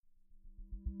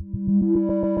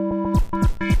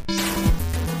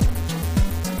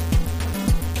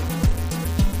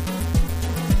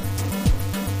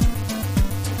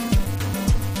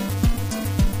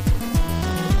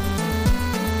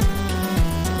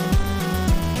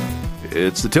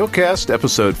It's the Tiltcast,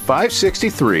 episode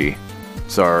 563.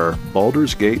 It's our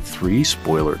Baldur's Gate 3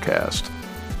 spoiler cast.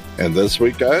 And this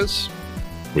week, guys,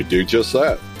 we do just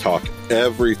that. Talk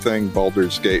everything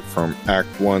Baldur's Gate from Act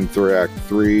 1 through Act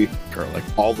 3. Currently.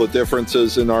 All the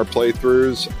differences in our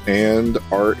playthroughs and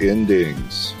our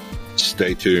endings.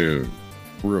 Stay tuned.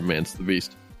 Romance the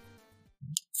beast.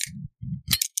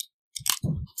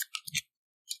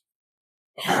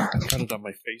 I got it on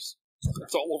my face.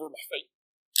 It's all over my face.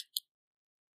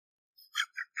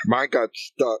 Mine got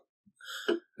stuck.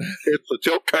 It's the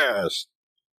Tiltcast.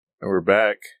 And we're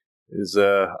back. It is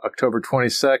October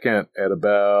 22nd at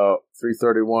about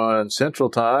 3:31 Central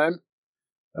Time.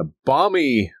 A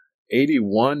balmy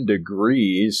 81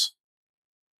 degrees.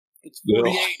 It's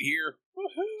 48 here.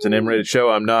 It's an M-rated show.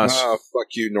 I'm Nas. Fuck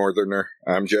you, Northerner.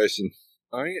 I'm Jason.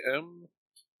 I am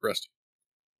Rusty.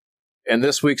 And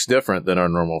this week's different than our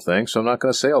normal thing, so I'm not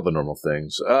going to say all the normal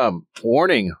things.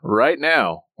 Warning right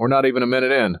now, we're not even a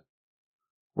minute in.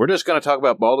 We're just going to talk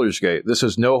about Baldur's Gate. This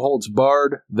is no holds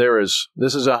barred. This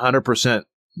is 100%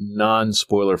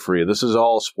 non-spoiler free. This is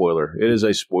all spoiler. It is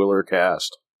a spoiler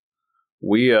cast.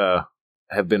 We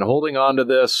have been holding on to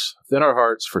this within our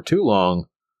hearts for too long,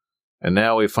 and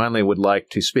now we finally would like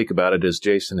to speak about it as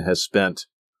Jason has spent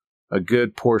a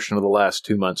good portion of the last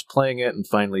 2 months playing it and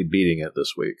finally beating it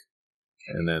this week.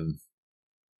 And then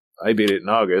I beat it in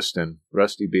August, and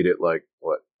Rusty beat it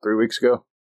 3 weeks ago?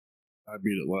 I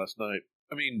beat it last night.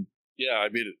 I mean, yeah, I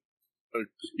beat it.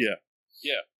 Yeah.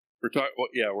 We're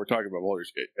talking about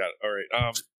Baldur's Gate. Got it. All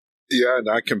right. Yeah, and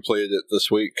I completed it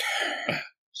this week.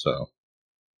 So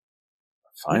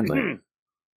finally.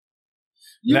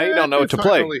 Now you don't know what to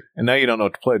play. And now you don't know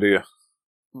what to play, do you?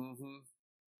 Mm-hmm.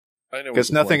 I know.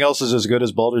 Because nothing else is as good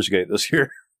as Baldur's Gate this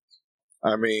year.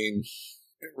 I mean,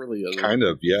 it really is. Kind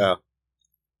of, yeah.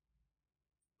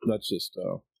 That's just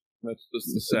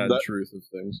the sad truth of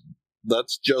things.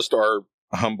 That's just our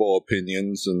humble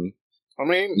opinions, and I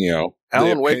mean, the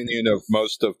opinion of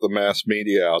most of the mass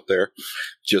media out there.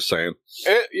 Just saying.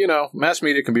 Mass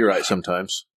media can be right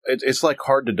sometimes. It's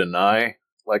hard to deny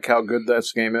how good that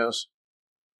game is.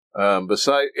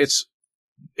 Besides,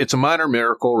 it's a minor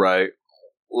miracle, right?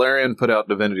 Larian put out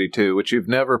Divinity 2, which you've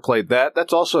never played that.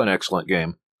 That's also an excellent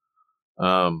game.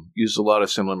 Uses a lot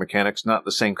of similar mechanics, not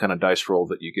the same kind of dice roll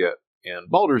that you get in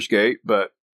Baldur's Gate,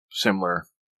 but similar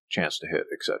chance to hit,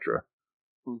 etc.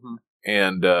 Mm-hmm.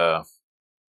 And I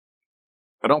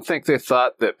don't think they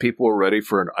thought that people were ready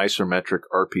for an isometric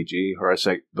RPG, or I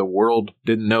say the world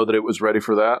didn't know that it was ready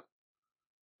for that.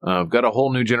 I've got a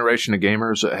whole new generation of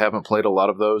gamers that haven't played a lot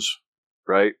of those,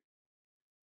 right?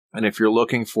 And if you're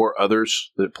looking for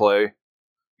others that play,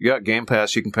 you got Game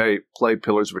Pass, you can play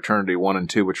Pillars of Eternity 1 and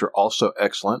 2, which are also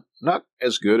excellent. Not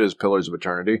as good as Pillars of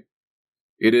Eternity.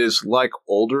 It is like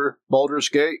older Baldur's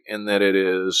Gate in that it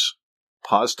is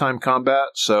pause time combat,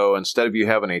 so instead of you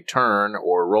having a turn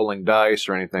or rolling dice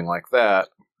or anything like that,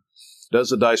 it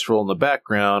does the dice roll in the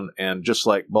background, and just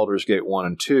like Baldur's Gate 1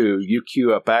 and 2, you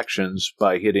queue up actions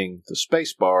by hitting the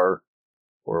space bar,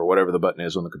 or whatever the button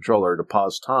is on the controller, to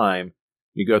pause time.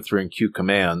 You go through and queue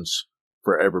commands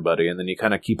for everybody, and then you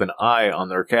kind of keep an eye on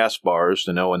their cast bars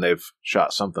to know when they've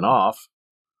shot something off,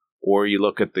 or you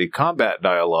look at the combat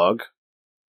dialogue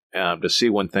to see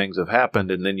when things have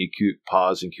happened, and then you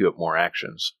pause and queue up more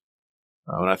actions.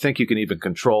 And I think you can even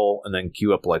control and then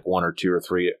queue up 1 or 2 or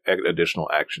 3 additional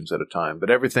actions at a time, but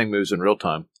everything moves in real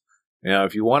time.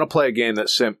 If you want to play a game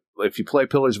that's if you play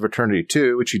Pillars of Eternity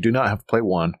 2, which you do not have to play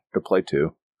 1 to play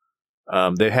 2,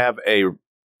 they have a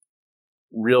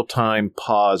real-time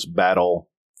pause battle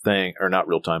thing, or not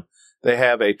real-time. They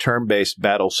have a turn-based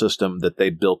battle system that they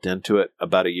built into it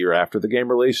about a year after the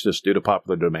game release, just due to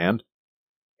popular demand.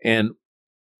 And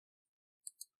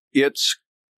it's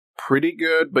pretty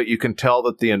good, but you can tell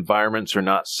that the environments are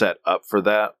not set up for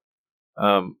that.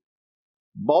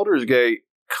 Baldur's Gate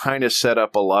kind of set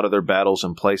up a lot of their battles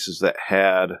in places that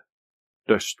had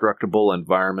destructible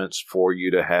environments for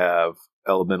you to have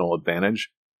elemental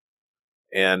advantage.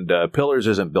 And Pillars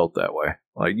isn't built that way.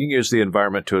 You can use the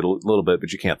environment to it a little bit,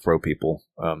 but you can't throw people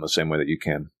the same way that you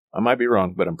can. I might be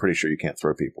wrong, but I'm pretty sure you can't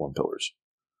throw people in Pillars.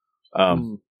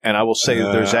 And I will say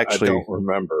there's actually... I don't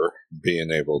remember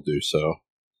being able to do so.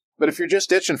 But if you're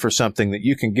just itching for something that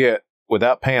you can get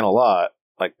without paying a lot,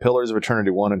 like Pillars of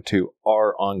Eternity 1 and 2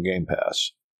 are on Game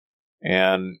Pass.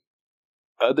 And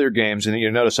other games, and you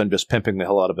notice I'm just pimping the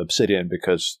hell out of Obsidian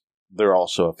because they're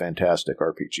also a fantastic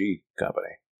RPG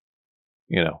company.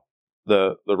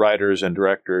 The writers and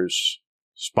directors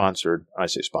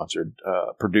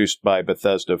produced by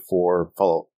Bethesda for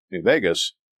Fallout New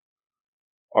Vegas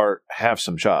have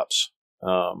some chops.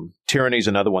 Tyranny's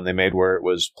another one they made where it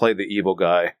was play the evil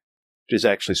guy, which is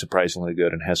actually surprisingly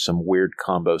good and has some weird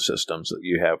combo systems that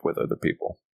you have with other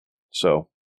people. So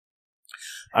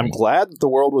I'm glad that the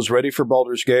world was ready for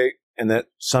Baldur's Gate and that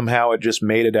somehow it just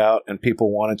made it out and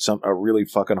people wanted a really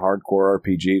fucking hardcore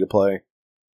RPG to play.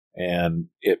 And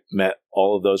it met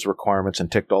all of those requirements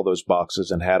and ticked all those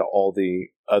boxes and had all the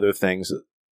other things that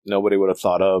nobody would have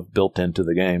thought of built into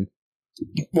the game.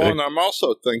 Well, and I'm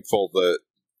also thankful that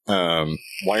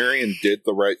Larian did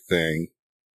the right thing,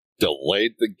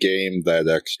 delayed the game that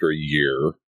extra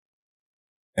year,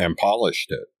 and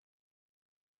polished it.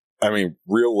 I mean,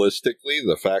 realistically,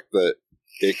 the fact that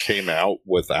it came out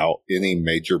without any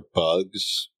major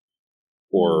bugs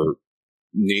or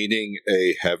needing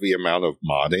a heavy amount of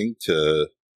modding to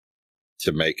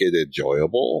make it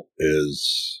enjoyable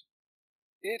is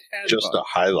just bugs. a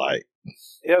highlight.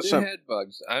 Yeah, It had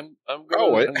bugs.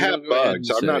 It had bugs.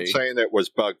 I'm not saying it was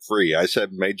bug free. I said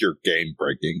major game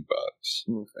breaking bugs.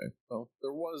 Okay. Well,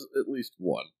 there was at least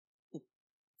one.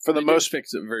 For the most,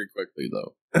 fix it very quickly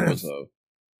though.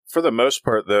 For the most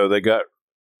part, though, they got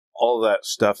all that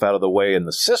stuff out of the way in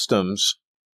the systems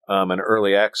in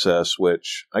early access.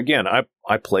 Which, again,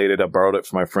 I played it. I borrowed it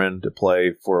from my friend to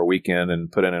play for a weekend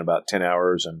and put in about 10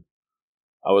 hours. And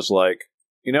I was like,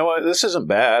 you know what? This isn't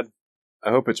bad. I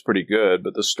hope it's pretty good,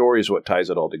 but the story is what ties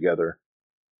it all together.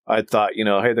 I thought,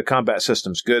 hey, the combat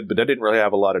system's good, but I didn't really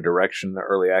have a lot of direction in the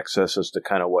early access as to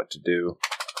kind of what to do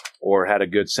or had a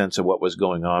good sense of what was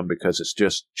going on because it's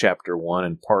just Chapter 1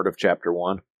 and part of Chapter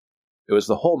 1. It was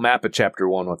the whole map of Chapter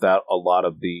 1 without a lot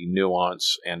of the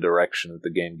nuance and direction that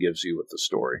the game gives you with the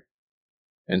story.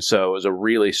 And so it was a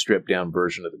really stripped-down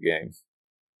version of the game.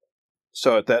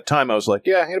 So at that time, I was like,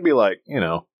 yeah, it'll be like,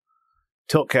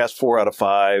 Tiltcast 4 out of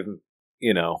 5.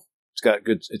 It's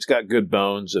got good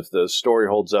bones. If the story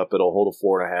holds up, it'll hold a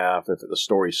 4.5. If the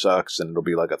story sucks, then it'll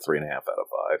be like a 3.5 out of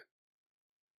 5.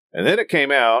 And then it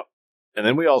came out, and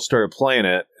then we all started playing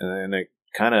it, and then it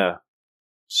kind of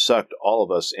sucked all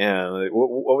of us in.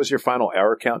 What was your final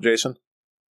hour count, Jason?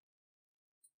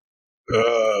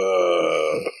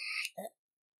 I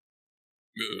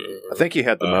think you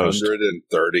had the most.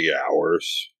 130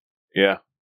 hours. Yeah.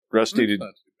 Rusty,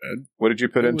 what did you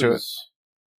put into it?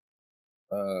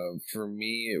 For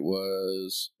me, it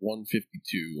was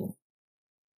 152.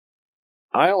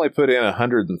 I only put in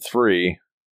 103,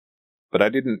 but I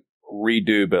didn't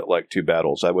redo but like 2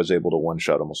 battles. I was able to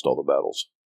one-shot almost all the battles.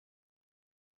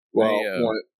 Well,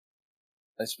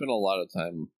 I spent a lot of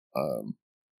time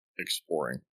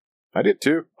exploring. I did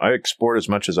too. I explored as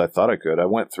much as I thought I could. I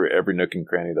went through every nook and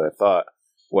cranny that I thought.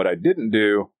 What I didn't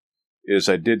do is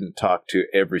I didn't talk to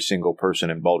every single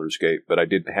person in Baldur's Gate, but I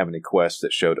didn't have any quests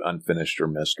that showed unfinished or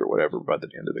missed or whatever by the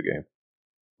end of the game.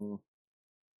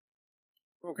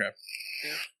 Okay.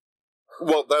 Yeah.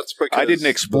 Well, that's because I didn't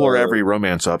explore every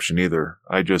romance option either.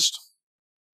 I just,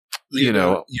 you're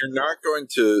not going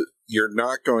to,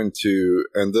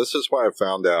 and this is why I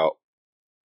found out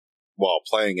while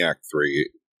playing Act 3,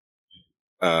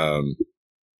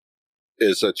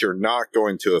 is that you're not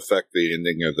going to affect the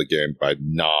ending of the game by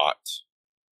not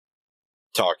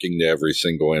talking to every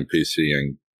single NPC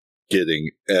and getting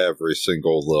every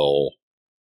single little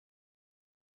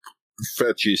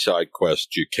fetchy side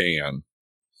quest you can.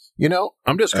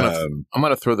 I'm just going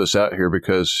to throw this out here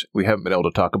because we haven't been able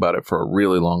to talk about it for a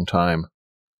really long time.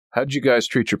 How did you guys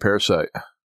treat your parasite?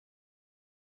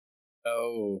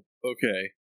 Oh,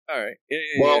 okay. All right.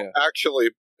 Yeah. Actually,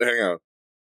 hang on.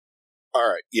 All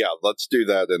right, yeah, let's do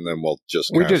that, and then we'll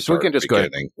just we can just go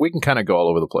ahead. We can kind of go all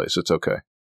over the place. It's okay.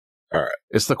 All right.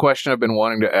 It's the question I've been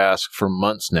wanting to ask for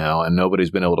months now, and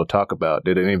nobody's been able to talk about.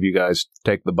 Did any of you guys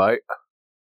take the bite?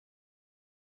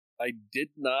 I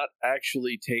did not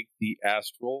actually take the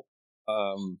astral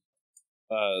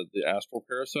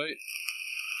parasite.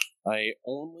 I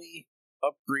only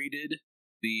upgraded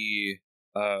the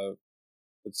I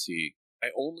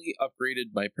only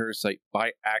upgraded my parasite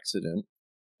by accident.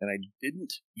 And I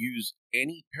didn't use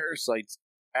any parasites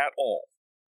at all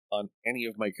on any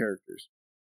of my characters.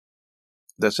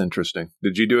 That's interesting.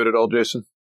 Did you do it at all, Jason?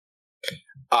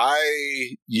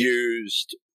 I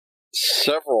used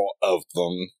several of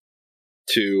them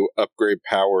to upgrade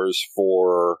powers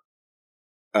for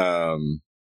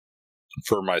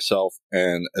myself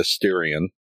and Asterion,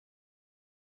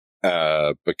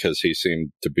 because he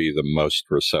seemed to be the most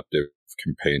receptive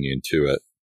companion to it.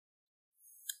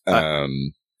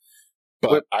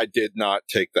 But I did not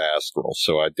take the astral,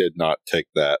 so I did not take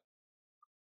that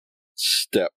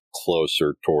step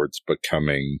closer towards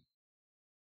becoming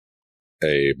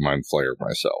a mind flayer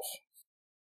myself.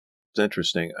 It's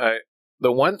interesting.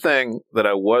 The one thing that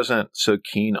I wasn't so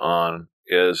keen on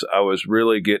is I was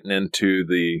really getting into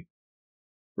the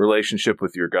relationship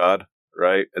with your god,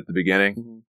 right, at the beginning.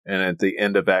 Mm-hmm. And at the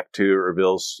end of Act 2, it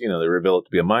reveals, they reveal it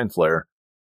to be a mind flayer.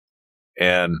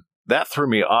 And that threw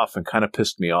me off and kind of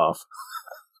pissed me off.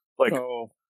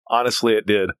 Honestly, it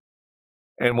did.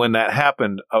 And when that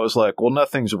happened, I was like, well,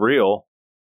 nothing's real.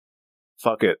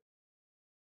 Fuck it.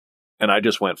 And I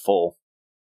just went full.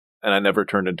 And I never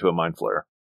turned into a mind flayer.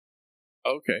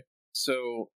 Okay.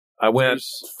 So I went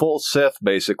full Sith,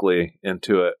 basically,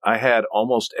 into it. I had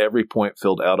almost every point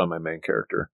filled out on my main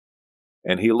character.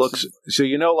 And he looks... So,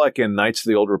 like in Knights of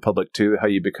the Old Republic 2, how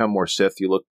you become more Sith, you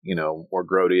look, more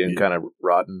grody and kind of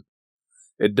rotten.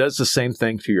 It does the same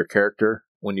thing to your character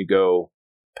when you go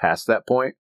past that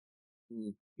point.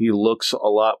 He looks a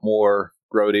lot more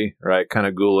grody, right? Kind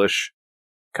of ghoulish.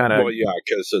 Well, yeah,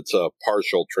 because it's a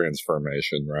partial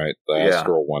transformation, right? The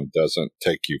astral one doesn't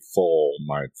take you full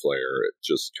mind flayer. It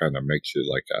just kind of makes you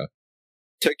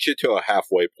takes you to a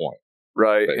halfway point.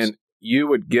 Right. Basically. And you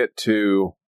would get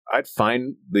to, I'd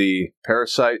find the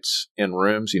parasites in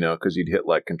rooms, because you'd hit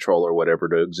control or whatever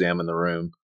to examine the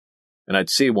room. And I'd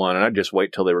see one and I'd just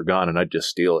wait till they were gone and I'd just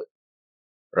steal it.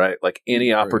 Right.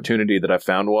 Any opportunity that I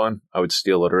found one, I would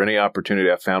steal it. Or any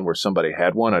opportunity I found where somebody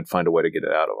had one, I'd find a way to get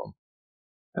it out of them.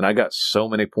 And I got so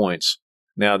many points.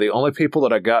 Now, the only people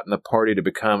that I got in the party to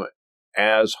become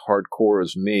as hardcore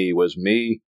as me was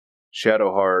me,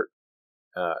 Shadowheart,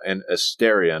 and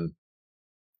Asterion.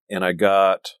 And I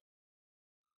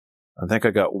think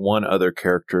I got one other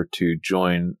character to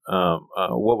join.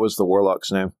 What was the Warlock's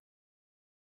name?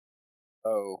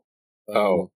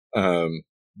 Will.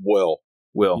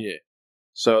 Yeah.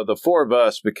 So the four of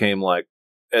us became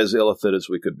as illithid as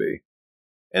we could be.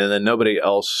 And then nobody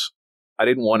else... I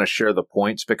didn't want to share the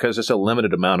points because it's a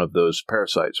limited amount of those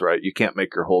parasites, right? You can't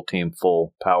make your whole team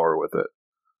full power with it.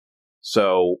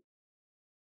 So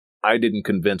I didn't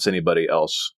convince anybody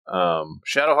else.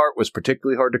 Shadowheart was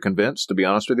particularly hard to convince, to be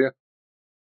honest with you.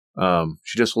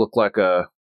 She just looked like a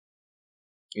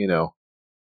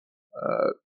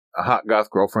hot goth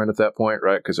girlfriend at that point,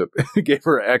 right? Because it gave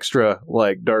her extra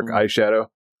dark eyeshadow.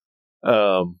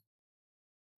 And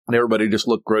everybody just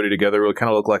looked grody together. It kind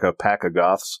of looked like a pack of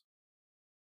goths.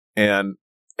 And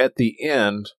at the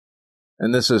end,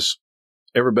 and this is,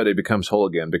 everybody becomes whole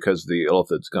again because the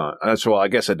illithid's gone. Well, I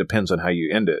guess it depends on how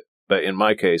you end it. But in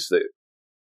my case,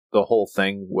 the whole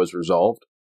thing was resolved,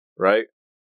 right?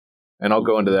 And I'll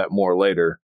go into that more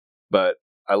later. But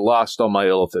I lost all my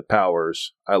illithid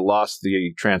powers. I lost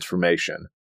the transformation.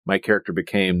 My character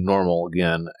became normal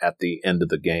again at the end of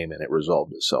the game, and it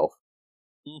resolved itself.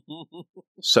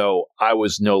 So I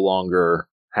was no longer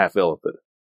half illithid.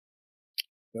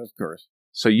 Of course.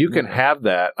 So you can have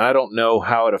that. I don't know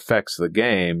how it affects the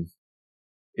game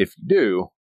if you do.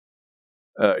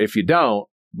 If you don't,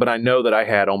 but I know that I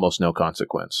had almost no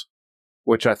consequence,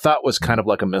 which I thought was kind of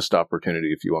like a missed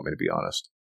opportunity, if you want me to be honest.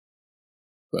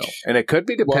 Well, and it could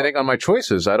be depending on my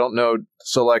choices. I don't know.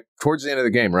 So towards the end of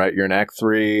the game, right? You're in Act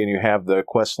 3 and you have the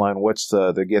quest line. What's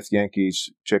the Gith Yankees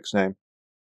chick's name?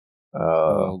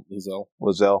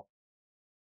 Lizelle.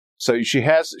 So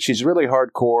she's really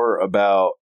hardcore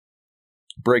about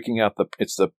breaking out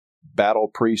it's the battle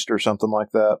priest or something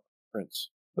like that.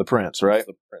 The prince, right?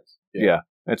 The prince. Yeah,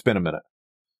 it's been a minute.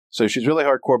 So she's really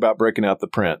hardcore about breaking out the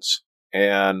prince.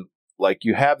 And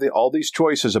you have all these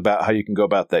choices about how you can go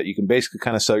about that. You can basically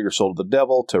kind of sell your soul to the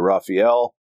devil, to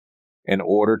Raphael, in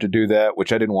order to do that,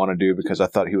 which I didn't want to do because I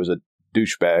thought he was a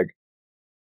douchebag.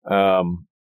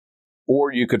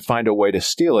 Or you could find a way to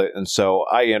steal it. And so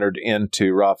I entered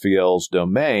into Raphael's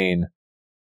domain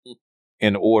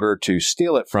in order to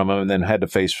steal it from him and then had to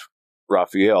face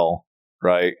Raphael,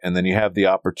 right? And then you have the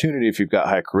opportunity, if you've got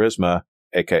high charisma,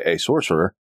 aka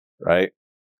sorcerer, right?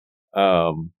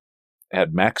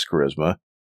 Had max charisma,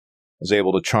 was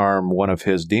able to charm one of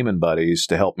his demon buddies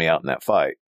to help me out in that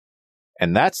fight.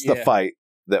 And that's the fight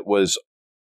that was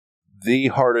the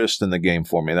hardest in the game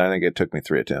for me. And I think it took me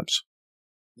 3 attempts.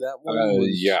 That one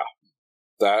was...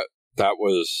 That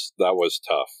was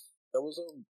tough. That was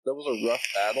a rough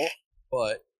battle,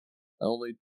 but I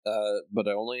only had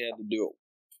to do it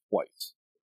twice.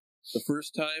 The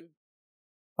first time,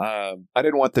 I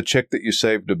didn't want the chick that you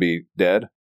saved to be dead,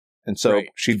 and so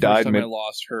she died. I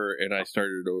lost her, and I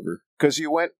started over because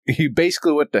you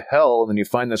basically went to hell, and then you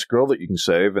find this girl that you can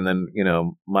save, and then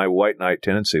my white knight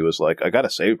tendency was I got to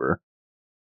save her.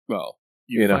 Well,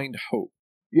 you find hope.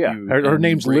 Yeah, her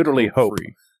name's literally Hope.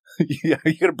 Yeah,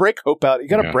 you got to break hope out. You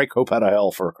got to break hope out of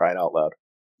hell for crying out loud.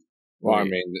 Well, I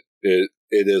mean, it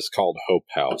is called Hope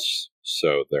House,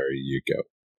 so there you go.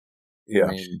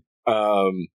 Yeah.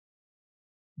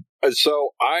 So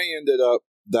I ended up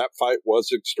that fight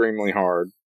was extremely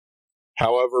hard.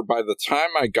 However, by the time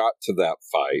I got to that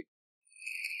fight,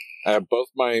 I have both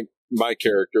my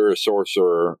character, a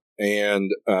sorcerer,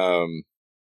 and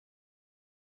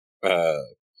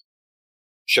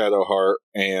Shadowheart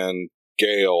and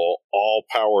Gale all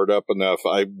powered up enough.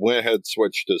 I went ahead,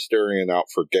 switched Asterion out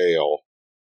for Gale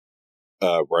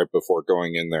right before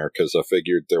going in there, because I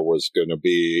figured there was going to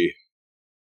be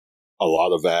a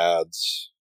lot of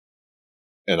ads,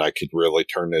 and I could really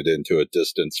turn it into a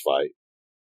distance fight.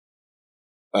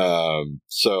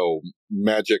 So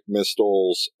magic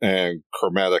missiles and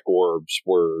chromatic orbs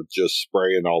were just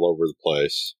spraying all over the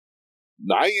place.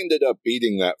 I ended up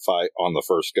beating that fight on the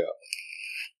first go,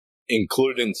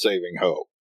 including saving Hope.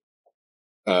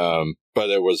 But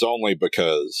it was only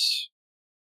because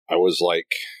I was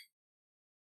like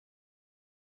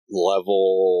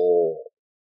level,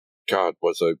 God,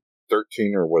 was I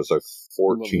 13 or was I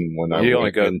 14 when I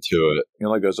went into it? It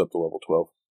only goes up to level 12.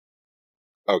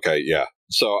 Okay, yeah.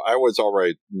 So I was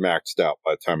already maxed out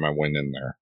by the time I went in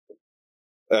there.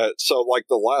 So like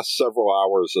the last several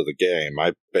hours of the game,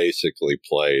 I basically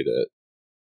played it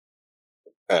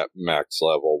at max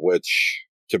level, which,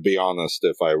 to be honest,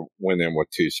 if I went in with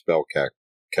 2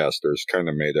 spellcasters, kind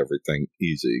of made everything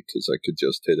easy, because I could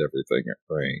just hit everything at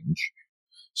range.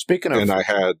 Speaking of...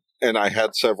 And I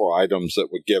had several items that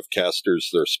would give casters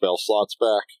their spell slots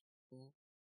back.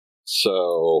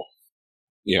 So,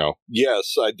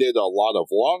 yes, I did a lot of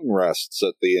long rests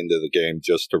at the end of the game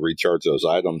just to recharge those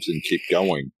items and keep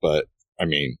going. But, I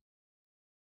mean...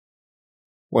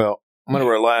 Well, I'm going to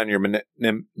rely on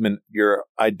your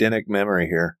eidetic memory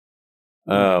here.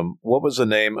 What was the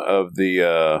name of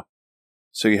the...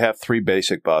 So you have 3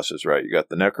 basic bosses, right? You got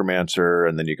the Necromancer,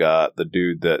 and then you got the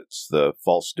dude that's the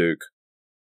False Duke.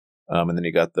 And then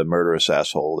you got the murderous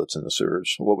asshole that's in the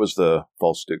sewers. What was the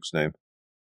False Duke's name?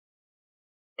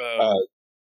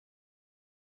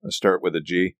 Let's start with a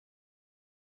G.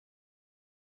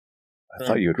 I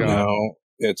thought you'd remember. No,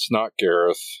 it's not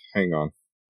Gareth. Hang on.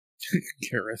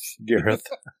 Gareth.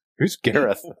 Who's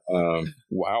Gareth?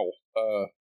 Wow.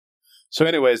 So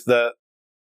anyways, the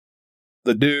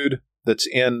dude that's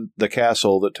in the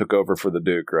castle that took over for the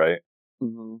Duke, right?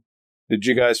 Mm-hmm. Did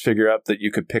you guys figure out that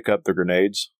you could pick up the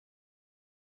grenades?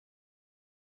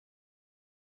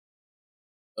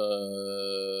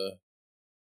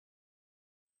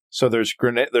 So there's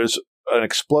an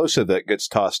explosive that gets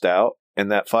tossed out in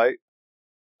that fight.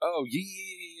 Oh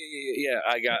yeah.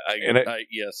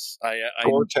 Yes.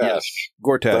 Gortash.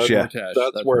 Gortash, yeah.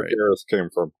 That's where right. Gareth came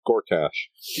from. Gortash.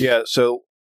 Yeah. So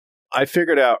I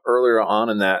figured out earlier on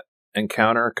in that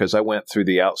encounter, because I went through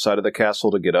the outside of the castle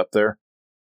to get up there,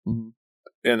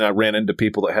 and I ran into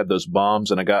people that had those bombs,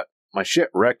 and I got my shit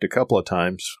wrecked a couple of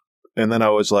times. And then I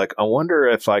was like, I wonder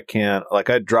if I can, like,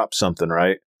 I dropped something,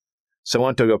 right? So I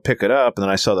went to go pick it up, and then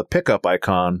I saw the pickup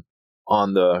icon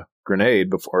on the grenade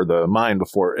before the mine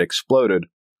before it exploded.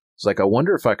 It's like, I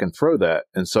wonder if I can throw that.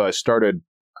 And so I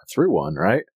threw one,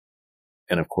 right?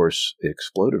 And of course, it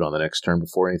exploded on the next turn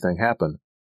before anything happened.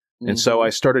 And so I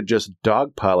started just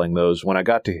dogpiling those. When I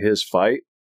got to his fight,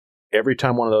 every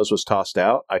time one of those was tossed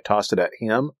out, I tossed it at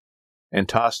him and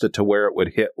tossed it to where it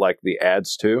would hit like the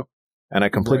ads too. And I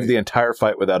completed the entire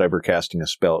fight without ever casting a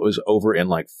spell. It was over in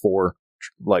like four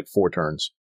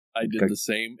turns. I did the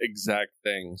same exact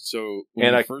thing. So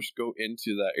when I first go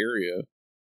into that area,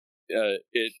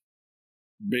 it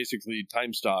basically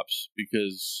time stops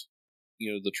because,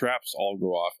 the traps all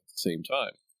go off at the same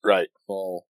time. Right.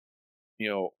 Well,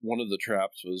 one of the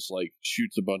traps was like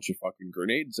shoots a bunch of fucking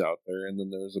grenades out there, and then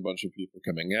there's a bunch of people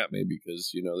coming at me because,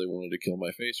 they wanted to kill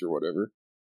my face or whatever.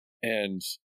 And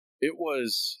it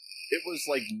was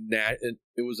like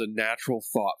it was a natural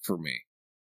thought for me,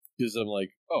 because I'm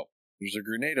like, oh, there's a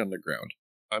grenade on the ground.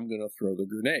 I'm gonna throw the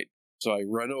grenade. So I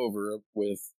run over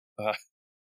with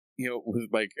with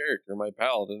my character, my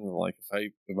paladin, and like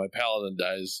if my paladin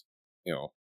dies,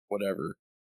 whatever,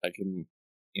 I can,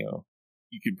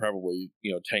 you could probably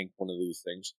tank one of these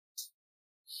things.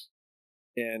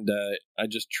 And I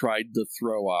just tried the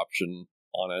throw option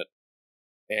on it,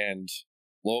 and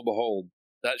lo and behold,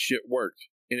 that shit worked,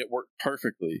 and it worked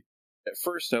perfectly. At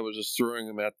first, I was just throwing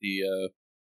them at the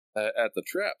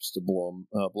traps to blow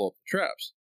up the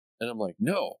traps, and I'm like,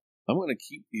 no, I'm going to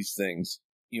keep these things,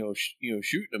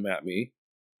 shooting them at me,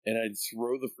 and I'd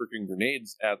throw the freaking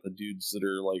grenades at the dudes that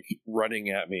are like running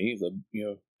at me,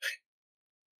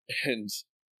 and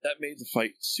that made the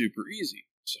fight super easy.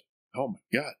 So, oh my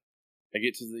god, I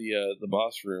get to the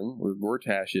boss room where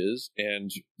Gortash is,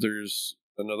 and there's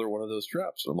another one of those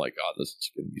traps. I'm like, oh, this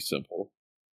is going to be simple.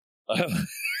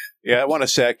 Yeah, I want to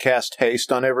say I cast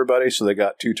haste on everybody, so they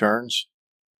got 2 turns.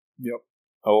 Yep.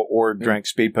 Or drank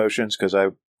speed potions, because I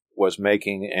was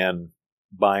making and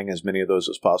buying as many of those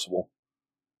as possible.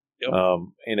 Yep.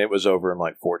 And it was over in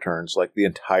like 4 turns. Like the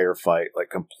entire fight, like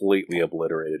completely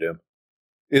obliterated him.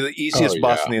 The easiest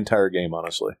boss in the entire game,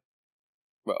 honestly.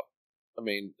 Well, I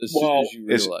mean, as soon as you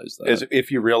realize that.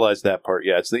 If you realize that part,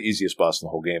 yeah, it's the easiest boss in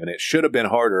the whole game. And it should have been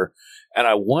harder. And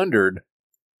I wondered,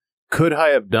 could I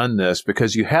have done this?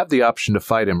 Because you have the option to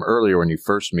fight him earlier when you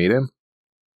first meet him.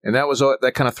 And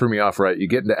that kind of threw me off, right? You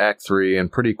get into Act 3,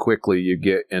 and pretty quickly you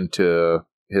get into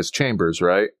his chambers,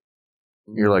 right?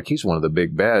 You're like, he's one of the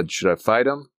big bads. Should I fight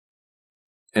him?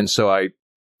 And so I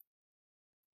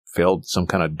failed some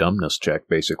kind of dumbness check,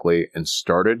 basically, and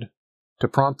started to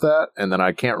prompt that. And then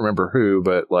I can't remember who,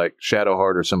 but like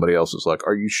Shadowheart or somebody else is like,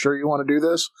 are you sure you want to do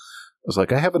this? I was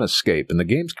like, I have an escape, and the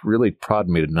game's really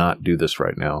prodding me to not do this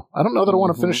right now. I don't know that I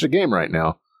want to finish the game right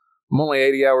now. I'm only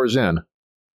 80 hours in.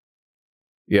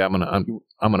 Yeah, I'm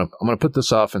gonna put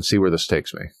this off and see where this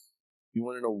takes me. You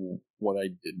want to know what I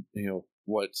did? You know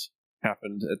what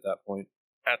happened at that point?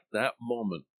 At that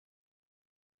moment,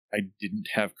 I didn't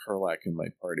have Karlach in my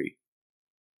party,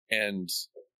 and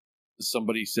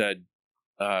somebody said,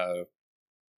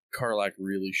 "Karlach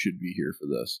really should be here for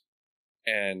this."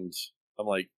 And I'm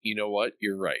like, you know what?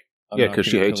 You're right. Yeah, because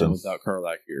she hates him without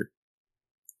Karlach here.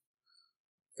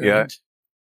 Yeah.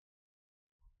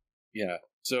 Yeah.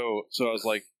 So I was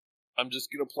like, I'm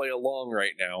just going to play along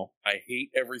right now. I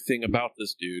hate everything about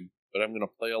this dude, but I'm going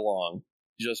to play along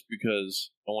just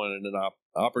because I wanted an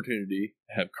opportunity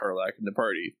to have Karlach in the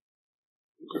party.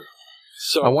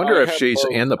 So I wonder if she's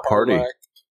in the party.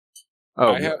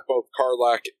 I have both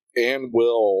Karlach and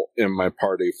Will in my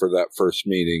party for that first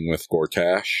meeting with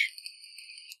Gortash.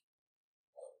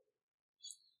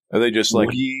 Are they just like...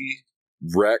 We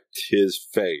wrecked his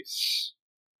face.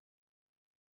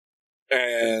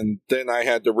 And then I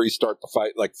had to restart the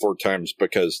fight like 4 times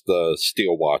because the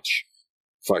steel watch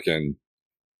fucking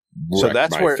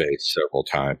wrecked my face several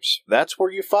times. That's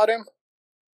where you fought him?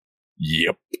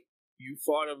 Yep. You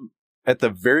fought him at the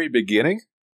very beginning?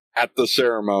 At the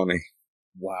ceremony.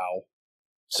 Wow.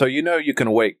 So you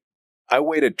can wait. I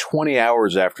waited 20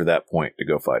 hours after that point to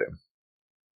go fight him.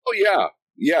 Oh, yeah.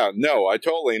 Yeah, no, I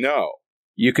totally know.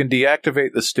 You can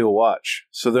deactivate the steel watch,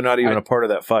 so they're not even a part of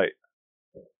that fight.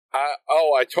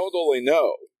 I totally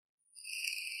know.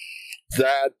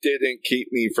 That didn't keep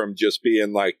me from just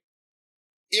being like,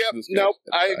 yep, nope,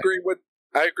 I agree with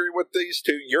these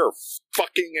two. You're a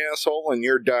fucking asshole and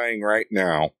you're dying right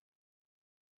now.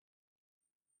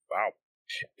 Wow.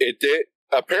 It did.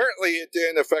 Apparently it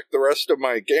didn't affect the rest of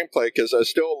my gameplay because I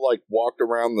still like walked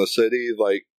around the city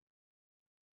like,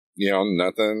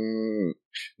 nothing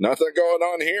going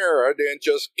on here. I didn't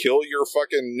just kill your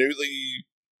fucking newly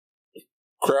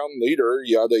crown leader,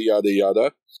 yada, yada,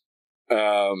 yada.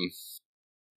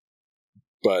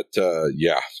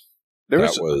 Yeah.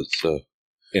 That was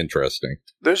interesting.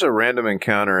 There's a random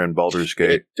encounter in Baldur's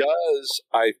Gate. It does.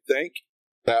 I think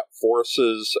that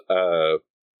forces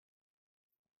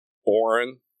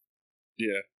Orin.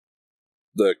 Yeah.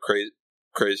 The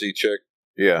crazy chick.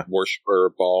 Yeah.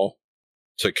 Worshiper Ball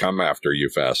to come after you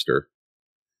faster.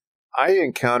 I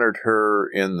encountered her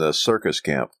in the circus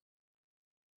camp.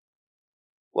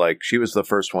 Like, she was the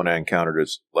first one I encountered.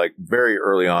 It's like very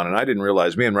early on, and I didn't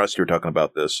realize, me and Rusty were talking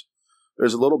about this.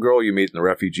 There's a little girl you meet in the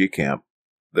refugee camp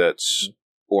that's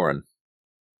Orin,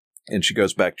 and she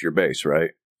goes back to your base, right?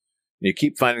 And you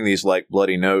keep finding these like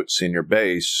bloody notes in your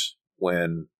base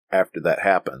when after that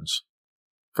happens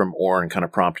from Orin kind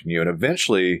of prompting you, and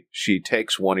eventually she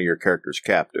takes one of your characters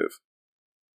captive.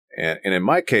 And in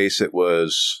my case,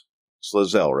 it's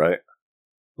Lizelle, right?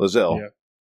 Lizelle.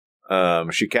 Yeah.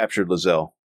 She captured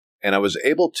Lizelle. And I was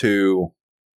able to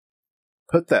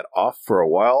put that off for a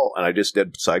while, and I just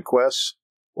did side quests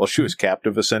while she was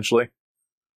captive, essentially.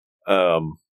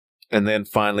 And then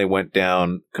finally went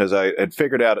down, because I had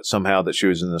figured out somehow that she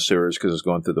was in the sewers because I was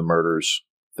going through the murders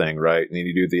thing, right? And then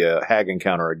you do the hag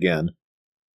encounter again,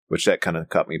 which that kind of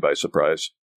caught me by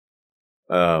surprise.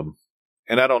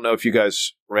 And I don't know if you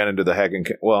guys ran into the hag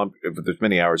encounter. Well, if there's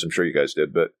many hours, I'm sure you guys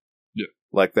did, but yeah.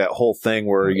 Like that whole thing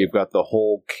where you've got the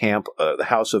whole camp, the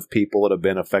house of people that have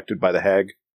been affected by the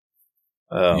hag.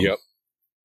 Yep.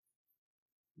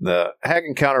 The hag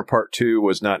encounter part 2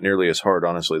 was not nearly as hard,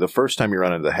 honestly. The first time you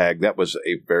run into the hag, that was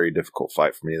a very difficult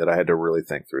fight for me that I had to really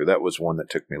think through. That was one that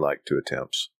took me like 2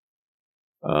 attempts.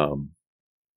 And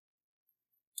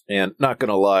not going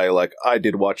to lie, like I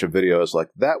did watch a video. I was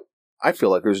like, that, I feel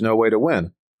like there's no way to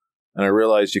win. And I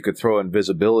realized you could throw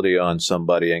invisibility on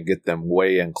somebody and get them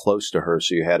way in close to her,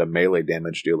 so you had a melee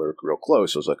damage dealer real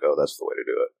close. I was like, oh, that's the way to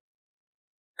do it.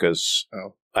 because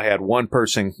I had one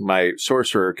person, my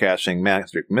sorcerer, casting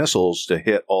magic missiles to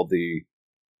hit all the,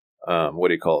 what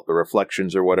do you call it, the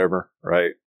reflections or whatever,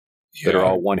 right? That are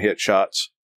all one-hit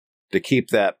shots to keep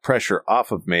that pressure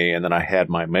off of me. And then I had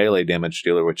my melee damage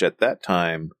dealer, which at that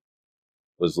time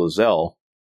was Lizelle,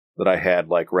 that I had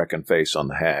like Wreck and Face on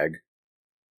the hag,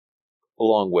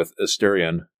 along with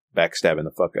Asterion backstabbing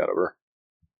the fuck out of her.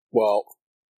 Well,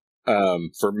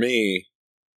 for me,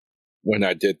 when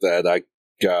I did that, I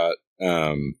got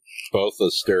both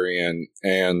Asterion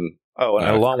and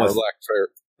along with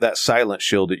that silent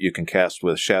shield that you can cast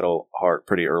with Shadow Heart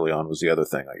pretty early on was the other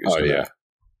thing I used. Oh yeah.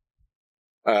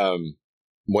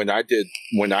 When I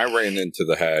ran into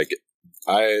the hag,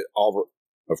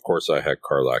 of course I had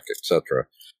Karlach, etc.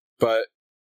 But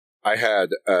I had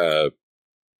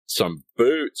some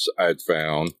boots I'd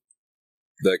found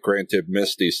that granted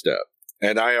Misty Step,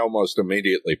 and I almost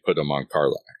immediately put them on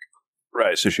Karlach.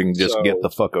 Right, so she can just get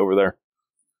the fuck over there.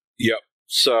 Yep.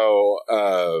 So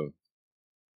I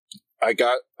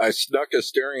snuck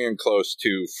Asterion close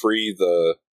to free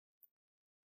the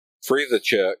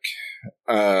chick,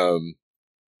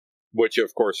 which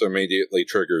of course immediately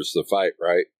triggers the fight,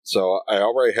 right? So I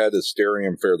already had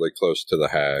Asterion fairly close to the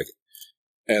hag,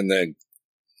 and then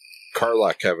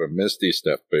Karlach having Misty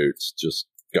Step boots just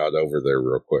got over there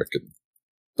real quick, and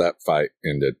that fight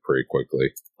ended pretty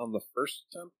quickly. On the first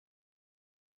attempt?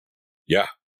 Yeah.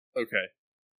 Okay.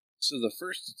 So the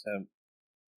first attempt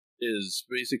is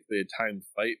basically a timed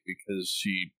fight because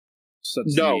she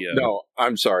sets No,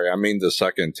 I'm sorry. I mean the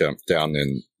second attempt down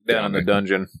in the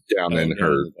dungeon. Down in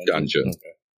her dungeon.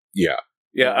 Okay. Yeah.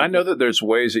 Yeah, I know that there's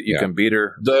ways that you can beat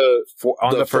her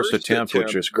on the first attempt,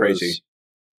 which is crazy.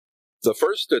 The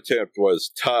first attempt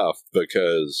was tough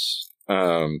because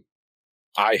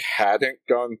I hadn't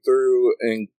gone through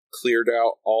and cleared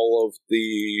out all of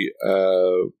the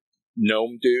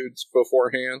gnome dudes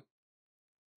beforehand.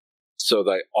 So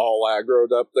they all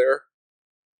aggroed up there.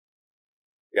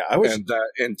 Yeah, and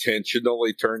that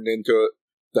unintentionally turned into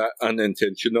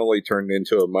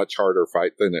a much harder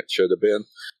fight than it should have been.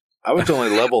 I was only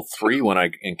level 3 when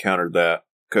I encountered that,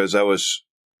 because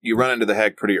you run into the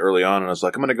hag pretty early on, and I was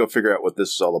like, I'm going to go figure out what this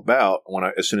is all about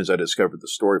as soon as I discovered the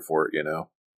story for it,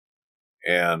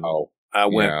 And I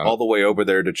went all the way over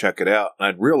there to check it out, and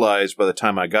I'd realized by the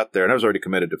time I got there, and I was already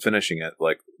committed to finishing it,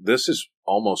 like, this is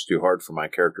almost too hard for my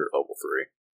character at level 3.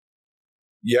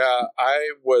 Yeah,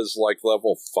 I was like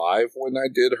level 5 when I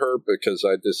did her, because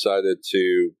I decided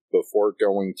to, before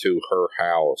going to her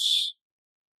house,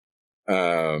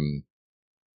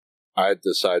 I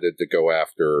decided to go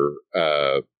after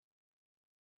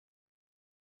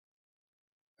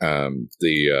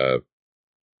the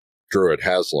Druid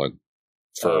Haslin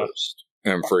first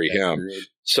and free him. Druid.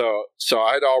 So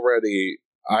I'd already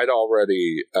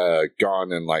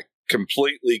gone and like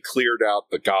completely cleared out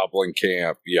the goblin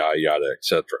camp, yada yada,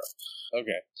 etc.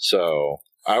 Okay. So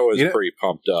I was pretty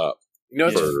pumped up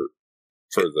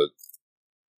for the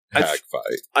hag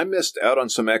fight. I missed out on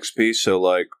some XP, so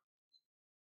like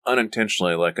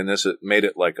unintentionally, like, and this it made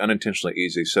it like unintentionally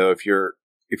easy. So if you're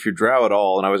drow at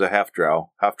all, and I was a half drow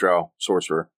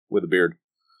sorcerer with a beard,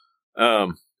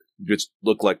 just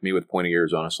looked like me with pointy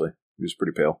ears. Honestly, he was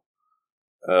pretty pale.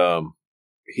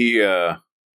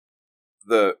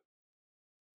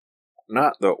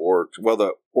 Not the orcs. Well,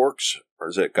 the orcs, or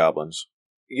is it goblins?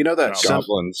 You know that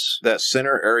goblins, that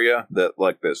center area that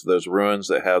like those ruins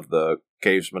that have the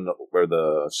caves or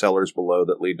the cellars below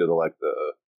that lead to the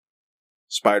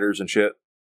spiders and shit.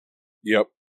 Yep.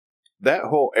 That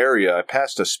whole area, I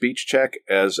passed a speech check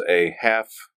as a half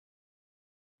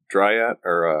dryad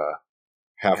or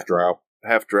half drow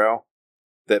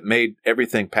that made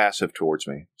everything passive towards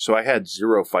me. So I had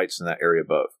 0 fights in that area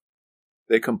above.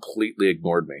 They completely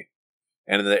ignored me.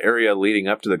 And in the area leading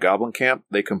up to the goblin camp,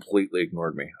 they completely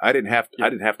ignored me. I didn't have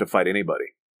to fight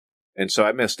anybody. And so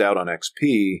I missed out on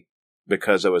XP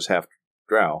because I was half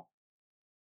drow.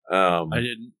 I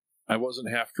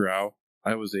wasn't half drow.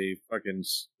 I was a fucking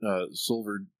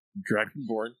silver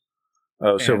dragonborn.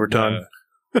 Oh, silver tongue.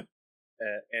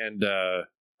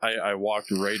 I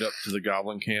walked right up to the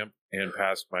goblin camp and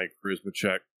passed my charisma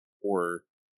check for,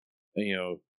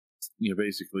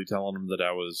 basically telling them that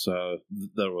I was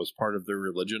part of their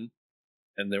religion,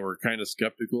 and they were kind of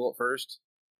skeptical at first,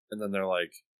 and then they're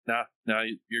like, "Nah,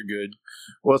 you're good."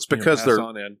 Well, it's because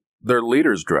their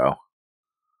leaders drow.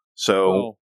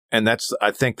 So, and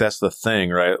I think that's the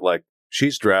thing, right? Like,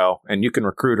 she's drow, and you can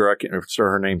recruit her. I can't remember,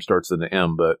 her name starts with an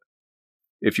M, but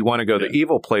if you want to go the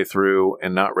evil playthrough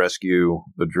and not rescue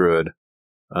the druid,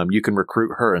 you can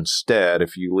recruit her instead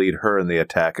if you lead her in the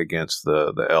attack against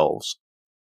the elves.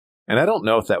 And I don't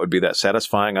know if that would be that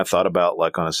satisfying. I thought about,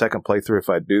 like, on a second playthrough, if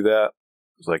I'd do that.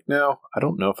 I was like, no, I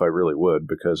don't know if I really would,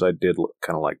 because I did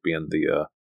kind of like being the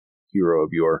hero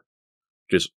of yore.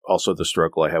 Just also the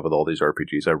struggle I have with all these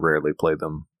RPGs. I rarely play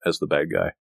them as the bad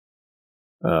guy.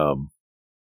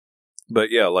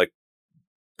 But yeah, like,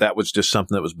 that was just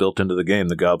something that was built into the game,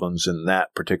 the goblins in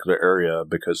that particular area,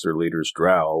 because their leader's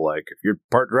drow. Like, if you're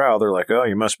part drow, they're like, oh,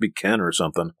 you must be Ken or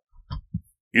something.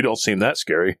 You don't seem that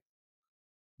scary.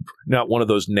 Not one of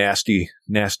those nasty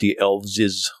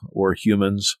elves or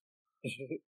humans.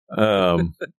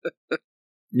 You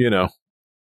know.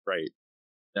 Right.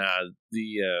 I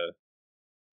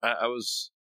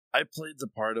played the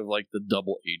part of, like, the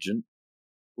double agent,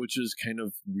 which is kind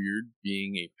of weird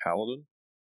being a paladin.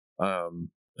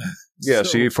 Yeah,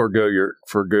 so you forewent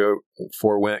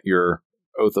your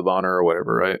oath of honor or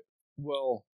whatever, right?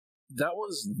 Well, that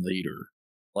was later.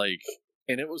 Like,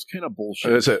 and it was kind of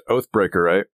bullshit. It's an Oathbreaker,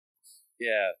 right?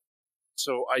 Yeah.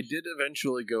 So I did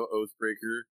eventually go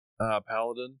Oathbreaker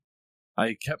Paladin.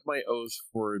 I kept my oath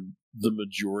for the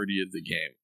majority of the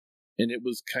game. And it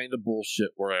was kind of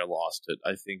bullshit where I lost it.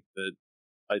 I think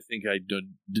I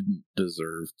didn't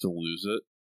deserve to lose it.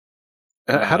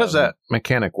 How does that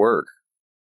mechanic work?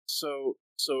 So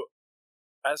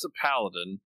as a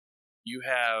paladin, you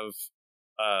have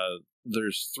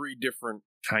there's 3 different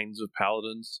kinds of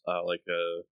paladins, like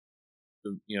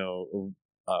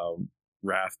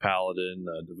wrath paladin,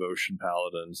 devotion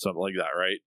paladin, something like that,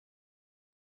 right?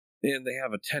 And they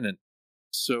have a tenant.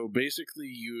 So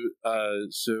basically,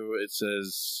 so it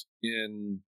says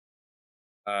in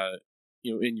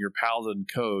your paladin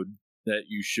code that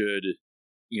you should,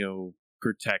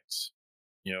 protect,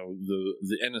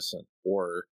 the innocent,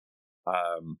 or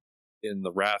in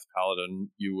the wrath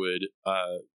paladin, you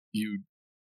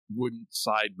wouldn't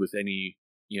side with any,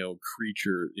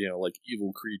 creature, like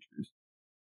evil creatures.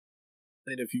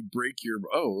 And if you break your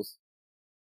oath,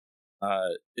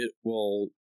 it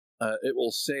will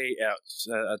say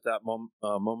at that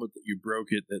moment that you broke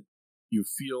it, that you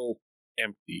feel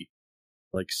empty,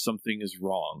 like something is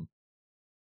wrong.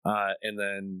 And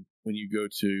then when you go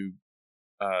to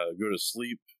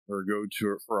sleep or go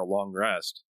to for a long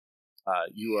rest,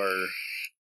 you are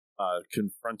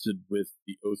confronted with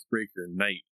the Oathbreaker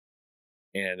Knight,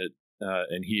 and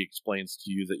he explains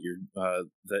to you that your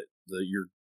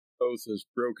oath is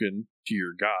broken to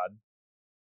your god,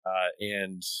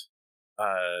 and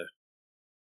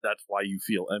that's why you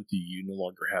feel empty. You no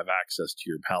longer have access to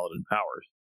your paladin powers.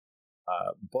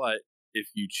 But if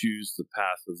you choose the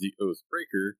path of the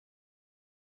Oathbreaker,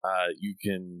 you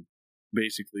can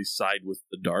basically side with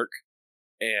the dark,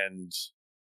 and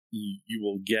you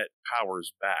will get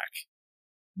powers back,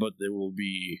 but they will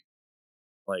be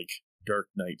like Dark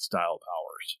Knight style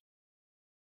powers.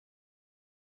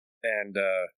 And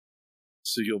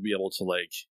so you'll be able to,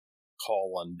 like,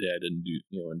 call undead and do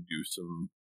some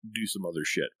other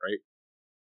shit, right?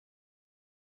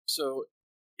 So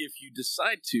if you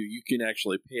decide to, you can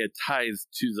actually pay a tithe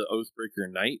to the Oathbreaker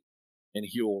Knight, and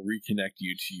he will reconnect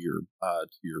you to your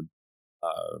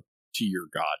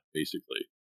god, basically.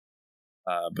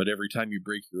 But every time you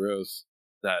break your oath,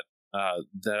 that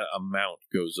amount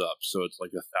goes up. So it's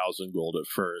like 1,000 gold at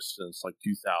first, and it's like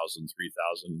 2,000,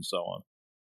 3,000, and so on.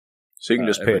 So you can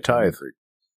just pay a tithe.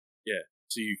 Yeah.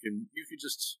 So you can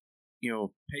just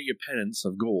pay your penance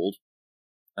of gold,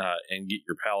 and get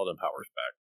your paladin powers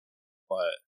back.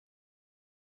 But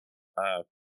I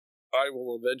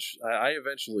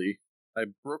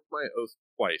broke my oath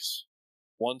twice.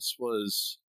 Once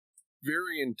was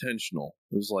very intentional.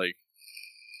 It was like,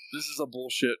 this is a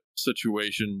bullshit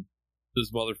situation.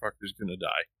 This motherfucker's gonna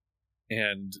die.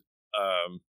 And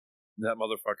that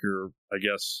motherfucker, I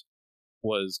guess,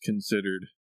 was considered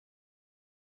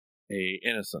a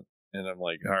innocent. And I'm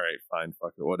like, all right, fine,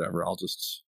 fuck it, whatever. I'll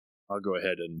go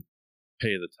ahead and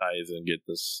pay the tithe and get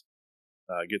this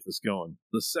going.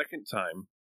 The second time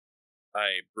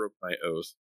I broke my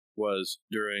oath was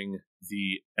during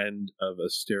the end of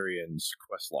Asterian's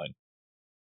questline.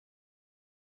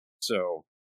 So,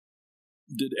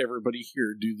 did everybody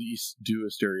here do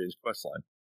Asterian's questline?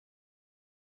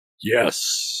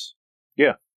 Yes.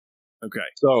 Yeah. Okay.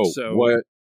 So what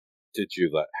did you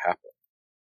let happen?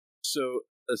 So,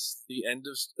 the end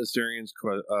of Asterian's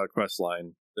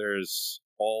questline, there's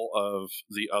all of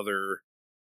the other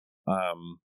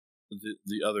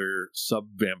the other sub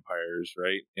vampires,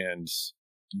 right? And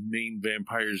main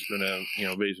vampire's gonna,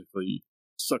 basically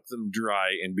suck them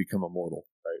dry and become immortal,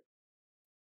 right?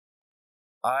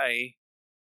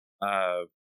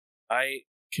 I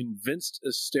convinced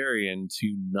Asterion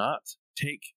to not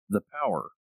take the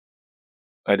power.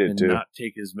 I did and too. not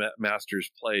take his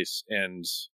master's place and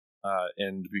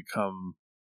become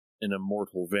an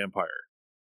immortal vampire.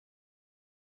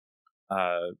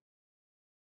 I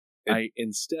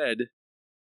instead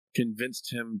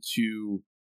convinced him to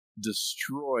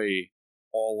destroy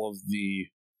all of the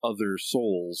other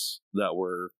souls that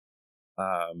were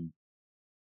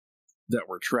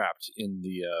trapped in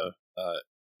the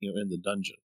in the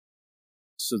dungeon,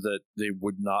 so that they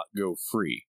would not go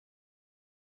free.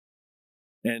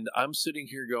 And I'm sitting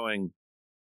here going,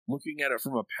 looking at it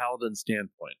from a paladin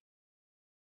standpoint,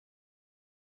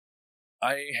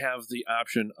 I have the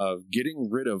option of getting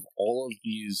rid of all of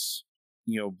these,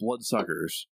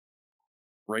 bloodsuckers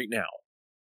right now,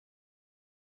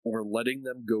 or letting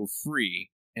them go free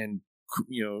and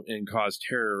cause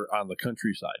terror on the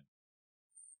countryside.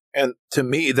 And to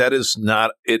me, that is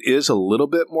not. It is a little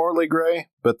bit morally gray,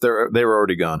 but they were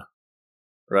already gone,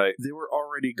 right? They were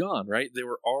already gone, right? They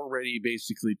were already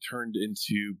basically turned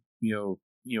into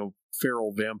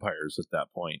feral vampires at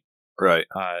that point, right?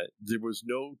 There was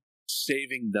no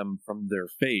saving them from their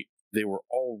fate. They were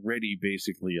already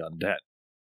basically undead,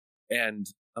 and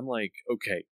I'm like,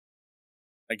 okay,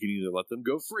 I can either let them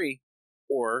go free,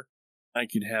 or I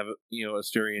can have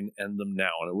Asterion end them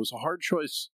now. And it was a hard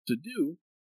choice to do.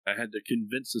 I had to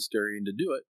convince Asterion to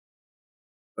do it,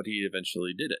 but he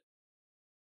eventually did it.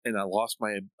 And I lost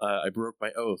I broke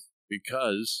my oath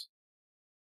because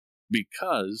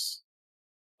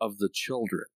of the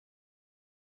children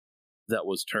that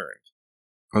was turned.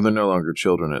 Well, they're no longer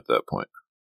children at that point.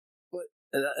 But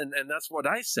and that's what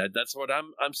I said. That's what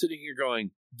I'm sitting here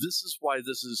going, this is why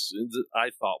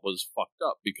I thought was fucked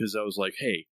up, because I was like,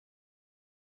 hey,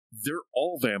 they're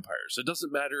all vampires. It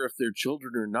doesn't matter if they're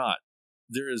children or not.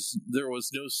 There was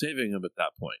no saving them at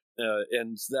that point.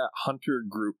 And that hunter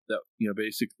group that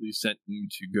basically sent you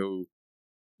to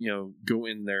go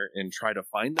in there and try to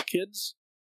find the kids,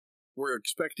 we're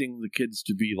expecting the kids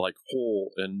to be like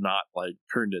whole and not like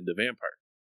turned into vampires.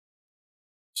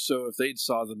 So if they'd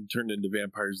saw them turned into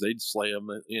vampires, they'd slay them,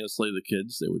 slay the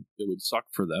kids. It would suck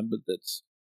for them, but that's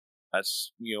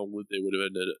what they would have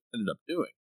ended up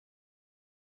doing.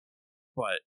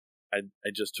 But I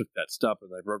just took that step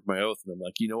and I broke my oath, and I'm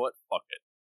like, you know what? Fuck it.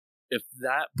 If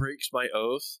that breaks my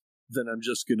oath, then I'm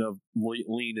just gonna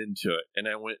lean into it. And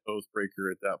I went Oathbreaker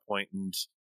at that point, and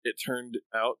it turned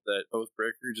out that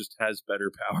Oathbreaker just has better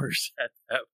powers at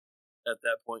that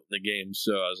point in the game.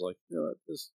 So I was like, you know what,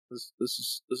 this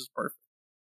is perfect.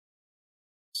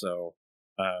 So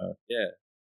yeah.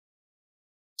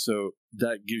 So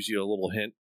that gives you a little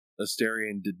hint.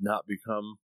 Asterion did not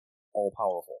become all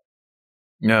powerful.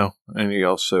 No, and he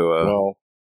also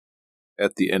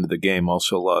at the end of the game,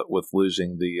 also a lot with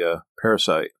losing the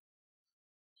parasite,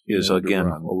 he is again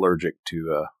allergic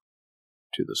to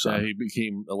the sun. Yeah, he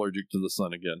became allergic to the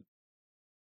sun again.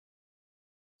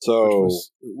 So,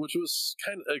 which was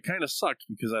kind of sucked,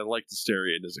 because I liked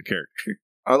Asterion as a character.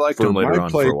 I liked him later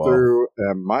on for a while. Playthrough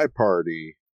and my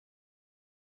party,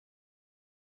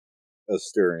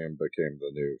 Asterion became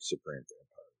the new Supreme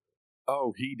Vampire.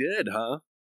 Oh, he did, huh?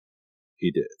 He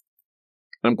did.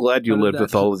 I'm glad you lived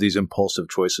with all of these impulsive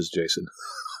choices, Jason.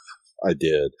 I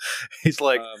did. He's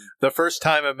like, the first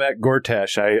time I met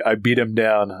Gortash, I beat him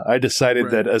down. I decided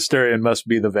that Asterion must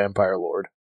be the Vampire Lord.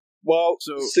 Well,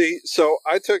 so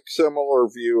I took similar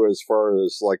view as far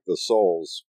as like the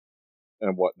souls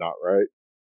and whatnot, right?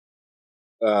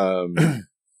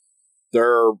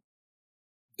 They're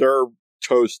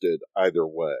toasted either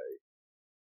way.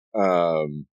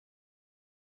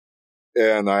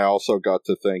 And I also got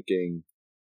to thinking,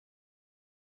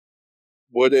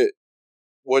 would it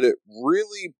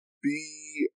really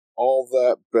be all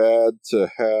that bad to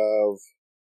have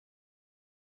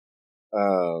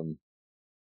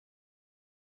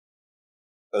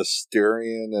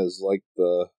Asterion as like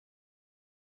the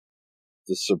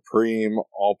supreme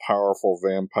all-powerful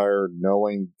vampire,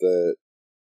 knowing that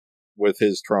with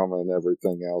his trauma and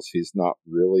everything else, he's not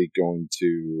really going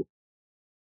to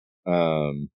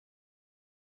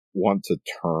want to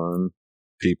turn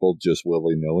people just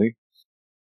willy-nilly.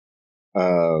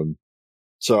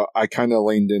 So I kind of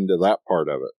leaned into that part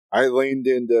of it. I leaned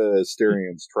into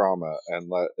Asterion's trauma and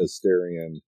let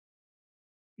Asterion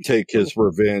take his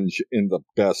revenge in the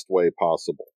best way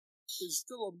possible. He's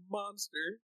still a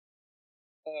monster.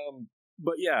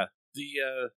 But yeah,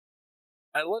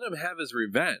 I let him have his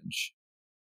revenge.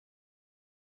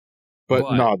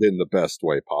 But not in the best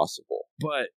way possible.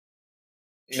 But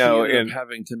he ended up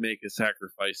having to make a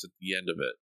sacrifice at the end of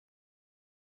it.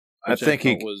 I think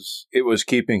it was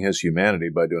keeping his humanity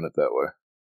by doing it that way.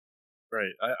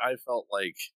 Right. I felt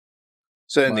like...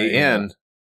 So in the end,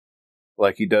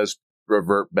 like he does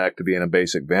revert back to being a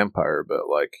basic vampire, but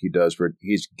like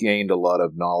he's gained a lot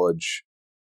of knowledge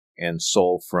and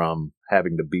soul from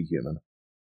having to be human.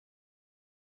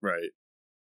 Right.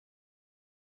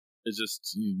 It's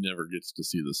just he never gets to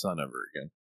see the sun ever again.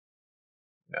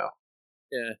 No.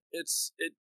 Yeah,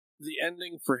 the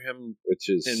ending for him, which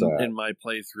is in my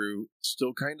playthrough,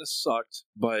 still kind of sucked,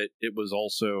 but it was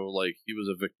also like he was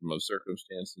a victim of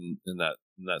circumstance in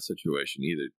that situation.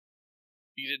 Either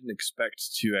he didn't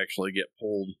expect to actually get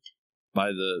pulled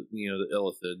by the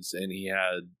Illithids, and he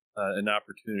had an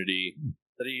opportunity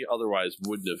that he otherwise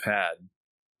wouldn't have had,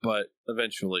 but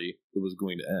eventually it was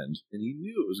going to end, and he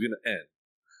knew it was going to end.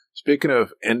 Speaking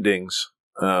of endings,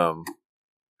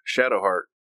 Shadowheart,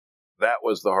 that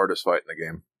was the hardest fight in the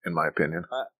game, in my opinion.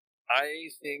 I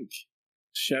think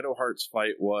Shadowheart's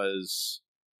fight was,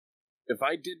 if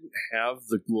I didn't have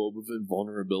the Globe of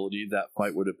Invulnerability, that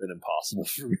fight would have been impossible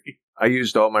for me. I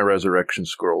used all my resurrection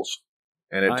scrolls,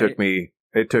 and it took me,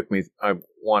 I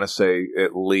want to say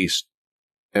at least,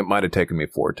 it might have taken me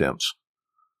 4 attempts.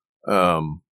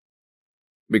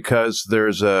 Because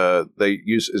there's is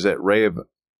that Ray of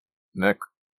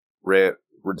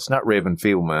it's not Ray of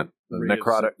Enfeeblement,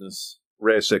 necrotic.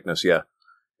 Ray of Sickness, yeah.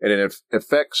 And it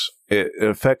affects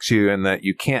you in that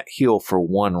you can't heal for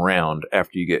 1 round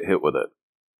after you get hit with it.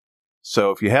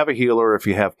 So if you have a healer, if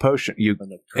you have potion,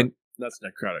 that's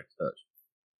necrotic touch.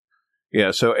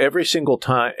 Yeah, so every single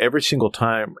time,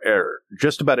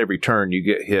 just about every turn you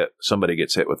get hit, somebody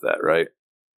gets hit with that, right?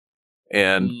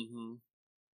 And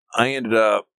I ended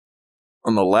up,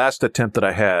 on the last attempt that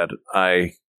I had,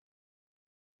 I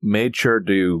made sure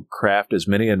to craft as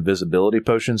many invisibility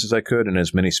potions as I could and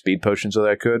as many speed potions as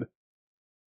I could.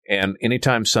 And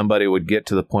anytime somebody would get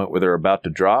to the point where they're about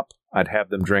to drop, I'd have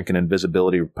them drink an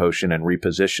invisibility potion and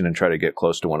reposition and try to get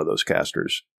close to one of those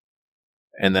casters.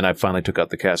 And then I finally took out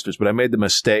the casters. But I made the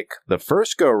mistake the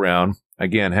first go around,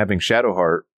 again, having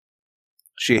Shadowheart,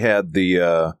 she had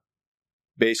the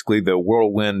basically the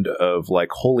whirlwind of like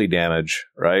holy damage,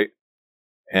 right?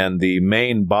 And the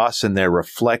main boss in there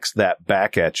reflects that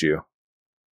back at you.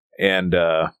 And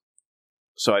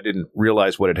so I didn't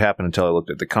realize what had happened until I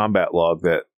looked at the combat log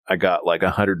that I got like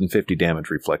 150 damage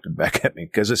reflected back at me.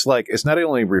 Because it's not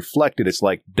only reflected, it's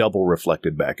like double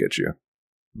reflected back at you.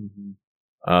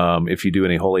 If you do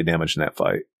any holy damage in that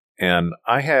fight. And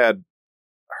I had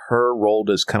her rolled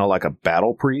as kind of like a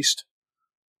battle priest.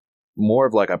 More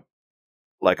of like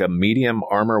a medium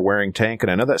armor wearing tank. And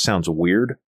I know that sounds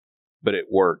weird, but it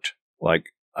worked. Like,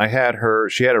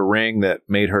 she had a ring that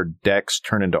made her dex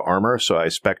turn into armor, so I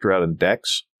spec'd her out in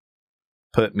dex,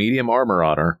 put medium armor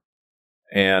on her,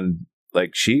 and,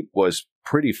 like, she was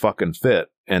pretty fucking fit.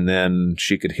 And then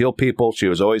she could heal people. She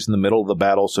was always in the middle of the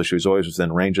battle, so she was always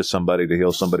within range of somebody to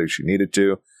heal somebody if she needed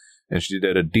to. And she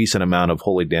did a decent amount of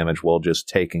holy damage while just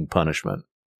taking punishment.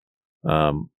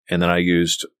 And then I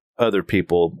used other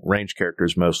people, range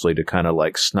characters mostly, to kind of,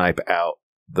 like, snipe out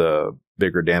the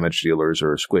bigger damage dealers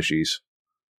or squishies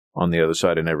on the other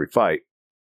side in every fight.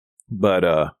 But,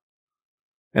 and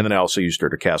then I also used her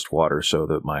to cast water so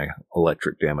that my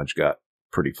electric damage got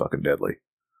pretty fucking deadly.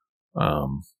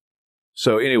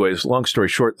 So anyways, long story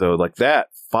short though, like that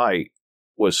fight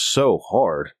was so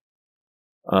hard.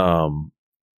 And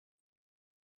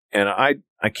I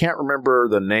can't remember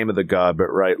the name of the god, but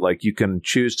right, like you can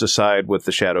choose to side with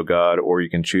the shadow god or you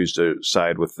can choose to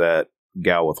side with that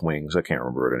gal with wings. I can't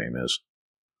remember what her name is.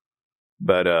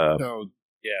 But, oh,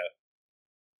 yeah.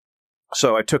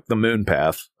 So I took the moon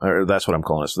path, or that's what I'm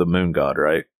calling it, the moon god,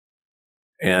 right?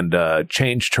 And,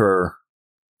 changed her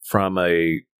from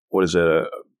a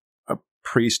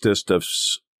priestess of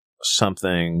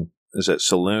something. Is it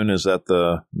Saloon? Is that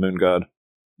the moon god?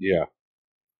 Yeah.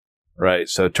 Right.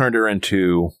 So turned her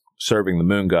into serving the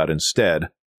moon god instead.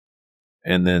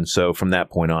 And then so from that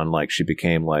point on, like she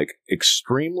became like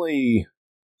extremely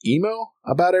emo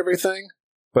about everything,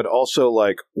 but also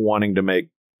like wanting to make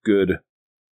good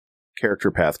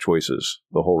character path choices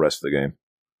the whole rest of the game.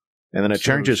 And then it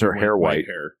changes her hair white.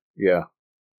 Hair. Yeah.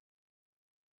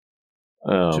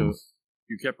 So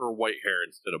you kept her white hair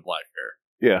instead of black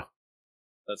hair. Yeah.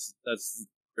 That's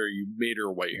or you made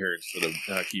her white hair instead of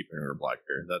not keeping her black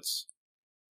hair. That's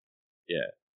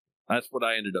what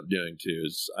I ended up doing too.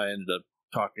 Is I ended up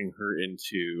talking her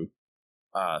into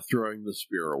throwing the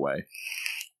spear away,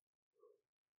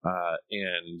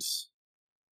 and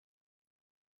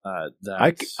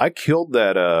that I killed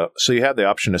that. So you had the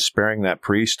option of sparing that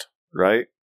priest, right?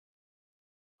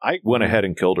 I went ahead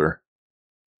and killed her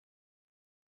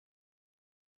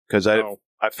because I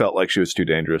felt like she was too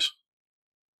dangerous.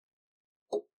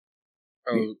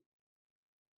 Oh,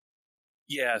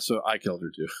 yeah. So I killed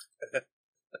her too.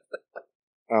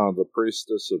 the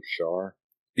priestess of Shar.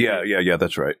 Yeah,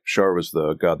 that's right. Shar was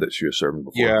the god that she was serving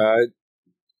before. Yeah,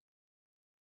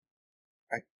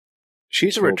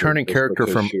 she's a returning character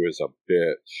from. She was a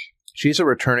bitch. She's a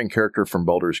returning character from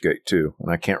Baldur's Gate too,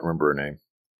 and I can't remember her name.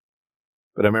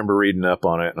 But I remember reading up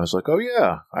on it, and I was like, "Oh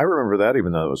yeah, I remember that,"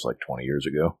 even though it was like 20 years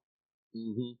ago.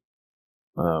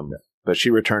 Mm-hmm. But she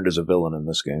returned as a villain in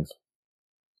this game.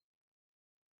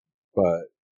 But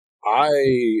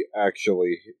I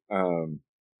actually,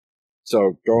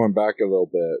 so going back a little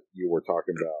bit, you were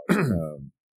talking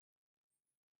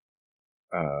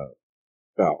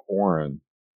about Orin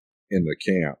in the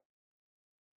camp.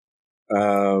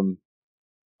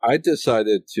 I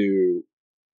decided to,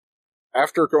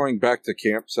 after going back to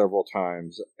camp several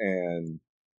times, and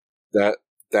that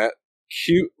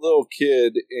cute little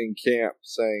kid in camp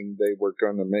saying they were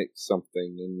going to make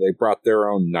something, and they brought their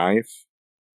own knife.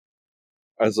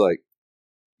 I was like,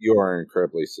 you are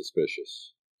incredibly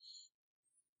suspicious.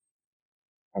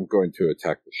 I'm going to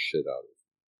attack the shit out of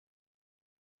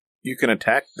you. You can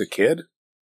attack the kid?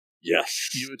 Yes.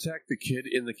 You attack the kid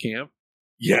in the camp?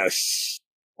 Yes.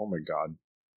 Oh my god.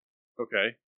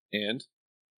 Okay. And?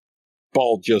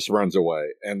 Ball just runs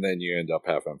away, and then you end up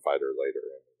having fight her later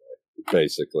anyway.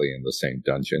 Basically in the same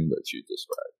dungeon that you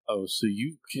described. Oh, so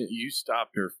you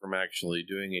stopped her from actually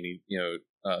doing any,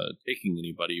 taking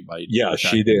anybody by... Yeah,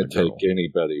 she didn't take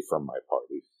anybody from my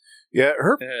party. Yeah,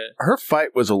 her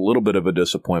fight was a little bit of a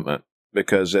disappointment,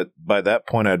 because by that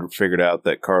point I'd figured out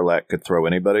that Karlach could throw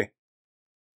anybody.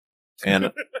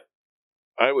 And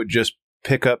I would just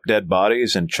pick up dead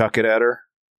bodies and chuck it at her,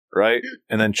 right?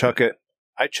 And then chuck it.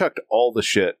 I chucked all the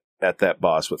shit at that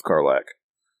boss with Karlach.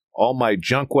 All my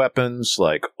junk weapons,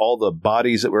 like all the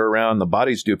bodies that were around. The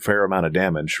bodies do a fair amount of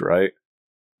damage, right?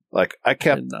 Like I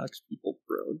kept... It knocks people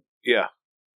prone. Yeah.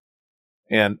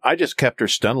 And I just kept her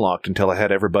stun locked until I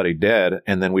had everybody dead,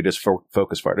 and then we just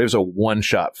focus fired. It was a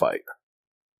one-shot fight.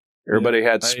 Everybody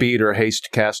had speed or haste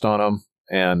cast on them,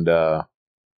 and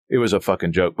it was a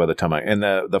fucking joke by the time And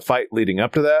the fight leading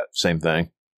up to that, same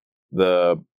thing.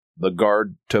 The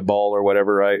guard to ball or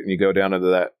whatever, right? And you go down into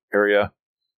that area.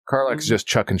 Karlach's just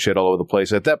chucking shit all over the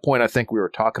place. At that point, I think we were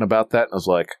talking about that, and I was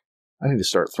like, I need to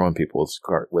start throwing people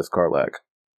with Karlach.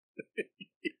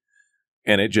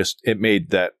 And it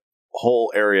made that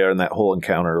whole area and that whole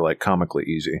encounter like comically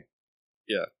easy.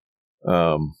 Yeah.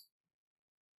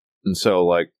 And so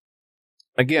like,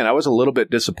 again, I was a little bit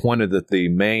disappointed that the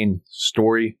main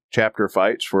story chapter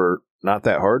fights were not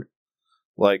that hard.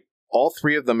 Like all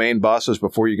three of the main bosses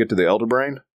before you get to the Elder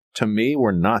Brain, to me,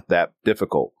 were not that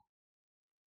difficult.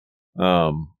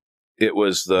 It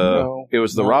was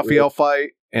the Raphael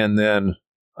fight, and then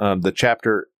the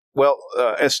chapter. Well,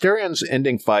 Astarion's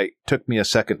ending fight took me a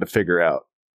second to figure out.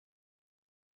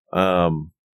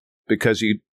 Because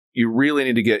you really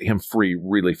need to get him free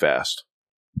really fast.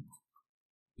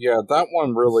 Yeah, that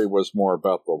one really was more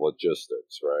about the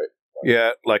logistics, right?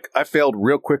 Yeah, like I failed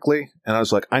real quickly, and I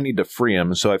was like, I need to free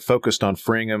him. So I focused on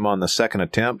freeing him on the second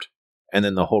attempt, and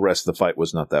then the whole rest of the fight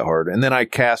was not that hard. And then I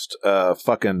cast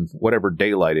fucking whatever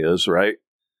daylight is, right?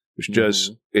 Which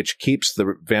it keeps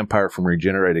the vampire from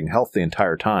regenerating health the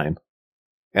entire time.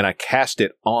 And I cast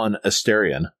it on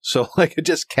Astarion. So like it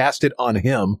just cast it on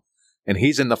him, and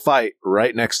he's in the fight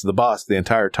right next to the boss the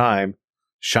entire time,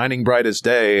 shining bright as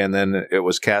day. And then it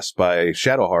was cast by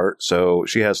Shadowheart, so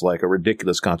she has like a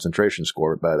ridiculous concentration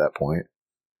score by that point.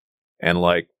 And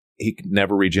like he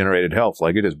never regenerated health.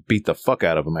 Like it just beat the fuck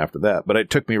out of him after that. But it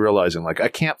took me realizing like I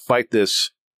can't fight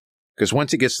this, because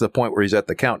once he gets to the point where he's at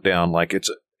the countdown, like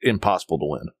it's impossible to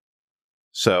win.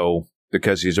 So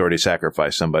because he's already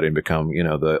sacrificed somebody and become,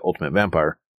 the ultimate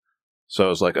vampire. So I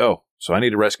was like, oh, so I need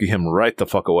to rescue him right the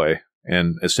fuck away.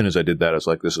 And as soon as I did that, I was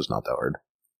like, this is not that hard.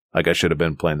 Like I should have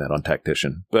been playing that on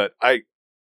Tactician. But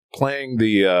playing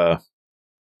the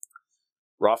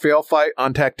Raphael fight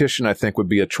on Tactician, I think would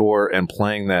be a chore, and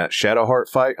playing that Shadowheart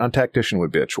fight on Tactician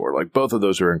would be a chore. Like both of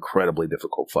those are incredibly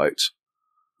difficult fights.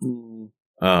 And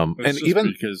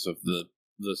even because of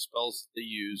the spells they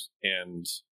use and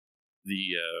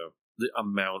the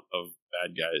amount of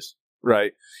bad guys.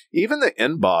 Right. Even the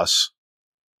end boss,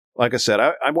 like I said,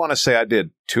 I want to say I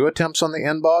did 2 attempts on the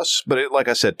end boss, but like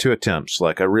I said, 2 attempts.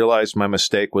 Like I realized my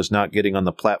mistake was not getting on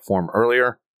the platform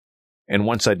earlier. And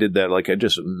once I did that, like I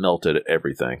just melted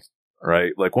everything.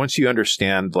 Right. Like once you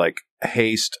understand like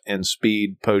haste and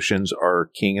speed potions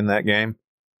are king in that game,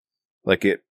 like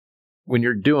when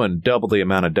you're doing double the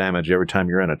amount of damage every time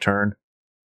you're in a turn,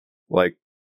 like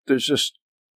there's just,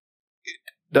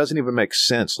 doesn't even make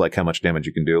sense like how much damage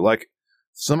you can do. Like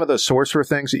some of the sorcerer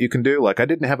things that you can do, like I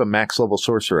didn't have a max level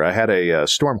sorcerer. I had a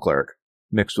storm cleric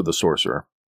mixed with a sorcerer.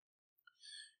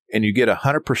 and you get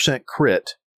 100%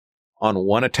 crit on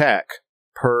one attack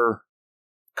per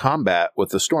combat with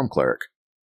the Storm Cleric.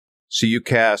 So you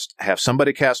have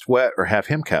somebody cast Wet or have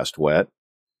him cast Wet,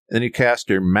 and then you cast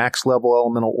your max level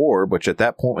elemental orb, which at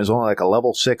that point was only like a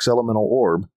level 6 elemental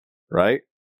orb, right?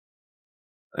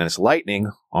 And it's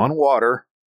lightning on water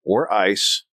or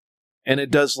ice, and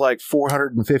it does like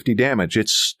 450 damage.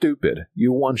 It's stupid.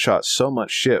 You one-shot so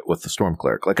much shit with the Storm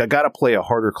Cleric. Like, I gotta play a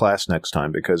harder class next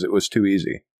time because it was too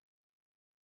easy.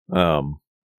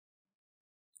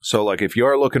 So, like, if you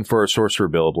are looking for a sorcerer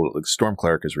build, like, Storm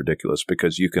Cleric is ridiculous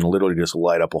because you can literally just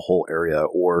light up a whole area,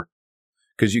 or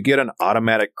because you get an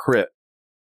automatic crit,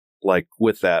 like,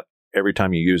 with that every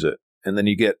time you use it, and then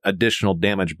you get additional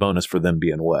damage bonus for them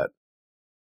being wet.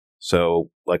 So,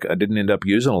 like, I didn't end up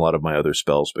using a lot of my other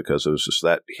spells because it was just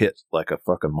that hit like a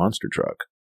fucking monster truck.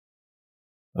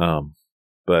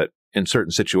 But in certain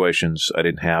situations, I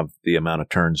didn't have the amount of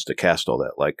turns to cast all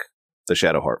that, like the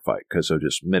Shadowheart fight, because of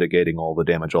just mitigating all the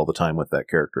damage all the time with that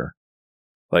character.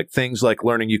 Like things like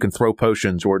learning you can throw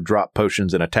potions or drop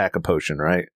potions and attack a potion,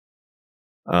 right?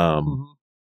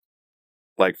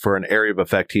 Like for an area of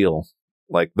effect heal.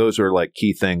 Like those are like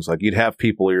key things. Like you'd have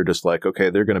people you're just like, okay,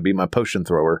 they're going to be my potion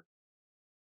thrower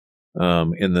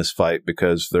in this fight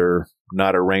because they're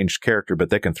not a ranged character, but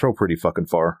they can throw pretty fucking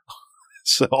far.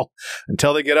 So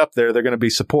until they get up there, they're going to be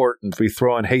support and be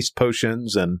throwing haste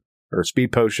potions or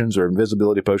speed potions or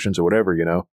invisibility potions or whatever, you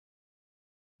know.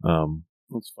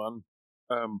 That's fun.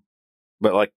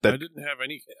 But like that, I didn't have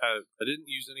any. I didn't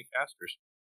use any casters.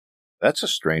 That's a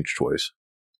strange choice.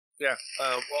 Yeah.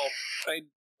 Well, I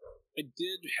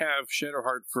did have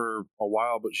Shadowheart for a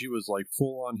while, but she was like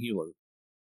full on healer.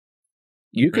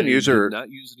 You can use her. Did not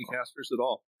use any casters at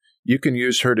all. You can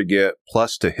use her to get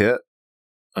plus to hit.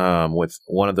 With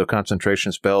one of the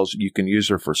concentration spells, you can use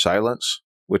her for silence,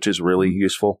 which is really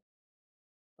useful.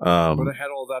 But I had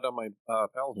all that on my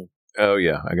paladin. Oh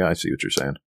yeah, I see what you're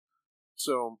saying.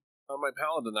 So on my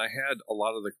paladin, I had a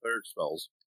lot of the cleric spells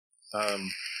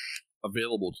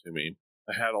available to me.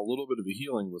 I had a little bit of a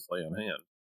healing with Lay on Hand.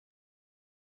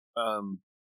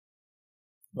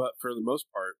 But for the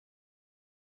most part,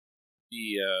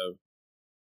 the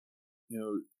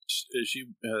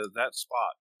that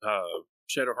spot,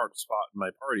 Shadowheart spot in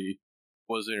my party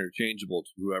was interchangeable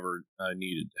to whoever I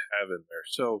needed to have in there.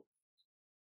 So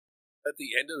at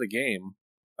the end of the game,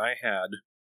 I had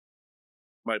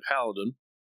my paladin,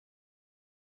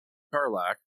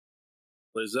 Karlach,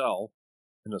 Lae'zel,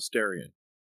 and Asterion.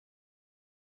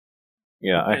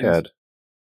 Yeah, I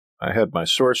had my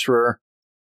sorcerer,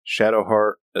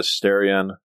 Shadowheart,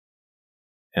 Asterion,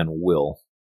 and Will.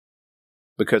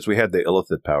 Because we had the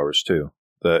Illithid powers too.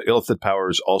 The Illithid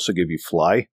powers also give you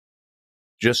fly.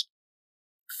 Just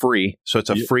free. So it's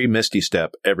a free Misty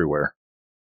Step everywhere.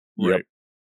 Right. Yep.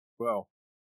 Well.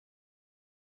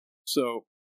 So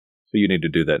you need to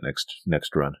do that next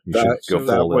run. You should go full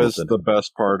that was Illithid. The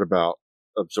best part about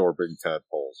absorbing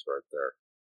tadpoles right there.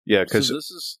 Yeah, because so this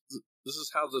is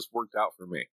how this worked out for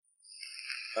me.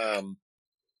 I'm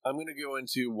going to go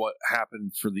into what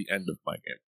happened for the end of my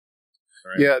game.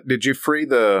 Right? Yeah, did you free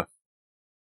the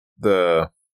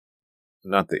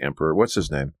not the Emperor, what's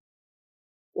his name?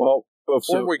 Well,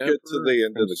 before we get to the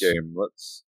end of the game,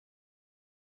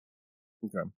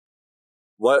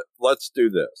 let's do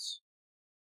this.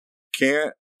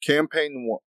 Campaign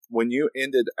 1, when you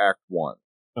ended Act 1.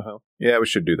 Uh-huh. Yeah, we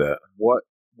should do that.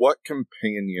 What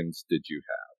companions did you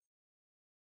have?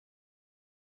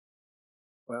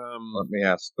 Let me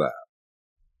ask that.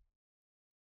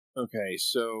 Okay,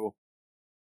 so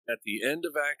at the end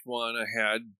of Act 1, I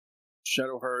had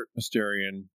Shadowheart,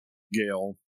 Asterion,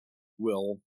 Gale,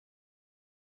 Will,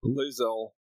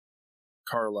 Lae'zel,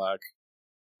 Karlach,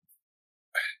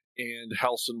 and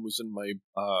Halsin was in my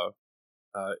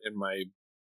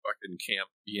fucking camp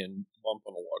being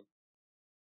bumping along.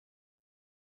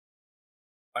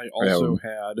 I also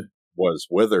was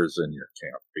Withers in your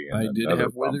camp being. I did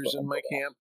have Withers in my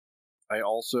camp. I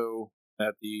also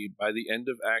by the end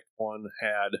of Act 1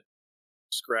 had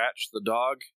Scratch the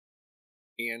dog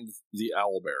and the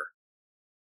owlbear.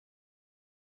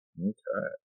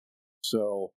 Okay.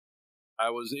 So I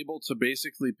was able to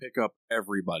basically pick up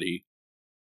everybody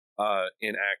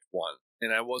in Act 1.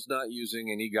 And I was not using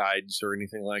any guides or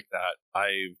anything like that.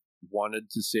 I wanted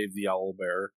to save the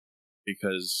owlbear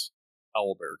because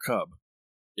owlbear cub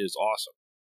is awesome.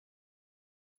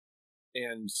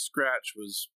 And Scratch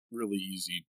was really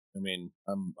easy. I mean,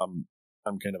 I'm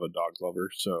kind of a dog lover,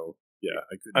 so yeah,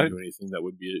 I couldn't do anything that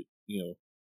would be,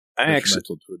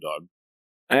 detrimental to a dog.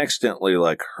 I accidentally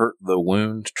hurt the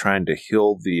wound trying to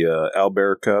heal the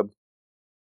owlbear cub,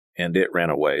 and it ran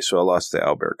away, so I lost the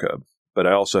owlbear cub. But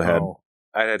I also had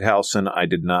I had Halcyon. I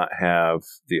did not have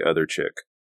the other chick,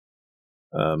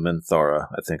 Minthara,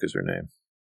 I think is her name.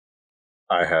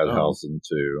 I had Halcyon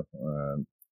too.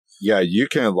 Yeah, you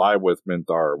can lie with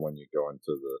Minthara when you go into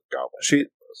the Goblin.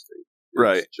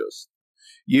 Right. Just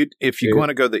if you want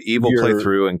to go the evil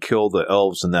playthrough and kill the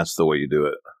elves, then that's the way you do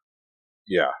it.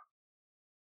 Yeah.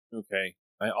 Okay.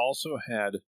 I also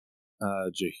had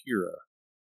Jaheira.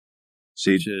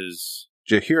 See,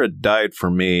 Jaheira died for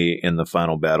me in the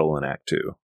final battle in Act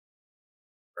 2.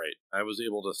 Right. I was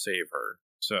able to save her.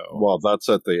 So well, that's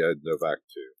at the end of Act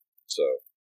 2. So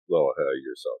a little ahead of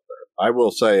yourself there. I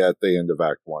will say at the end of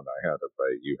Act 1, I had a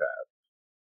fight you had,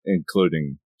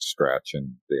 including Scratch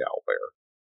and the owlbear.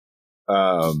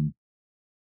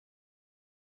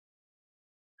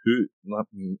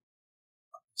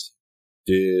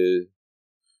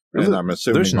 And I'm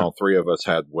assuming all three of us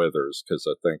had Withers, because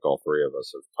I think all three of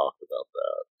us have talked about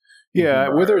that. Yeah,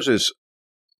 Withers is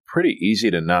pretty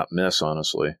easy to not miss,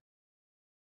 honestly.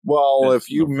 Well, if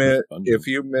you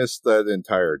miss that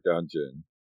entire dungeon,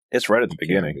 it's right at the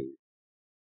beginning.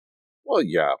 Well,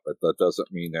 yeah, but that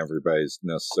doesn't mean everybody's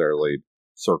necessarily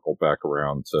circled back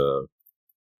around to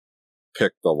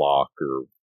pick the lock or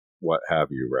what have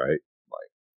you, right?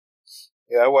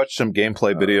 Yeah, I watched some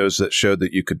gameplay videos that showed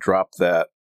that you could drop that.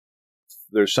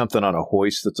 There's something on a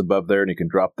hoist that's above there, and you can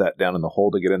drop that down in the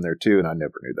hole to get in there, too, and I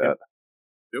never knew that.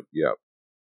 Yep.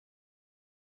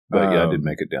 But yeah, I did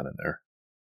make it down in there.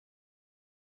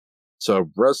 So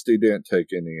Rusty didn't take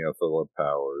any of the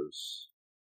powers.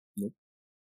 Nope.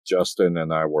 Justin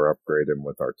and I were upgrading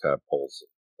with our tadpoles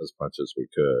as much as we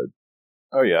could.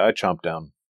 Oh yeah, I chomped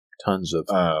down tons of...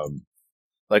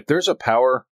 there's a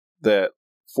power that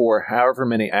for however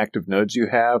many active nodes you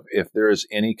have, if there is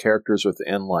any characters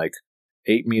within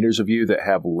 8 meters of you that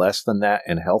have less than that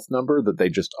in health number, that they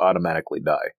just automatically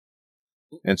die.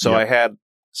 And so I had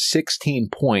 16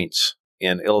 points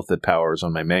in Illithid powers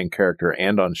on my main character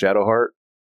and on Shadowheart.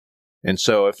 And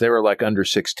so if they were under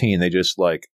 16, they just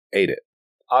ate it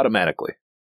automatically.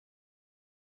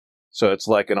 So it's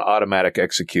like an automatic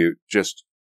execute just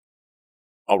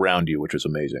around you, which was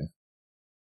amazing.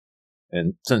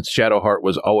 And since Shadowheart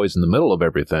was always in the middle of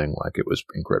everything, it was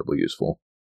incredibly useful.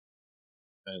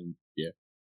 And yeah.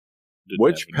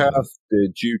 Which path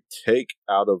did you take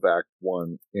out of Act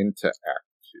 1 into Act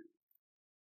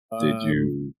 2? Did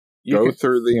you go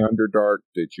through the Underdark?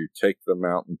 Did you take the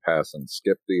mountain pass and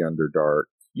skip the Underdark?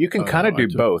 You can kind of do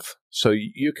both. So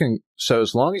so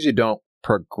as long as you don't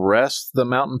progress the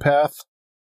mountain path,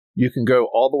 you can go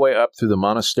all the way up through the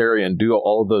monastery and do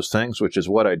all of those things, which is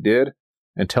what I did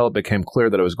until it became clear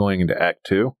that I was going into Act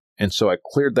 2. And so I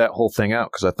cleared that whole thing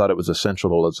out because I thought it was essential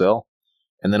to Lae'zel.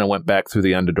 And then I went back through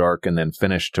the Underdark and then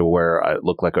finished to where I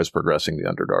looked like I was progressing the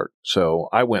Underdark. So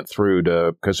I went through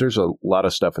because there's a lot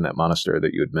of stuff in that monastery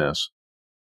that you would miss.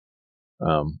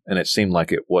 And it seemed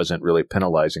like it wasn't really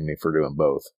penalizing me for doing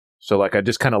both. So I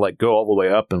just kind of go all the way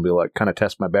up and be kind of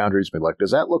test my boundaries, be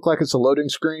does that look like it's a loading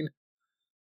screen?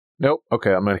 Nope.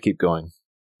 Okay, I'm going to keep going.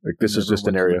 This is just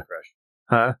an area.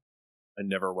 Huh? I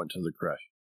never went to the creche.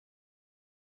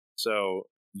 So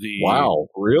Wow,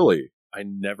 really? I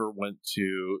never went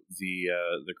to the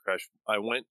creche. I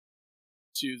went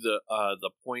to the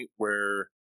point where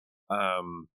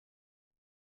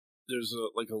there's a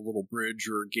little bridge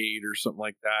or a gate or something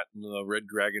like that, and the red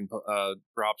dragon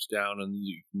drops down, and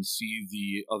you can see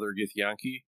the other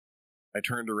Githyanki. I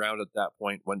turned around at that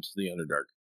point, went to the Underdark.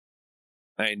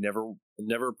 I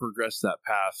never progressed that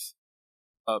path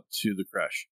up to the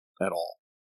creche at all.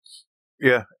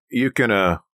 Yeah, you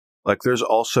can. There's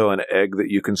also an egg that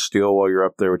you can steal while you're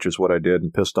up there, which is what I did,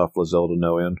 and pissed off Lae'zel to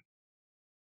no end.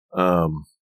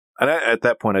 And at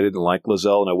that point, I didn't like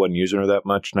Lae'zel, and I wasn't using her that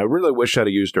much. And I really wish I'd have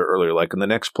used her earlier. In the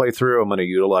next playthrough, I'm going to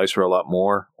utilize her a lot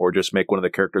more, or just make one of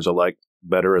the characters I like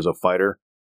better as a fighter.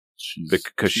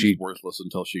 She's worthless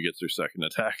until she gets her second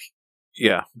attack.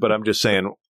 Yeah, but I'm just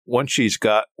saying, when she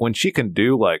can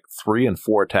do 3 and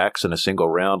 4 attacks in a single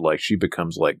round, she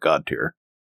becomes God tier.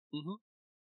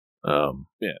 Mm-hmm.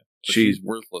 Yeah. She's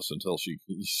worthless until she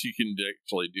can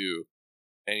actually do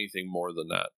anything more than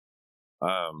that.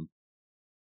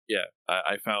 Yeah,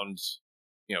 I found,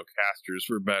 casters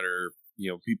were better.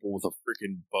 People with a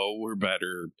freaking bow were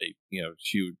better.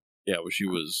 She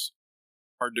was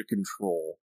hard to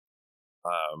control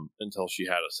until she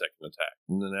had a second attack,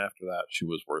 and then after that, she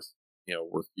was worth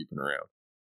keeping around.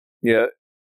 Yeah,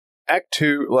 Act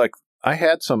 2, I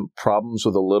had some problems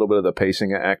with a little bit of the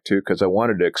pacing of Act 2 because I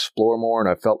wanted to explore more, and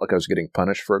I felt like I was getting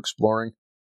punished for exploring.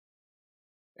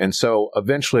 And so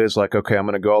eventually it's like, okay, I'm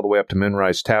going to go all the way up to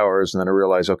Moonrise Towers. And then I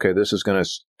realize, okay, this is going to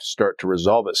start to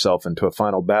resolve itself into a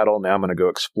final battle. Now I'm going to go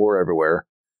explore everywhere.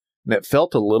 And it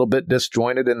felt a little bit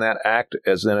disjointed in that act,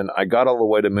 as in I got all the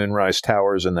way to Moonrise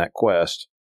Towers in that quest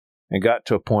and got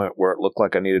to a point where it looked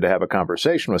like I needed to have a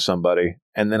conversation with somebody.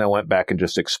 And then I went back and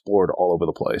just explored all over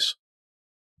the place,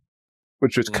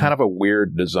 which was kind of a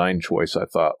weird design choice, I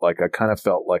thought. Like, I kind of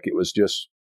felt like it was just...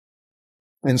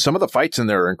 And some of the fights in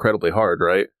there are incredibly hard,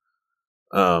 right?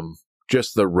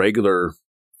 Just the regular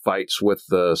fights with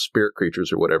the spirit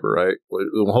creatures or whatever, right?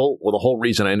 The whole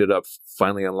reason I ended up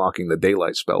finally unlocking the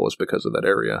daylight spell was because of that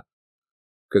area.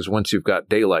 Because once you've got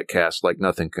daylight cast, like,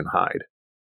 nothing can hide.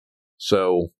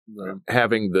 So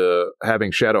having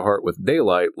Shadowheart with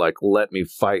daylight, like, let me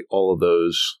fight all of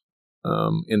those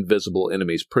invisible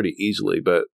enemies pretty easily.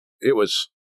 But it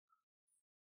was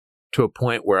to a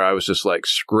point where I was just like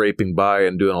scraping by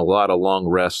and doing a lot of long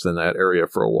rests in that area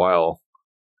for a while.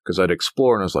 Because I'd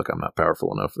explore and I was like, I'm not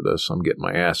powerful enough for this. I'm getting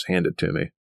my ass handed to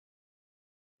me.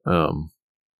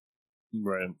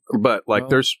 Right. But, like,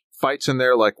 there's fights in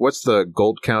there. Like, what's the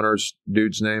gold counters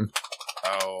dude's name?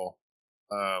 Oh.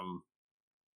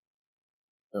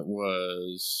 It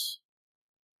was...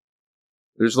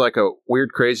 There's, like, a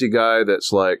weird crazy guy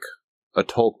that's, like, a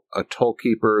toll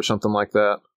keeper or something like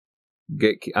that.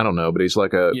 I don't know, but he's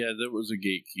like a... Yeah, there was a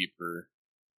gatekeeper.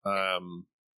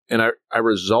 And I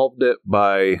resolved it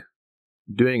by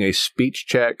doing a speech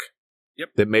check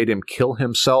that made him kill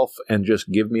himself and just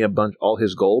give me all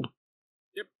his gold.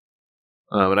 Yep.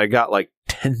 And I got like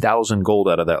 10,000 gold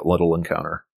out of that little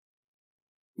encounter.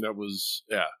 That was,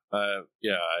 I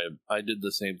did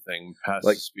the same thing, passed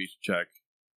Like, the speech check.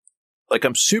 Like,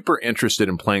 I'm super interested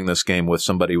in playing this game with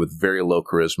somebody with very low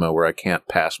charisma where I can't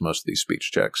pass most of these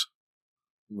speech checks.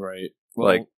 Right.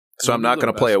 Well, so I'm not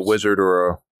going to play a wizard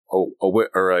or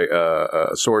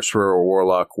a sorcerer or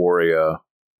warlock or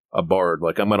a bard.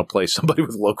 Like, I'm going to play somebody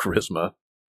with low charisma.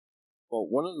 Well,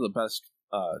 one of the best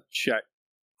check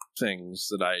things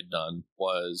that I had done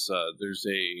was there's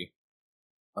a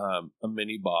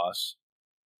mini boss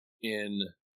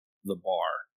in the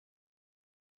bar.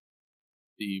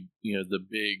 The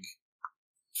big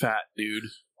fat dude.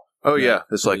 Oh yeah,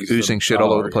 it's like oozing shit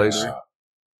all over the place.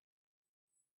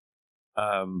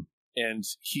 And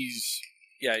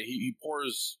he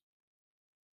pours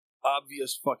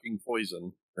obvious fucking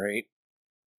poison, right?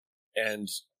 And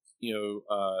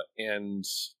and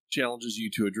challenges you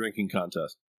to a drinking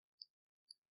contest.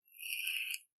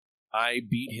 I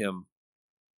beat him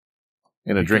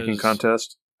in a drinking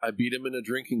contest. I beat him in a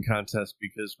drinking contest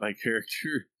because my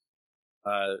character,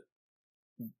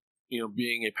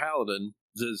 being a paladin,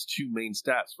 does two main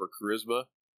stats for charisma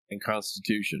and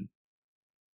constitution.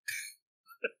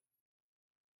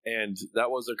 And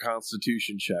that was a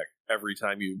constitution check every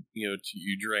time you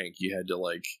drank. You had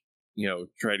to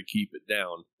try to keep it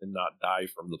down and not die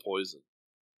from the poison.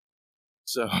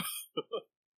 So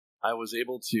I was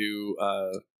able to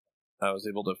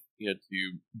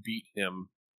to beat him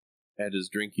at his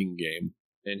drinking game,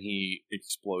 and he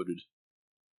exploded.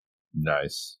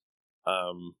 Nice.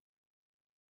 That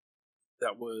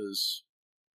was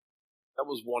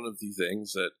one of the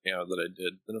things that I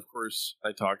did. And of course,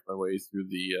 I talked my way through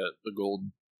the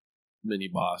gold mini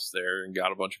boss there and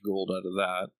got a bunch of gold out of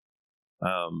that.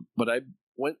 But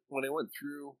when I went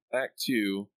through Act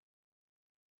 2,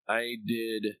 I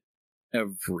did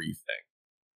everything.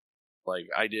 Like,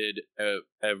 I did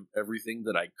everything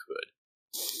that I could.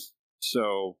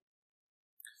 So,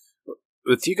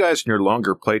 with you guys in your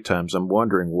longer playtimes, I'm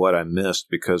wondering what I missed,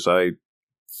 because I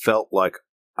felt like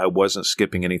I wasn't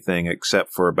skipping anything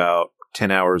except for about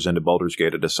 10 hours into Baldur's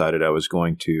Gate. I decided I was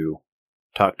going to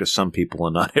talk to some people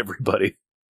and not everybody.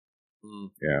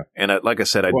 Yeah. And like I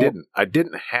said, I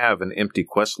didn't have an empty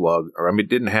quest log,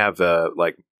 didn't have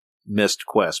missed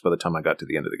quests by the time I got to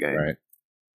the end of the game. Right.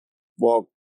 Well,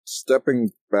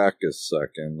 stepping back a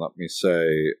second, let me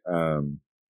say,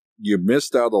 you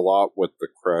missed out a lot with the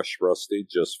crash, Rusty,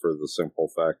 just for the simple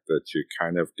fact that you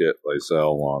kind of get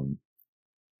Lae'zel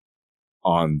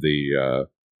on the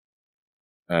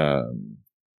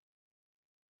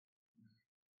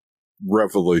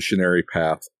revolutionary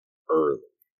path early.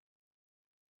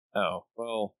 Oh,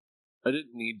 well, I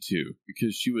didn't need to,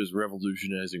 because she was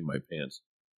revolutionizing my pants.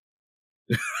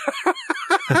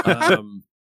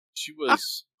 She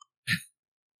was...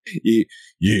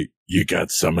 You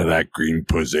got some of that green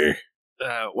pussy.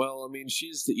 Well,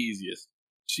 she's the easiest.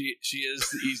 She is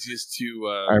the easiest to...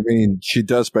 she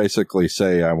does basically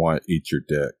say, I want to eat your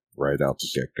dick right out the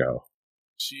get-go.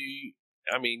 You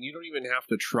don't even have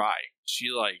to try. She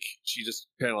just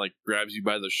kind of grabs you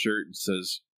by the shirt and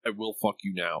says, I will fuck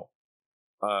you now.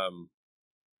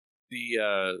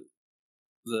 The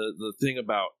thing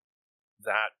about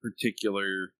that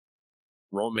particular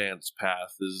romance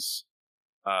path is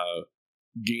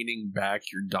gaining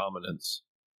back your dominance.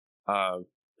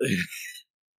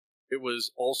 It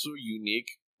was also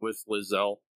unique with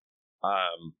Lizelle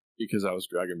because I was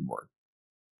Dragonborn.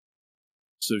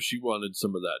 So she wanted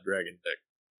some of that dragon dick.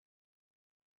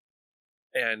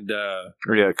 And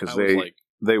yeah, because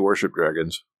they worship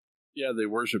dragons. Yeah, they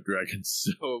worship dragons.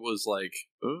 So it was like,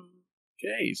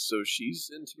 okay, so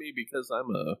she's into me because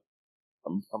I'm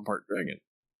part dragon.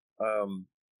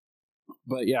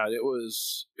 But yeah, it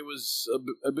was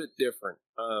a bit different.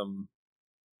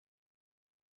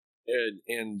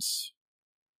 And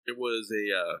it was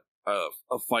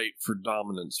a fight for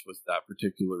dominance with that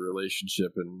particular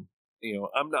relationship. And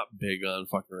I'm not big on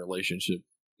fucking relationship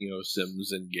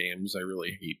sims and games. I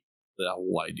really hate the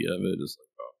whole idea of it. It's like,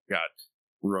 oh god,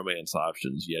 romance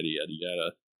options, yada yada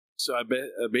yada. So I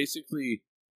basically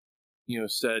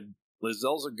said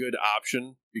Lizelle's a good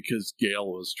option because Gale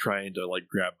was trying to like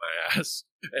grab my ass,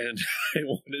 and I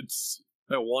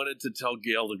wanted to tell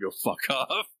Gale to go fuck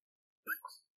off.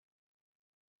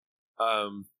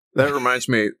 That reminds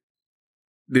me,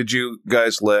 did you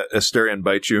guys let Asterion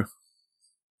bite you?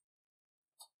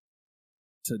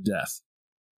 To death.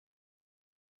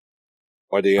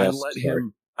 Why do you ask?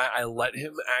 I let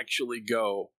him actually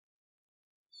go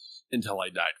until I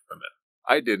died from it.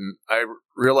 I didn't. I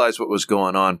realized what was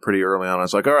going on pretty early on. I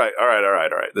was like, all right.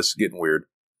 This is getting weird.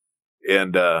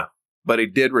 And, but he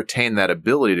did retain that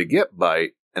ability to get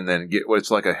bite and then get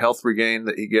what's like a health regain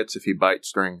that he gets if he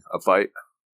bites during a fight.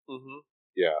 Mm-hmm.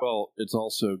 Yeah. Well, it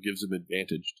also gives him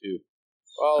advantage too.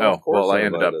 Well, of course I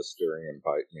ended up Asterion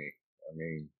bite me. I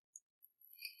mean,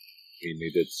 he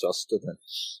needed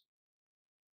sustenance.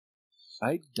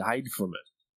 I died from it.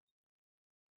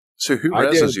 So who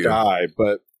reses you? I did die,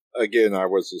 but again, I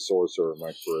was a sorcerer. My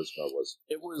charisma was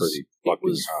pretty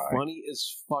fucking high. Funny as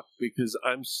fuck because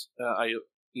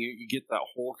you get that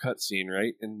whole cutscene,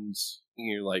 right? And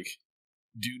you're like,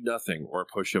 do nothing or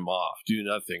push him off, do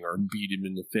nothing or beat him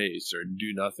in the face or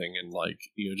do nothing, and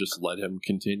like just let him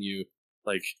continue,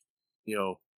 like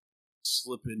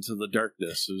slip into the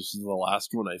darkness. It was the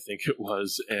last one, I think it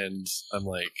was, and I'm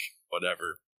like,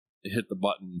 whatever. I hit the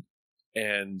button,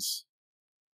 and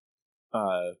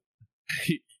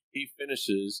he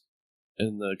finishes,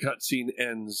 and the cutscene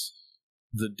ends.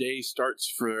 The day starts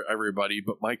for everybody,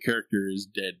 but my character is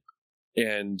dead.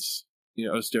 And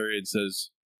Asterion says,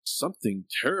 "Something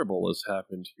terrible has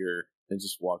happened here," and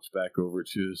just walks back over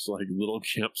to his like little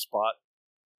camp spot.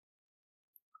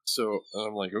 So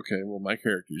I'm like, okay, well, my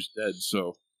character's dead.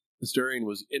 So Asterion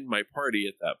was in my party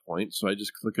at that point, so I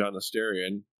just click on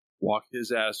Asterion, walk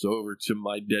his ass over to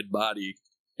my dead body,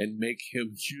 and make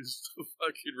him use the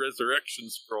fucking resurrection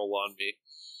scroll on me.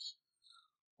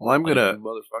 Well,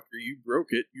 motherfucker, you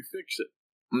broke it, you fix it.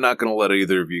 I'm not gonna let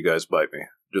either of you guys bite me.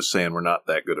 Just saying, we're not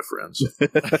that good of friends.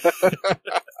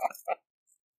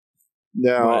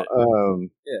 Now,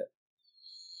 yeah.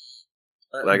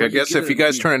 Like, I guess if you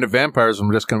guys turn into vampires,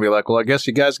 I'm just going to be like, well, I guess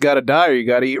you guys got to die or you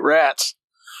got to eat rats.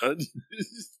 Right?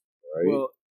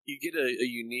 Well, you get a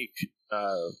unique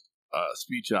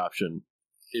speech option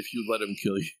if you let him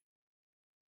kill you.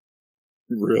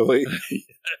 Really? Yeah,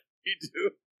 you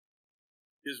do.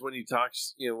 Because when he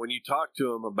talks, when you talk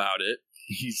to him about it,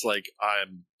 he's like,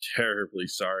 I'm terribly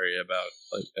sorry about,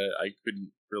 like, I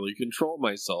couldn't really control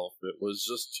myself. It was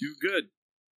just too good.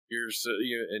 You're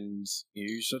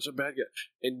such a bad guy.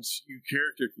 And your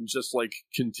character can just, like,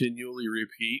 continually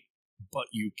repeat, but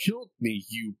you killed me,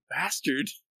 you bastard.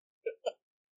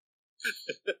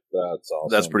 That's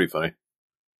awesome. That's pretty funny.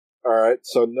 All right,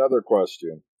 so another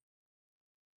question.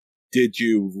 Did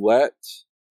you let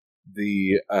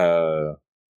the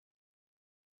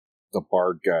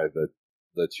bard guy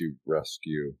that you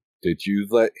rescue, did you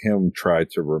let him try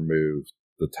to remove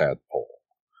the tadpole?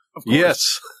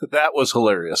 Yes, that was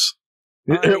hilarious.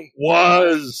 It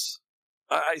was.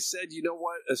 I said, you know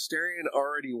what? Asterion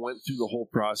already went through the whole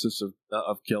process of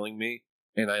killing me,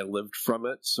 and I lived from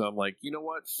it. So I'm like, you know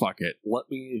what? Fuck it. Let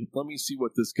me see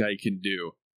what this guy can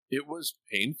do. It was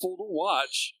painful to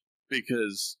watch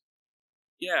because,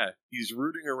 yeah, he's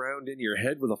rooting around in your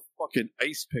head with a fucking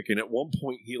ice pick, and at one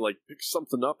point he like picks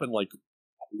something up and like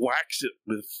whacks it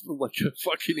with like a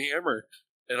fucking hammer.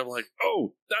 And I'm like,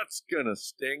 oh, that's gonna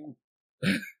sting.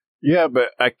 Yeah,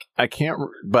 but I can't.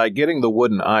 By getting the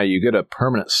wooden eye, you get a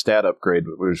permanent stat upgrade,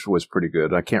 which was pretty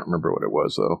good. I can't remember what it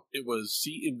was, though. It was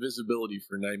see invisibility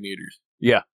for 9 meters.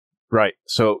 Yeah, right.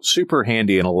 So super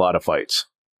handy in a lot of fights.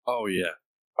 Oh, yeah.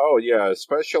 Oh, yeah,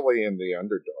 especially in the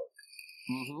Underdark.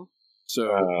 Mm-hmm. So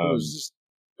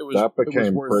it was that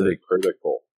became pretty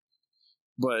critical.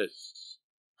 But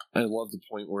I love the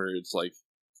point where it's like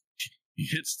he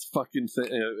hits the fucking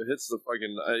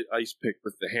ice pick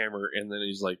with the hammer, and then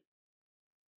he's like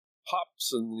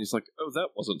pops, and he's like, "Oh, that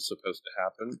wasn't supposed to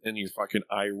happen," and your fucking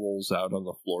eye rolls out on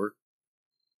the floor.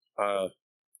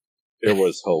 It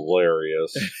was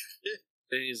hilarious.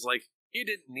 And he's like, "You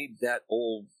didn't need that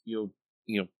old,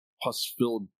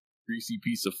 pus-filled, greasy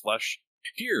piece of flesh.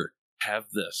 Here, have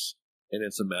this." And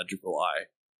it's a magical eye.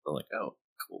 I'm like, "Oh,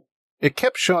 cool." It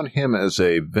kept showing him as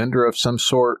a vendor of some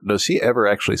sort. Does he ever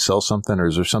actually sell something, or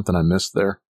is there something I missed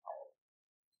there?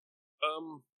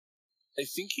 I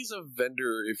think he's a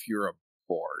vendor if you're a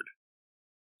bard.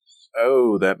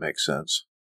 Oh, that makes sense.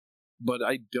 But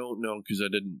I don't know because I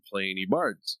didn't play any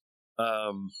bards.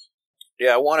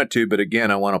 Yeah, I wanted to, but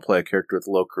again, I want to play a character with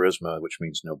low charisma, which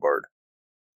means no bard.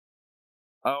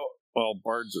 Oh, well,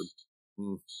 bards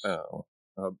are...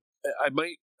 I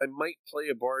might play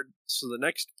a bard. So the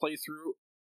next playthrough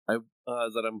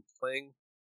that I'm playing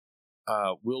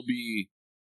will be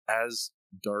as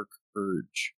Dark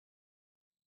Urge.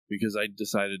 Because I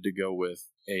decided to go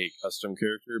with a custom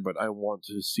character, but I want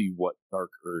to see what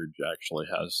Dark Urge actually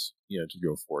has, to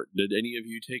go for it. Did any of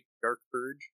you take Dark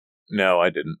Urge? No, I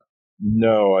didn't.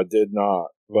 No, I did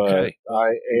not, but okay.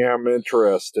 I am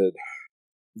interested.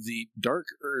 The Dark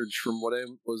Urge, from what I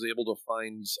was able to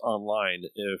find online,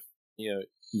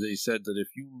 they said that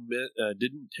if you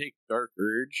didn't take Dark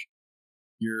Urge,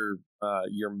 you're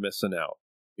missing out,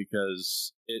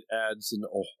 because it adds a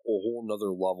whole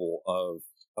nother level of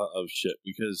shit,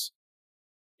 because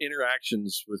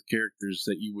interactions with characters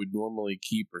that you would normally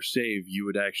keep or save, you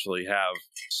would actually have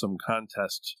some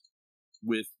contest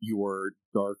with your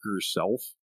darker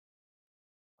self,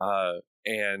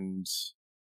 and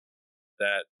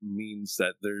that means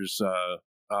that there's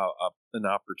an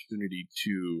opportunity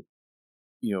to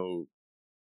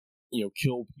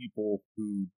kill people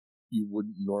who you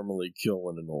wouldn't normally kill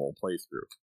in a normal playthrough.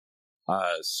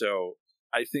 So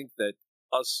I think that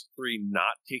us three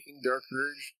not taking Dark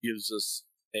Urge gives us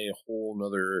a whole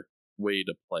nother way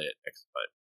to play it next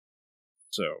time.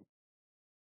 So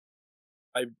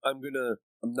I'm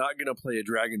not gonna play a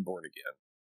Dragonborn again,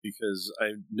 because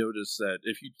I noticed that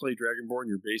if you play Dragonborn,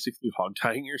 you're basically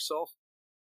hog-tying yourself,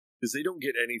 because they don't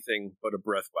get anything but a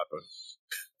breath weapon.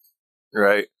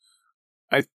 Right.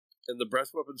 And the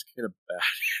breath weapon's kind of bad.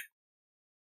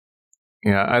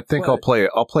 Yeah, I think I'll play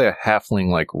a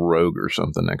halfling like rogue or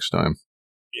something next time.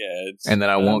 Yeah, and then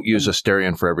I won't use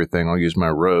Asterion for everything. I'll use my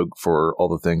rogue for all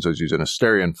the things I was using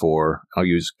Asterion for. I'll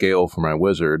use Gale for my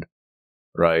wizard,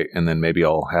 right? And then maybe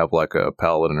I'll have like a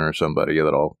paladin or somebody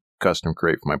that I'll custom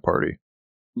create for my party.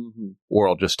 Mm-hmm. Or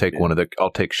I'll just take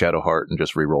I'll take Shadowheart and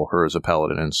just reroll her as a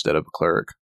paladin instead of a cleric.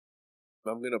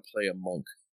 I'm gonna play a monk.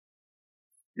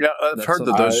 Yeah, I've heard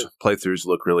that those playthroughs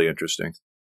look really interesting.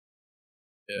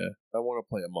 Yeah, I want to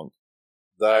play a monk.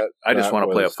 I just want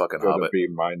to play a fucking hobbit. Be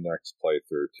my next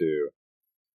playthrough too.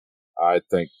 I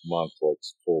think monk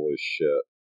looks cool as shit.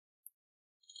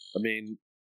 I mean,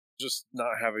 just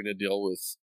not having to deal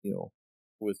with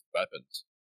weapons,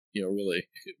 really,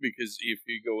 because if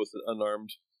you go with the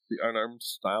unarmed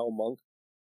style monk,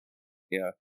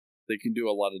 yeah, they can do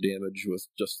a lot of damage with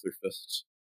just their fists.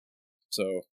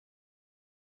 So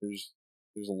there's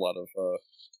a lot of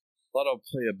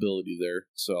playability there,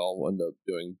 so I'll end up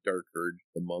doing Dark Urge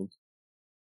the monk.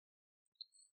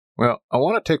 Well, I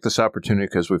want to take this opportunity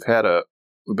because we've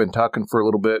been talking for a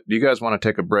little bit. Do you guys want to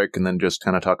take a break and then just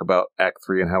kind of talk about Act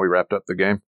 3 and how we wrapped up the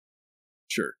game?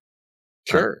 Sure.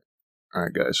 All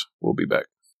right, guys. We'll be back.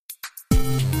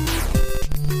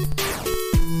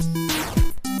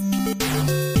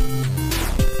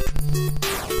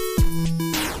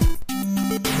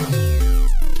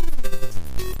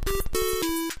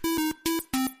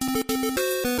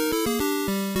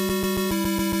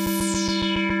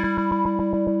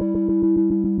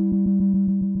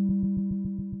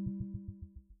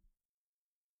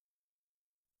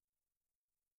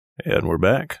 And we're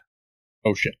back.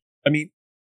 Oh, shit.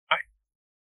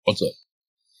 What's up?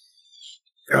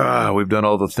 We've done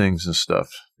all the things and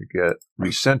stuff. We get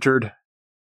recentered.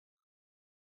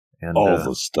 And all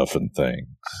the stuff and things.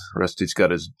 Rusty's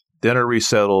got his dinner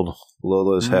resettled.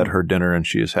 Lola's had her dinner and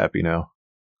she is happy now.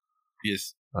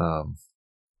 Yes.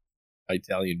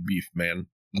 Italian beef, man.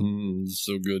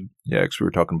 So good. Yeah, because we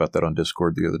were talking about that on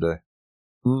Discord the other day.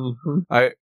 Mm-hmm.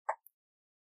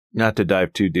 Not to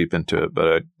dive too deep into it,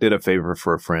 but I did a favor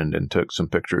for a friend and took some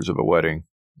pictures of a wedding.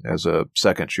 As a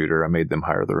second shooter, I made them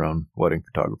hire their own wedding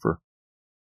photographer.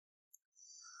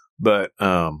 But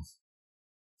I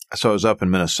So I was up in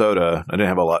Minnesota. I didn't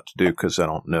have a lot to do because I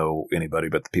don't know anybody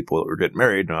but the people that were getting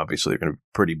married. And obviously, they're going to be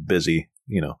pretty busy,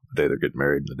 the day they're getting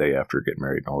married and the day after getting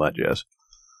married and all that jazz.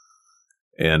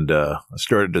 And I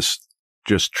started to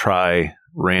just try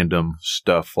random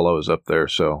stuff while I was up there.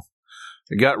 So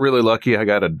I got really lucky. I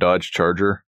got a Dodge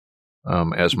Charger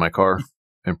as my car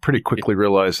and pretty quickly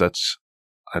realized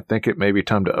I think it may be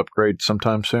time to upgrade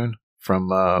sometime soon from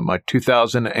my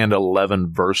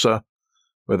 2011 Versa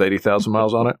with 80,000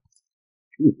 miles on it.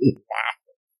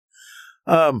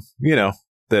 Wow.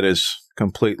 That is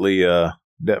completely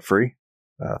debt-free,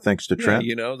 thanks to Trent.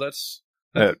 That's...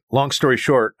 long story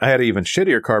short, I had an even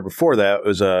shittier car before that. It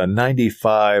was a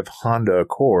 95 Honda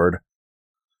Accord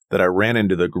that I ran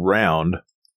into the ground.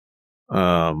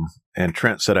 And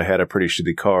Trent said I had a pretty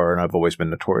shitty car, and I've always been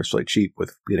notoriously cheap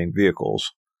with getting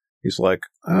vehicles. He's like,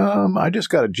 I just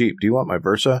got a Jeep. Do you want my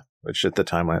Versa? Which at the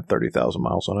time I had 30,000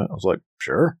 miles on it. I was like,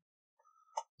 sure.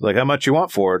 Like, how much you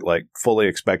want for it? Like, fully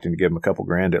expecting to give him a couple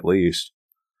grand at least.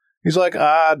 He's like,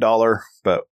 $1,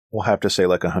 but we'll have to say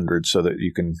like 100 so that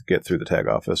you can get through the tag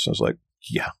office. I was like,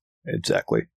 yeah,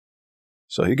 exactly.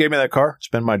 So he gave me that car. It's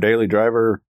been my daily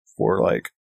driver for like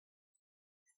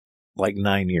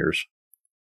 9 years.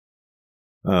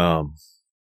 And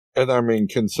I mean,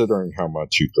 considering how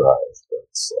much you drive,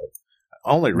 that's like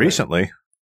only recently.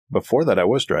 Before that, I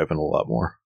was driving a lot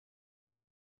more.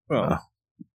 Well,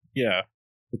 yeah,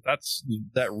 but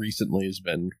that recently has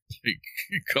been like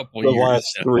a couple the years. The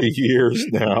last 3 years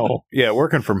now. Yeah,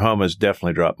 working from home has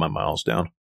definitely dropped my miles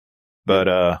down. But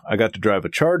I got to drive a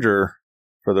Charger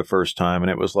for the first time, and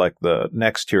it was like the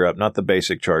next tier up, not the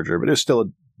basic Charger, but it's still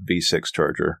a V6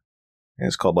 Charger. And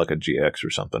it's called like a GX or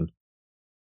something.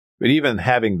 But even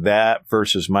having that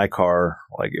versus my car,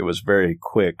 like it was very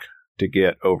quick to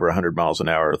get over 100 miles an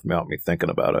hour without me thinking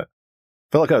about it.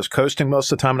 Felt like I was coasting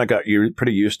most of the time, and I got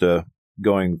pretty used to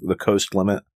going the coast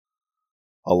limit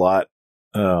a lot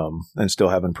and still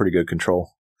having pretty good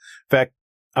control. In fact,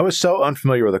 I was so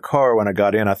unfamiliar with the car when I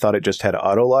got in, I thought it just had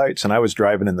auto lights, and I was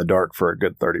driving in the dark for a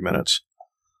good 30 minutes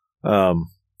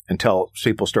until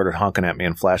people started honking at me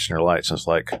and flashing their lights. And it's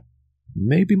like,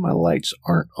 maybe my lights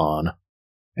aren't on.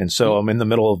 And so I'm in the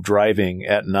middle of driving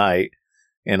at night,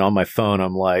 and on my phone,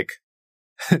 I'm like,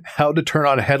 how to turn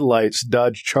on headlights,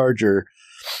 Dodge Charger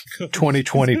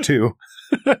 2022.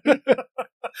 And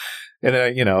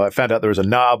then, I found out there was a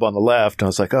knob on the left, and I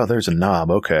was like, oh, there's a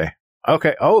knob. Okay.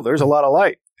 Oh, there's a lot of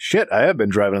light. Shit, I have been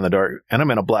driving in the dark, and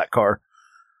I'm in a black car.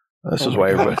 This is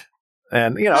why everybody...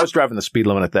 And, I was driving the speed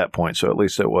limit at that point, so at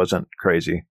least it wasn't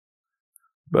crazy.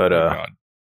 But,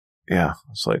 yeah,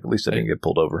 it's like, at least I didn't get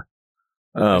pulled over.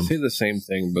 I say the same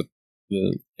thing, but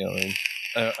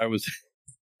I was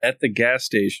at the gas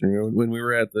station when we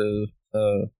were at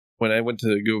when I went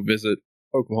to go visit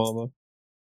Oklahoma.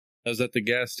 I was at the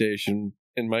gas station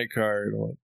in my car, and I'm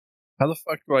like, how the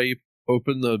fuck do I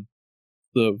open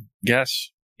the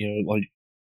gas? Like,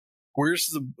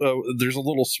 where's there's a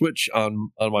little switch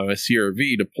on my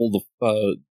CRV to pull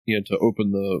to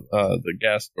open the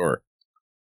gas door.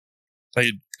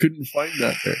 I couldn't find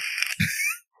that there.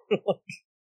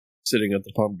 Sitting at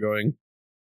the pump going,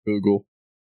 Google,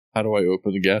 how do I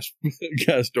open the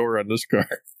gas door on this car?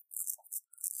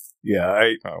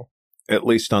 Yeah, at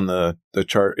least on the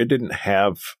chart, it didn't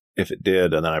have, if it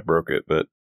did, and then I broke it, but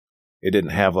it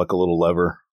didn't have like a little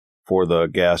lever for the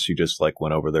gas. You just like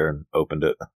went over there and opened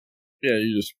it. Yeah,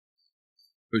 you just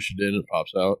push it in, it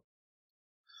pops out.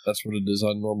 That's what it is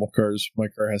on normal cars. My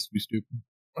car has to be stupid.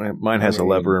 Mine has a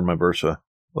lever in my Versa,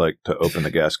 like to open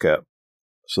the gas cap.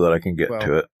 So that I can get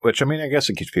to it. Which, I mean, I guess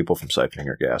it keeps people from siphoning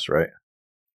your gas, right?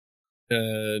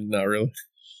 Not really.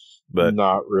 But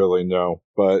not really, no.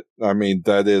 But, I mean,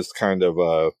 that is kind of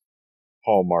a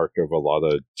hallmark of a lot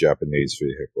of Japanese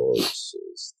vehicles,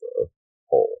 is the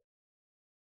whole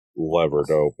lever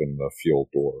to open the fuel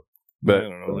door. But, I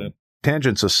don't know, man.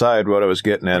 Tangents aside, what I was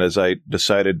getting at is I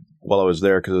decided while I was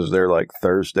there, because I was there like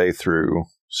Thursday through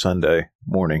Sunday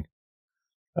morning,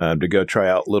 to go try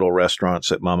out little restaurants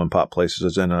at mom and pop places. I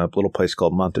was in a little place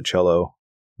called Monticello,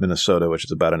 Minnesota, which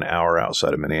is about an hour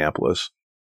outside of Minneapolis.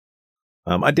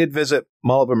 I did visit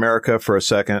Mall of America for a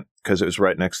second because it was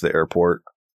right next to the airport.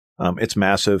 It's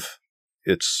massive.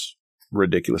 It's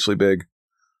ridiculously big.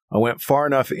 I went far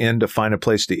enough in to find a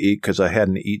place to eat because I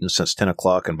hadn't eaten since 10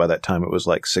 o'clock, and by that time it was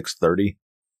like 6:30.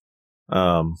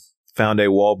 Found a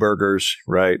Wahlburgers,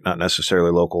 right? Not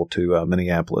necessarily local to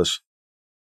Minneapolis.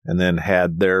 And then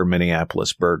had their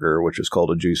Minneapolis burger, which is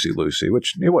called a Juicy Lucy,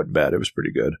 which it wasn't bad. It was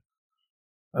pretty good.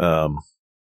 And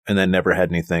then never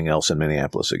had anything else in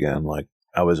Minneapolis again. Like,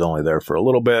 I was only there for a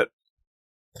little bit.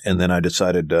 And then I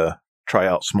decided to try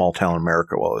out small town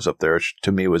America while I was up there, which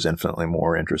to me was infinitely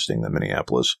more interesting than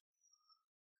Minneapolis.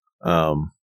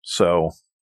 So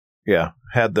yeah,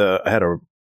 I had a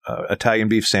Italian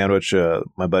beef sandwich.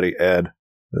 My buddy Ed,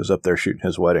 who was up there shooting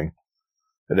his wedding,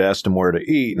 had asked him where to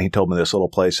eat, and he told me this little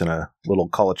place in a little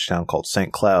college town called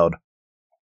St. Cloud,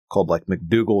 called like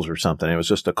McDougal's or something. It was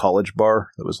just a college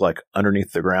bar that was like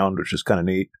underneath the ground, which is kind of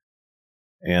neat.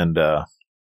 And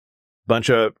bunch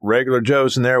of regular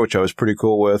Joes in there, which I was pretty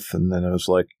cool with. And then I was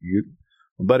like,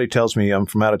 my buddy tells me I'm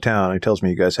from out of town. He tells me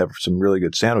you guys have some really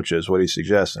good sandwiches. What do you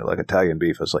suggest? And they're like Italian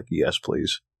beef. I was like, yes,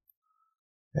 please.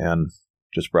 And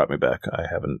just brought me back. I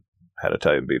haven't had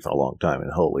Italian beef in a long time,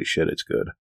 and holy shit, it's good.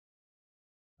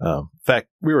 In fact,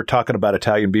 we were talking about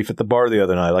Italian beef at the bar the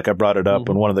other night. Like I brought it up,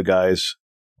 and one of the guys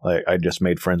I just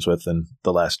made friends with in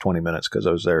the last 20 minutes because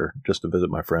I was there just to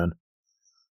visit my friend,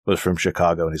 was from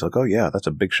Chicago, and he's like, oh yeah, that's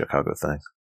a big Chicago thing.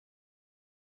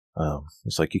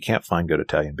 It's like, you can't find good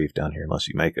Italian beef down here unless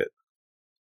you make it.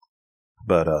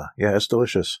 But yeah, it's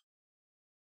delicious.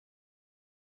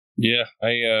 Yeah,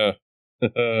 you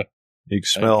can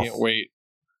smell. I can't wait.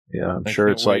 Yeah, I'm sure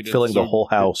it's like filling the whole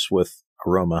house with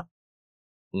aroma.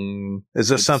 Is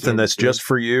this something that's just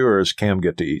for you, or does Cam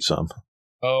get to eat some?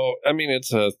 Oh, I mean,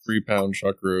 it's a 3-pound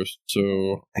chuck roast,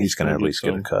 so he's gonna at least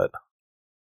get a cut.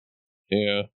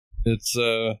 Yeah, it's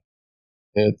gonna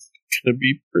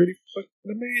be pretty fucking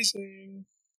amazing.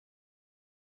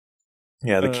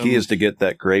 Yeah, the key is to get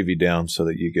that gravy down so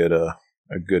that you get a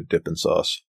good dipping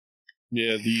sauce.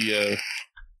 Yeah,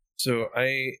 so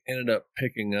I ended up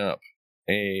picking up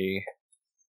a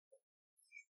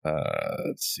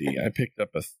let's see, I picked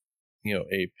up a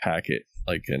packet,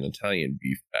 like an Italian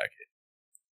beef packet.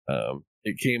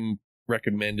 It came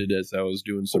recommended as I was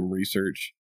doing some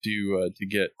research to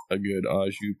get a good au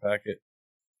jus packet.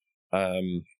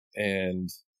 And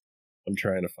I'm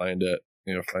trying to find it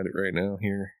right now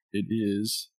here. It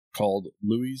is called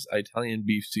Louis Italian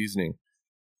Beef Seasoning.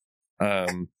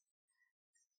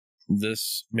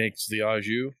 This makes the au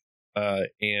jus,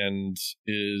 and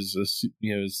is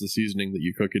the seasoning that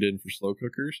you cook it in for slow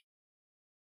cookers.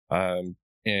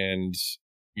 And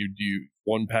you do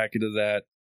 1 packet of that,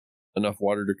 enough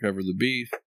water to cover the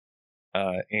beef,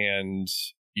 and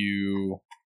you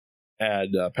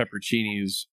add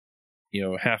pepperoncinis,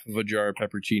 half of a jar of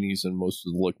pepperoncinis and most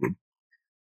of the liquid,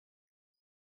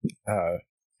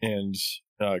 and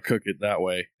cook it that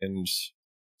way, and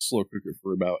slow cook it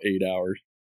for about 8 hours.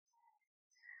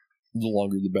 The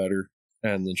longer the better,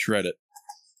 and then shred it.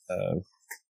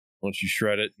 Once you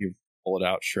shred it, you pull it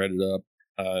out, shred it up,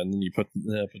 and then you put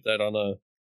that on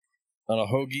a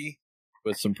hoagie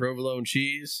with some provolone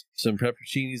cheese, some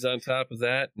pepperoncinis on top of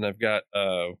that, and I got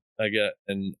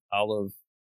an olive,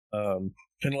 kind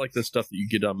of like the stuff that you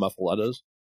get on muffalettas.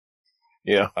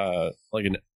 Yeah. Like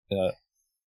an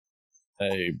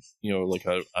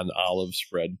an olive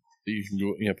spread that you can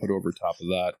go put over top of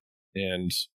that,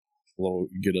 and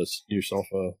get yourself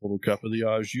a little cup of the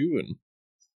au jus and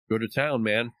go to town,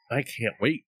 man. I can't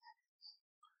wait.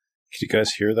 Did you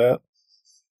guys hear that?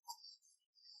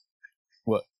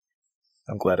 What?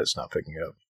 I'm glad it's not picking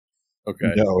up.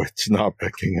 Okay. No, it's not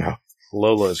picking up.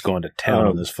 Lola is going to town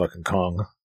on this fucking Kong.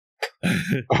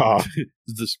 The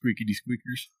squeakity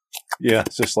squeakers. Yeah,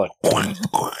 it's just like.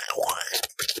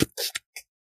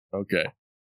 Okay.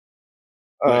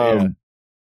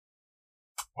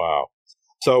 Wow.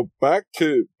 So back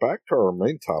to our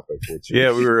main topic, which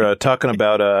is we were talking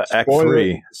about Act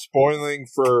 3.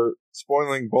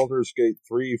 Spoiling Baldur's Gate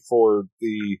 3 for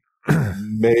the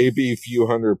maybe few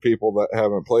hundred people that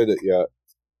haven't played it yet.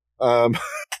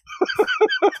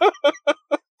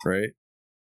 Right.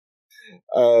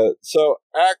 So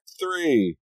Act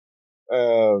 3.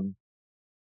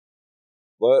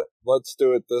 Let's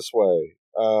do it this way.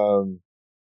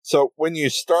 So when you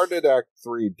started Act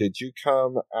 3, did you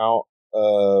come out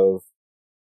of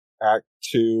Act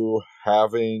 2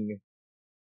 having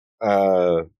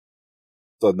the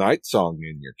night song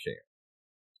in your camp?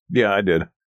 Yeah, I did.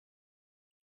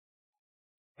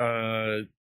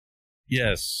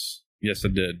 Yes, I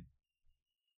did,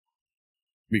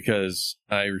 because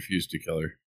I refused to kill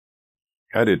her.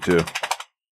 I did too.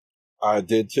 I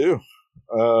did too.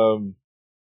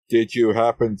 Did you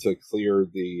happen to clear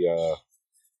the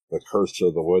Curse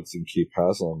of the Woods and keep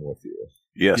Haslin with you?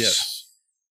 Yes.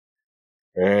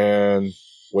 And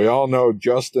we all know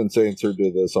Justin's answer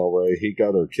to this already. He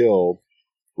got her killed.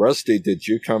 Rusty, did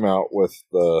you come out with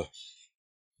the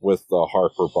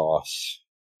Harper boss?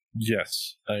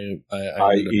 Yes,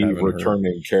 i.e.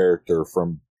 returning character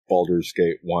from Baldur's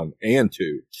Gate 1 and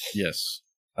 2. Yes.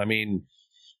 I mean,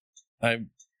 I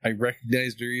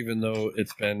recognized her even though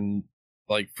it's been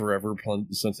like forever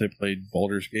since I played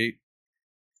Baldur's Gate,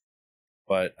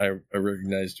 but I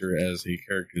recognized her as a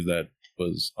character that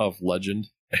was of legend,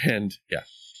 and yeah,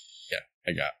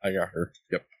 I got her.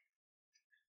 Yep.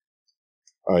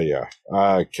 Oh yeah,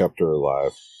 I kept her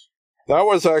alive. That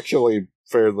was actually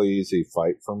fairly easy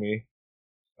fight for me.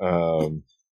 That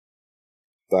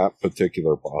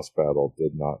particular boss battle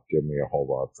did not give me a whole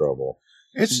lot of trouble.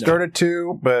 It started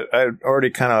to, but I'd already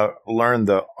kind of learned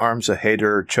the Arms of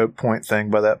Hater choke point thing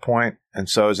by that point, and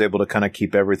so I was able to kind of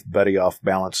keep everybody off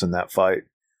balance in that fight,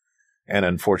 and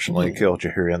unfortunately killed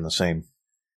Jahiri in the same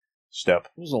step.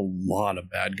 There was a lot of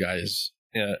bad guys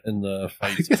in the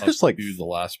fights Yeah, there's up to the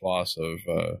last boss of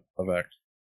Act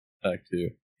 2.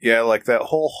 Yeah, like that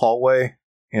whole hallway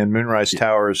in Moonrise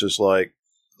Towers is like,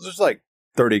 there's like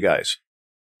 30 guys.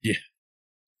 Yeah.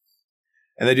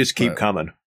 And they just keep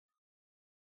coming.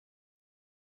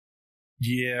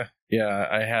 Yeah,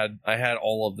 I had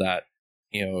all of that,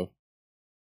 I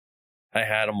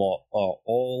had them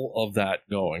all of that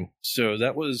going. So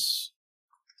that was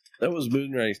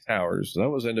Moonrise Towers.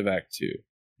 That was end of Act 2.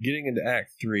 Getting into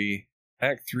Act 3.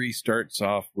 Act 3 starts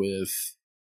off with,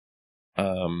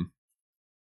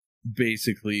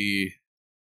 basically,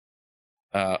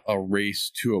 a race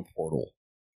to a portal,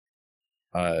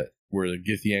 where the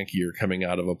Githyanki are coming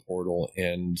out of a portal,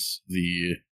 and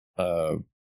the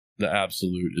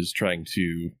Absolute is trying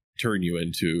to turn you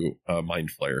into a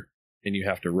Mind Flayer, and you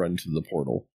have to run to the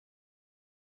portal.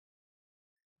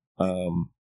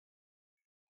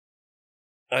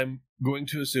 I'm going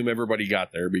to assume everybody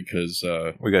got there because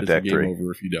we got it's a Act game 3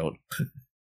 over if you don't.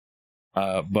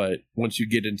 But once you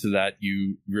get into that,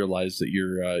 you realize that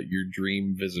your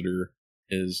dream visitor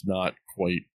is not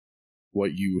quite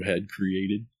what you had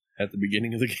created at the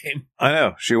beginning of the game. I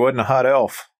know. She wasn't a hot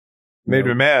elf. Made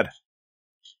me mad.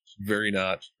 Very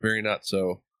not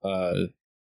so.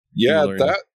 Yeah,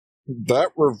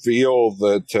 that reveal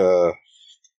that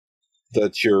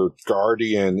your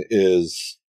guardian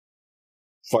is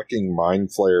fucking Mind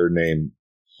Flayer named,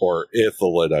 or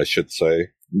Ithalit, I should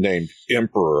say, named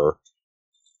Emperor,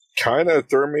 kind of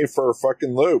threw me for a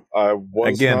fucking loop. I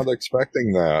was not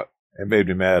expecting that. It made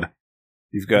me mad.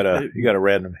 You got a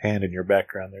random hand in your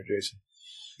background there, Jason.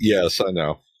 Yes, I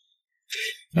know.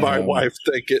 My wife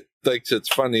thinks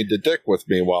it's funny to dick with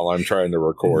me while I'm trying to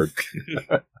record.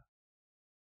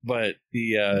 But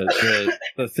the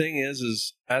thing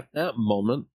is at that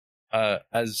moment,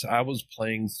 as I was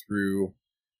playing through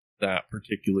that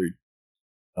particular,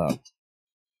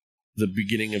 the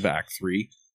beginning of Act 3,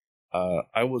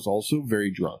 I was also very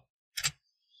drunk.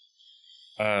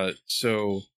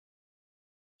 So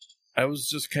I was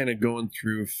just kind of going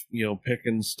through,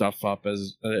 picking stuff up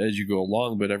as you go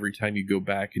along. But every time you go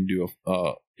back and do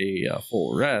a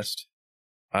full rest,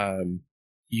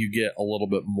 you get a little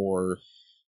bit more,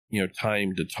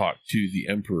 time to talk to the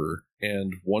Emperor.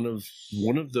 And one of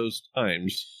those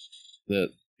times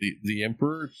that the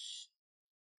Emperor,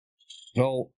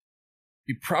 well,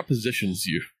 he propositions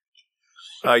you.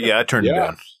 Yeah, I turned it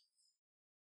down.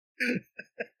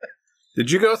 Did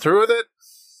you go through with it?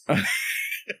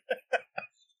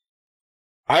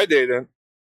 I didn't.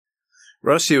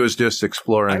 Rusty was just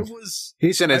exploring.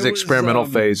 He's in his experimental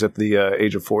phase at the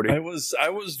age of 40. I was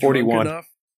 41 enough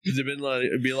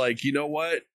to be like, you know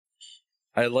what?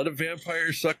 I let a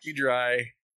vampire suck me dry.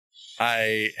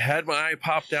 I had my eye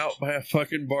popped out by a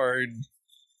fucking bard.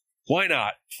 Why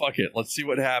not? Fuck it. Let's see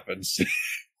what happens.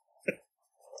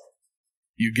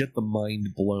 You get the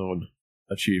mind blown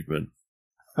achievement.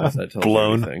 That tells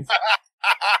blown. You everything.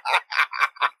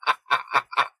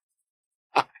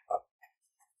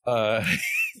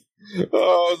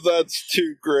 Oh, that's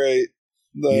too great.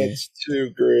 That's too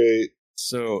great.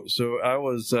 So I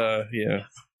was yeah.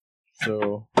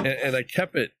 So and I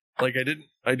kept it like I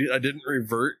didn't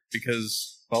revert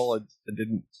because I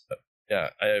didn't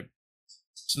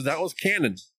so that was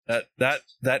canon.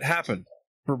 That happened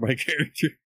for my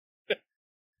character.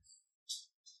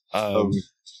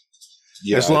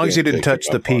 As long as you didn't touch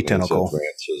the P tentacle.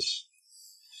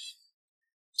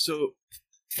 So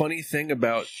funny thing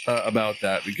about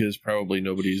that, because probably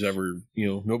nobody's ever,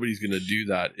 nobody's going to do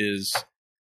that, is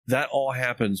that all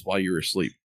happens while you're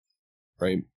asleep,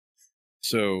 right?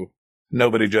 So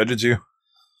nobody judges you.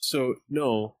 So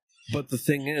no, but the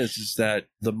thing is that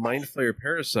the Mind Flayer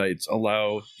parasites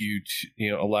allow you to,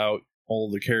 allow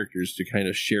all the characters to kind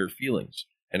of share feelings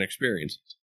and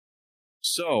experiences.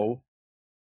 So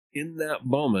in that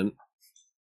moment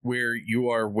where you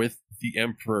are with the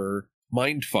Emperor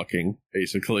mind fucking,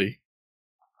 basically,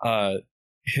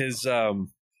 his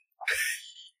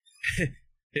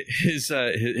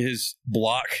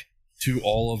block to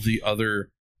all of the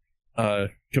other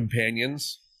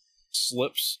companions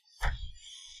slips,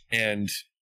 and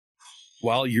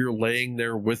while you're laying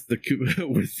there with the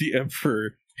with the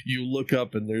Emperor, you look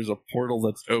up and there's a portal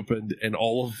that's opened, and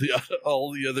all the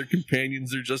other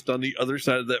companions are just on the other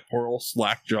side of that portal,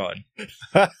 slack-jawed.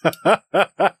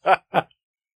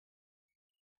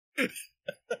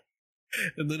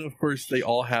 And then, of course, they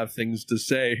all have things to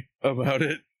say about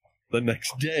it the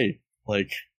next day.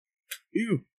 Like,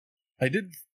 ew,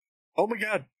 oh my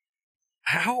god,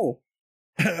 how?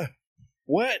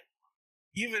 What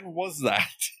even was that?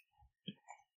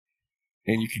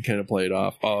 And you can kind of play it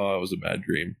off. Oh, it was a bad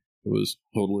dream. It was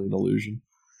totally an illusion.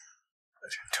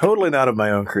 Totally not of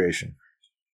my own creation.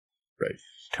 Right.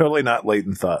 Totally not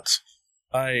latent thoughts.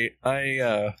 I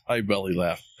belly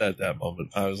laughed at that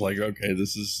moment. I was like, okay,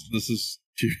 this is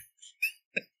too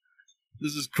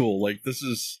this is cool. Like, this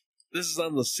is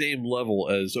on the same level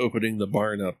as opening the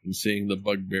barn up and seeing the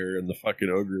bugbear and the fucking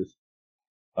ogres.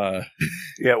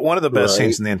 Yeah, one of the best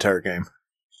scenes in the entire game.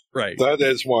 Right. That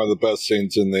is one of the best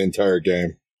scenes in the entire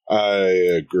game. I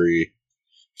agree.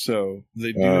 So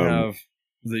they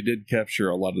did capture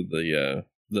a lot of the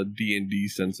D&D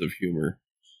sense of humor.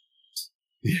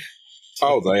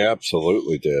 Oh, they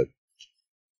absolutely did.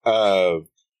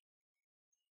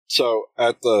 So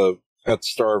at the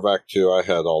start of Act 2, I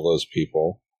had all those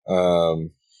people.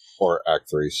 Or Act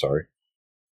 3, sorry.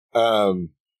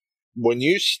 When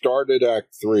you started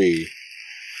Act 3,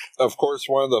 of course,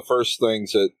 one of the first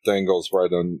things that dangles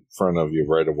right in front of you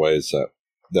right away is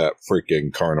that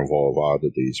freaking Carnival of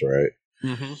Oddities, right?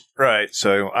 Mm-hmm. Right,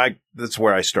 so that's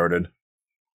where I started.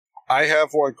 I have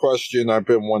one question I've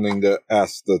been wanting to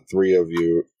ask the three of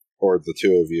you, or the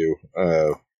two of you,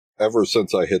 ever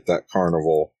since I hit that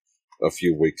carnival a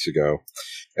few weeks ago.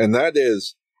 And that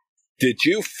is, did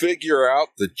you figure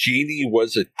out the genie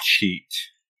was a cheat?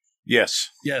 Yes.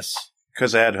 Yes.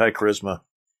 Because I had high charisma.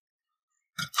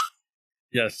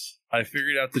 Yes. I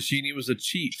figured out the genie was a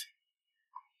cheat.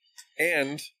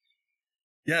 And,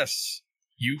 yes,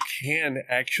 you can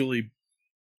actually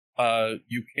rig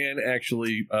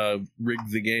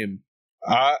the game.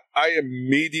 I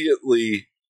immediately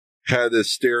had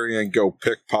Asterion go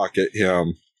pickpocket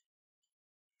him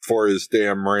for his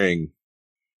damn ring.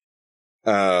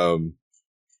 And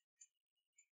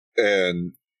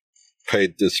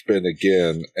paid to spin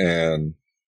again and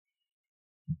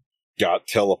got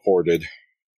teleported.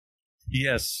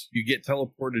 Yes, you get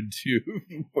teleported to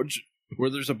where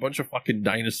there's a bunch of fucking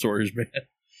dinosaurs, man.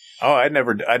 Oh, I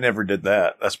never did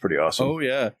that. That's pretty awesome. Oh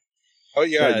yeah. Oh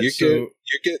yeah, you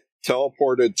get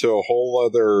teleported to a whole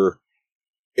other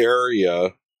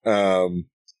area. And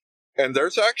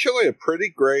there's actually a pretty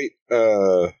great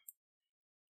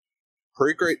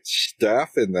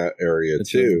staff in that area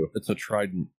too. It's a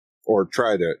trident. Or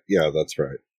trident. Yeah, that's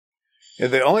right. Yeah,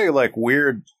 the only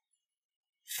weird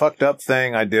fucked up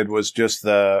thing I did was just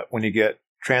when you get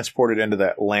transported into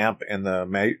that lamp in the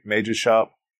mage's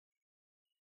shop,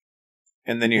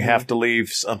 and then you have to leave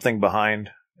something behind,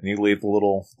 and you leave the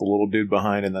little dude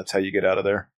behind, and that's how you get out of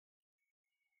there.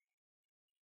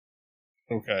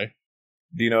 Okay.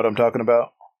 Do you know what I'm talking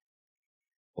about?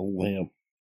 A lamp.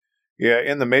 Yeah,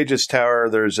 in the Mage's Tower,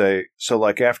 there's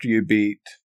after you beat,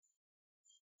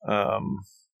 who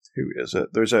is it?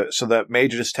 So that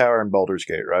Mage's Tower in Baldur's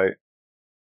Gate, right?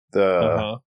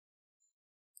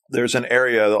 There's an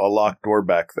area, a locked door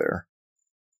back there,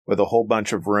 with a whole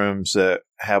bunch of rooms that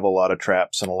have a lot of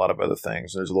traps and a lot of other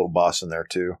things. There's a little boss in there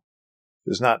too.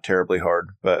 It's not terribly hard,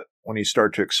 but when you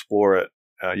start to explore it,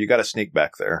 you got to sneak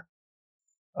back there.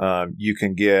 You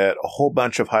can get a whole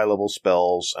bunch of high-level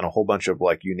spells and a whole bunch of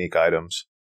unique items.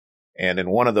 And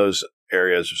in one of those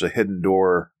areas, there's a hidden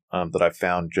door that I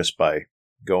found just by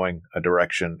going a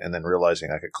direction and then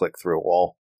realizing I could click through a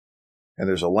wall. And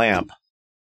there's a lamp.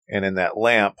 And in that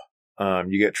lamp,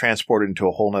 you get transported into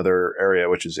a whole other area,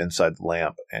 which is inside the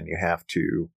lamp. And you have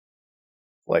to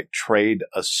trade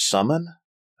a summon.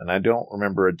 And I don't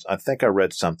remember. I think I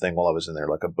read something while I was in there,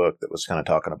 like a book that was kind of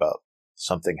talking about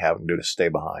something having to do to stay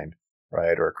behind,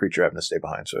 right? Or a creature having to stay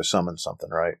behind. So I summoned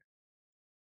something, right?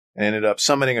 And ended up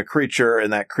summoning a creature,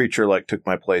 and that creature took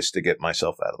my place to get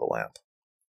myself out of the lamp.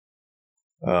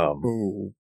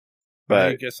 But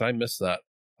I guess I missed that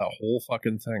whole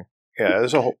fucking thing. Yeah,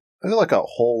 there's a whole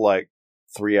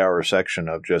 3-hour section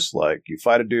of just you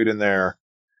fight a dude in there.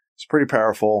 It's pretty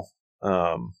powerful.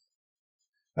 I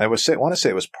want to say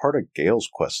it was part of Gale's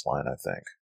quest line, I think.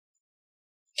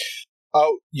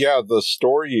 Oh, yeah, the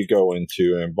store you go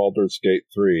into in Baldur's Gate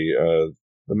 3.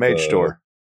 The mage store.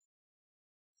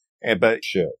 But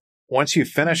once you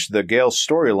finish the Gale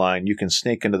storyline, you can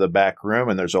sneak into the back room,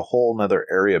 and there's a whole other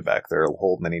area back there, a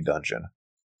whole mini dungeon.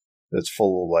 that's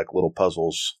full of like little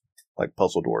puzzles, like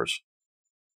puzzle doors.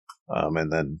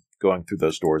 And then going through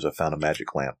those doors, I found a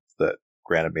magic lamp that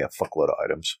granted me a fuckload of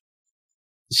items.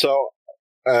 So,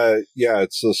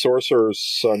 it's the Sorcerer's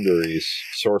Sundries.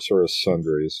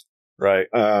 Right.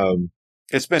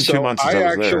 It's been 2 months since I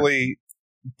was actually,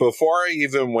 before I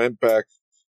even went back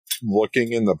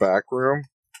looking in the back room,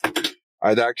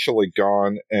 I'd actually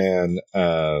gone and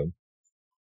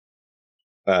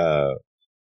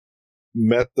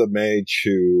met the mage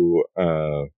who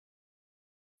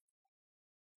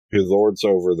lords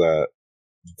over that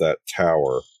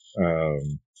tower.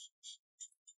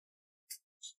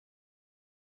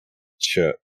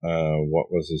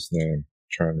 What was his name?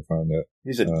 Trying to find it.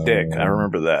 He's a dick. I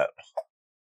remember that.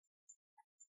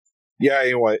 Yeah,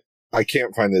 anyway, I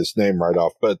can't find his name right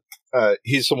off, but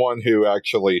he's the one who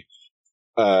actually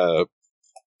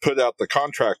put out the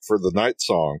contract for the Night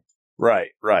Song.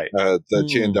 Right. That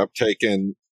you end up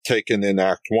taking in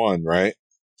Act 1, right?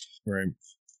 Right.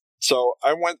 So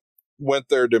I went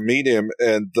there to meet him,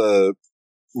 and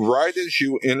right as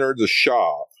you enter the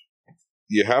shop,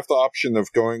 you have the option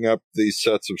of going up these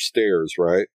sets of stairs,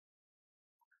 right?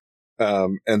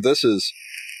 And this is,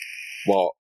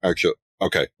 well, actually,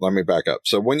 okay, let me back up.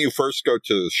 So when you first go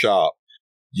to the shop,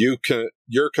 you're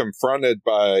confronted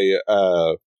by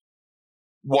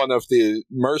one of the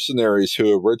mercenaries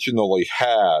who originally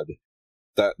had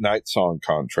that Night Song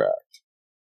contract.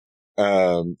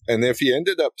 And if you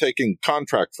ended up taking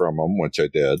contract from him, which I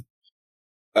did,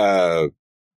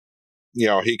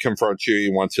 he confronts you,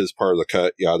 he wants his part of the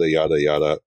cut, yada, yada,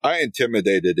 yada. I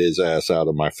intimidated his ass out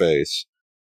of my face.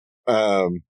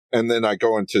 And then I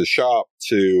go into the shop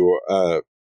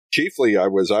chiefly I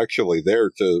was actually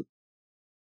there to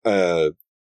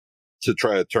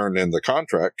try to turn in the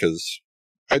contract, because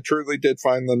I truly did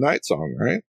find the Night Song,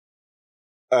 right?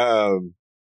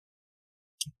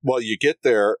 Well, you get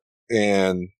there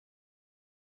and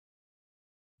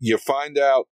you find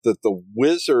out that the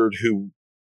wizard who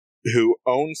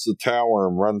owns the tower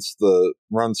and runs the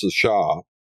shop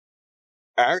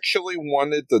actually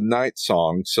wanted the Night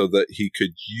Song so that he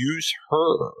could use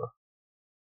her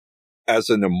as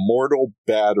an immortal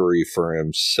battery for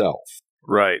himself.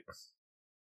 Right.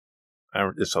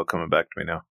 It's all coming back to me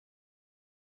now.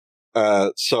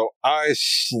 So I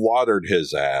slaughtered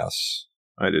his ass.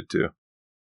 I did too.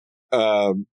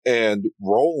 And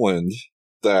Roland,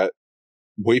 that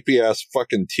weepy ass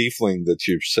fucking tiefling that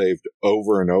you've saved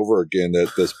over and over again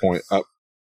at this point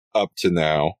up to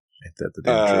now, ain't that the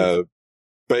damn truth?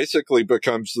 Basically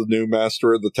becomes the new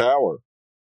master of the tower.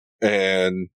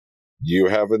 And you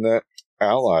have an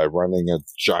ally running a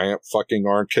giant fucking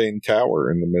arcane tower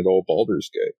in the middle of Baldur's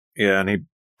Gate. Yeah, and he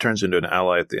turns into an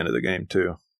ally at the end of the game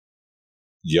too.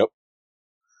 Yep.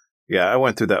 Yeah, I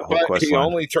went through that whole quest he line.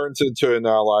 only turns into an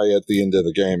ally at the end of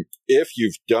the game if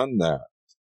you've done that.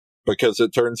 Because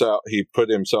it turns out he put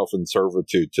himself in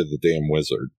servitude to the damn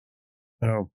wizard.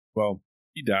 Oh, well,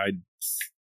 he died.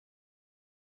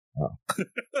 Oh.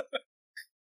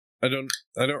 I don't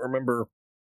remember.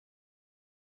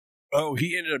 Oh,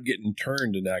 he ended up getting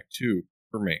turned in Act 2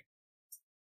 for me.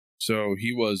 So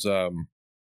he was,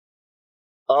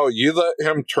 Oh, you let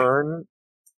him turn?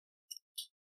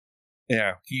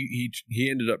 Yeah, he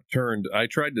ended up turned. I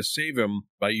tried to save him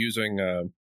by using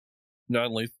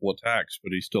non-lethal attacks,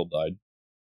 but he still died.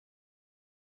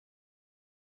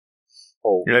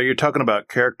 Oh. Yeah, you're talking about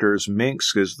characters.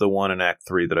 Minx is the one in Act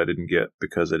 3 that I didn't get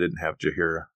because I didn't have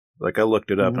Jaheira. Like, I looked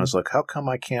it up and I was like, how come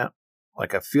I can't?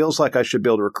 Like, it feels like I should be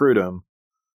able to recruit him.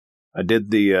 I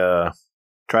did the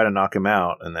try to knock him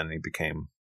out, and then he became...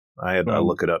 I had to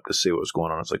look it up to see what was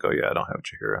going on. I was like, oh yeah, I don't have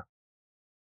Jaheira.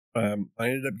 I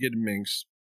ended up getting Minx,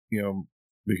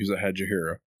 because I had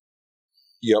Jaheira.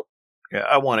 Yep. Yeah,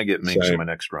 I want to get Minx in my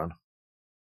next run.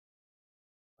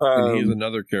 And he's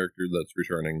another character that's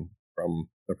returning from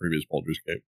the previous Baldur's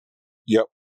Gate. Yep.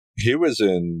 He was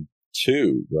in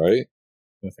 2, right?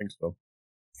 I think so.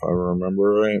 If I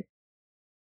remember right.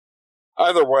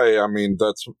 Either way, I mean,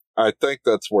 I think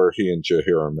that's where he and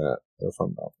Jaheira met, if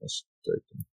I'm not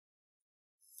mistaken.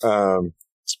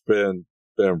 It's been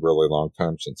a really long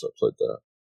time since I played that.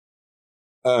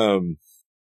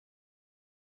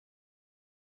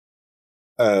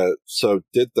 So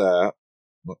did that.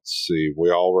 Let's see.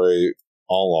 We already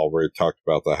talked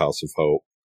about the House of Hope.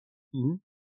 Mm-hmm.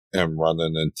 And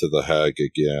running into the hag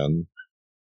again.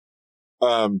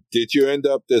 Did you end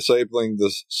up disabling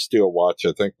the steel watch?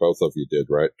 I think both of you did,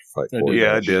 right?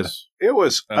 I did. It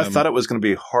was. I thought it was going to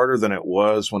be harder than it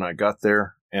was when I got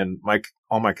there, and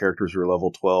all my characters were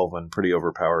level 12 and pretty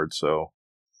overpowered. So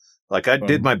Like, I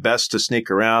did my best to sneak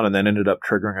around and then ended up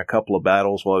triggering a couple of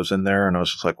battles while I was in there. And I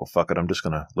was just like, well, fuck it. I'm just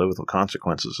going to live with the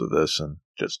consequences of this, and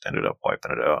just ended up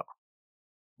wiping it out.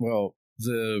 Well,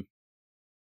 the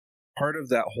part of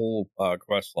that whole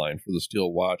quest line for the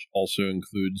Steel Watch also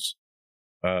includes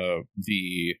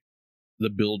the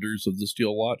builders of the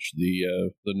Steel Watch,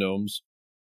 the gnomes.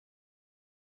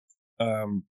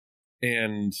 And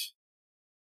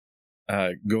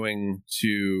going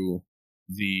to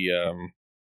the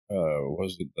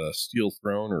was it the Steel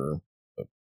Throne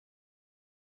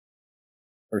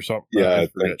or something? Yeah, I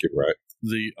think you're right.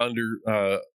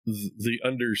 The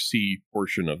undersea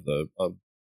portion of the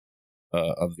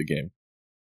game.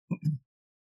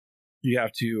 You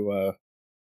have to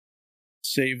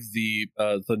save the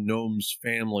gnome's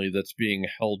family that's being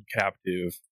held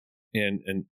captive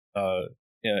in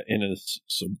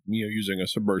using a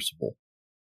submersible.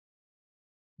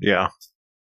 Yeah.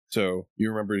 So you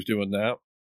remember us doing that?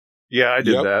 Yeah, I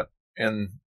did that. And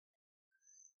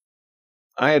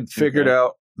I had figured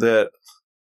out that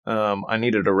I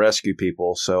needed to rescue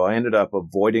people, so I ended up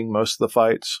avoiding most of the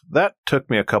fights. That took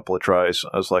me a couple of tries.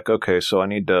 I was like, okay, so I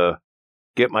need to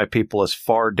get my people as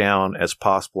far down as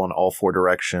possible in all four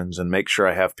directions and make sure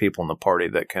I have people in the party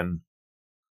that can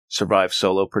survive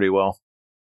solo pretty well.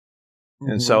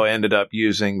 Mm-hmm. And so I ended up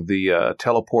using the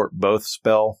teleport both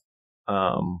spell.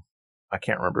 I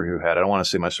can't remember who had it. I want to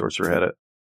say my sorcerer had it.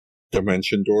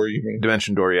 Dimension Door, you mean?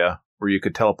 Dimension Door, yeah. Where you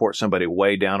could teleport somebody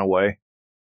way down away.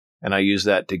 And I used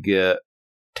that to get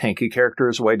tanky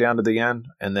characters way down to the end,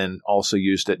 and then also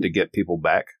used it to get people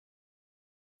back,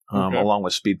 along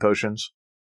with speed potions.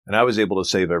 And I was able to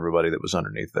save everybody that was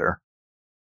underneath there.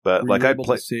 But Were you able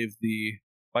to save the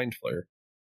Mind Flayer?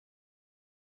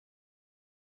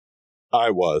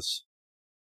 I was.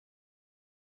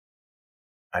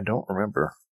 I don't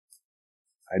remember.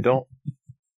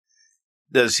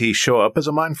 Does he show up as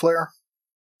a Mind Flayer?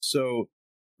 So,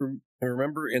 I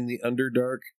remember in the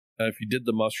Underdark, if you did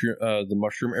the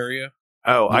mushroom area.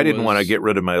 Oh, I didn't want to get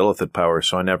rid of my illithid power,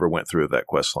 so I never went through that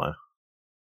quest line.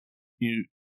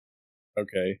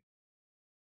 Okay.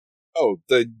 Oh,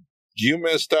 you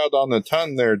missed out on a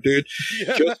ton there, dude.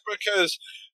 Yeah.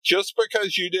 Just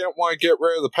because you didn't want to get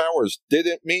rid of the powers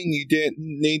didn't mean you didn't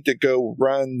need to go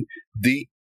run the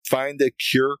Find a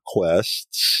Cure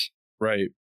quests. Right.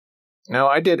 Now,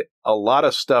 I did a lot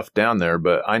of stuff down there,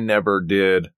 but I never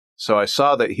did. So I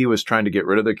saw that he was trying to get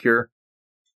rid of the cure.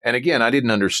 And again, I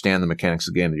didn't understand the mechanics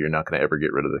of the game that you're not going to ever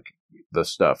get rid of the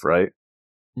stuff, right?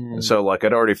 Mm. And so, like,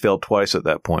 I'd already failed twice at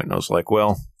that point, and I was like,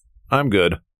 well, I'm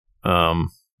good.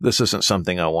 This isn't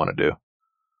something I want to do.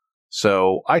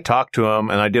 So I talked to him,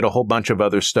 and I did a whole bunch of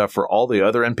other stuff for all the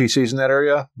other NPCs in that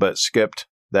area, but skipped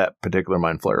that particular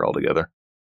Mind Flayer altogether.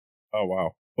 Oh,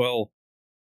 wow. Well,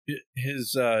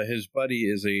 his buddy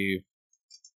has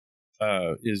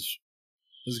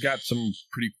got some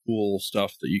pretty cool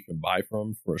stuff that you can buy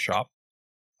from for a shop.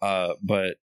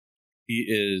 But he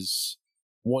is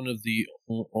one of the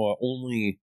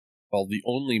only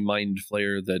Mind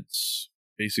Flayer that's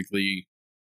basically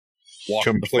walked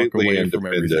completely the fuck away from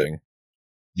everything.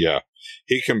 Yeah,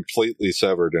 he completely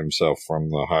severed himself from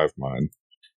the hive mind.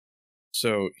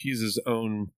 So he's his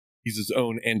own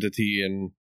entity,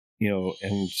 and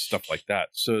and stuff like that.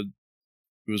 So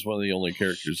he was one of the only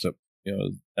characters that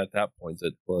at that point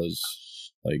that was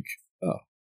like,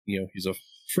 he's a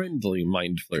friendly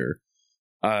Mind Flayer.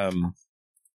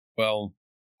 Well,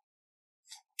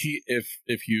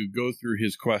 if you go through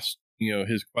his quest,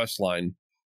 his quest line,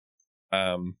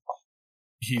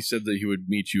 he said that he would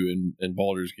meet you in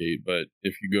Baldur's Gate, but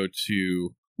if you go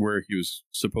to where he was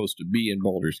supposed to be in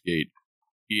Baldur's Gate,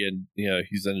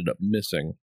 he's ended up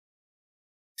missing.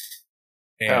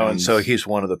 And so he's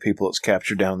one of the people that's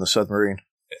captured down in the submarine.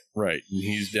 Right. And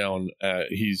he's down,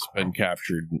 he's been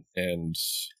captured and,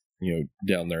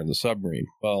 down there in the submarine.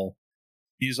 Well,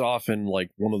 he's off in like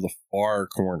one of the far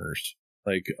corners,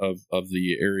 like of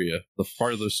the area, the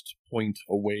farthest point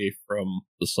away from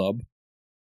the sub.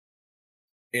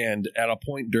 And at a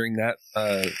point during that,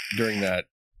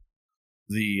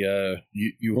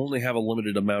 you only have a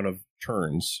limited amount of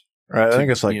turns. Right. I think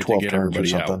it's like 12 turns or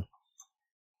something. Out.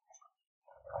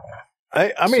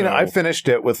 I finished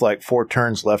it with like 4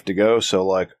 turns left to go. So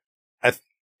like,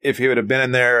 if he would have been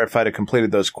in there, if I'd have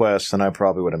completed those quests, then I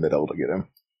probably would have been able to get him.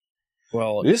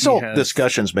 Well, this whole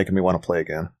discussion's making me want to play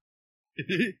again.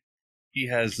 He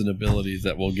has an ability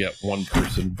that will get one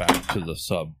person back to the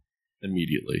sub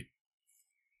immediately.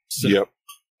 So, yep.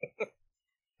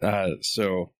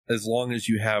 So as long as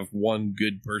you have one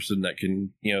good person that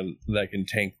can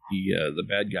tank the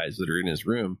bad guys that are in his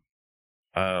room,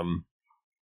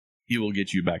 he will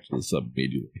get you back to the sub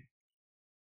immediately.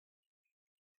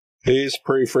 He's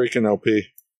pretty freaking OP.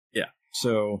 Yeah.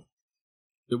 So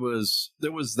there was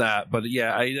that, but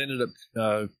yeah, I ended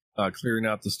up clearing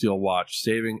out the steel watch,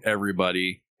 saving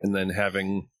everybody, and then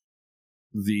having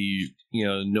the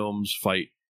gnomes fight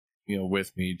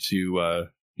with me to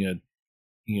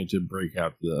to break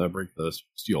the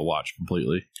steel watch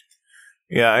completely.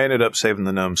 Yeah, I ended up saving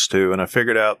the gnomes too, and I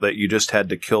figured out that you just had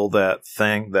to kill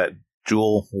that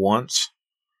jewel once.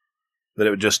 That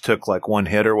it just took like one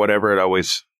hit or whatever. It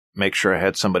always make sure I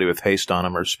had somebody with haste on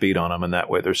them or speed on them, and that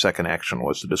way their second action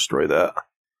was to destroy that.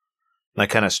 And I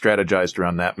kind of strategized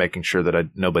around that, making sure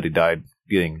that nobody died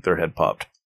getting their head popped.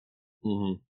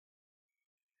 Mm-hmm.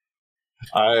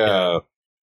 I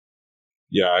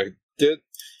did.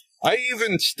 I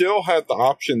even still had the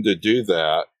option to do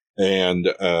that and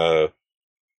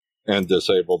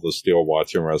disable the steel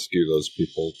watch and rescue those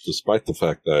people, despite the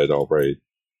fact that I'd already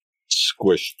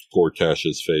squished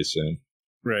Gortash's face in.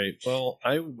 Right. Well,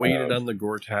 I waited on the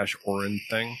Gortash Orin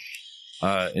thing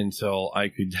until I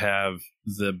could have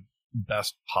the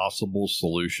best possible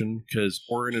solution, because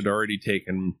Orin had already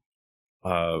taken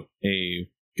a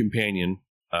companion,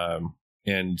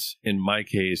 and in my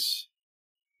case,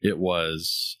 it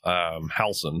was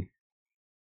Halson.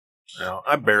 No,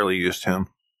 I barely used him.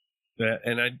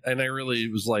 And I really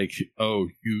was like, oh,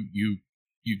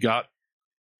 you got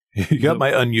you got my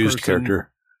unused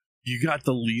character. You got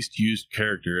the least used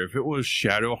character. If it was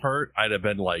Shadowheart, I'd have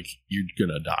been like, you're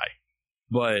gonna die.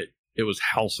 But it was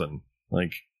Halson,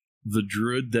 like the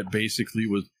druid that basically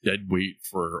was dead weight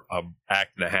for an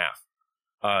act and a half.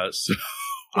 So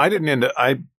I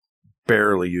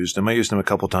barely used him. I used him a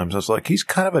couple times. I was like, he's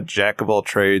kind of a jack of all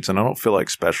trades, and I don't feel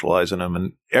like specializing him.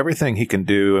 And everything he can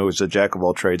do as a jack of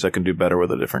all trades, I can do better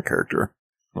with a different character.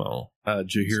 Well,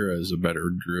 Jaheira is a better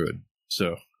druid,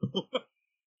 so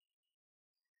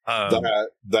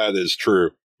that is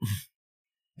true.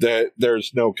 That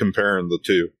there's no comparing the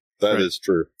two. That is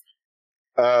true.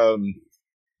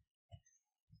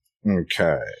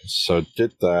 Okay, so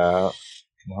did that.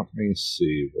 Let me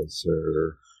see. Was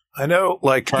there? I know,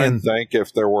 like, Trying to think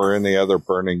if there were any other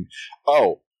burning.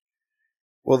 Oh,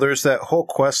 well, there's that whole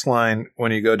quest line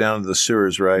when you go down to the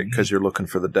sewers, right? Because you're looking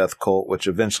for the death cult, which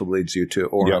eventually leads you to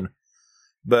Orin. Yep.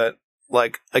 But,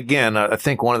 like, again, I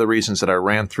think one of the reasons that I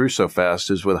ran through so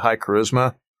fast is with high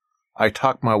charisma, I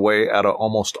talked my way out of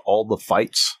almost all the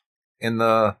fights in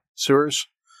the sewers.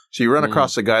 So you run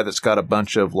across a guy that's got a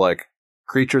bunch of, like,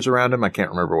 creatures around him. I can't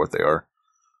remember what they are.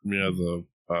 Yeah, the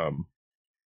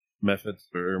methods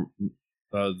or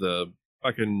the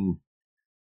fucking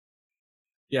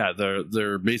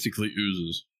they're basically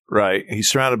oozes. Right. He's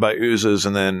surrounded by oozes,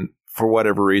 and then for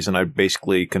whatever reason I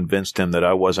basically convinced him that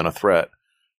I wasn't a threat,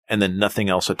 and then nothing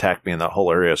else attacked me in that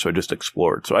whole area, so I just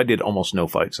explored. So I did almost no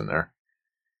fights in there.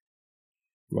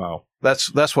 Wow.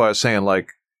 That's why I was saying,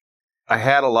 like, I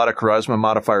had a lot of charisma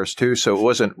modifiers too, so it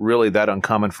wasn't really that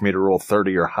uncommon for me to roll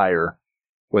 30 or higher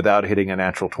without hitting a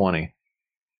natural 20.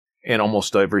 In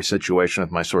almost every situation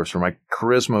with my sorcerer. My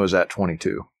charisma was at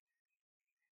 22.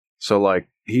 So, like,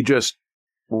 he just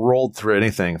rolled through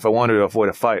anything. If I wanted to avoid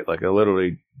a fight, like, I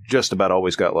literally just about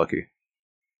always got lucky.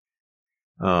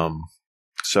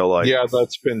 So, like... Yeah,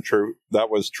 that's been true.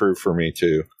 That was true for me,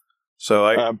 too.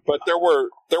 So, but there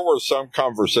were some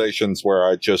conversations where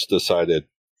I just decided,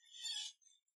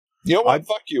 you know what,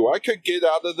 fuck you. I could get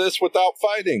out of this without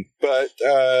fighting, but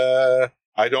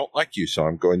I don't like you, so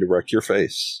I'm going to wreck your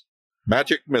face.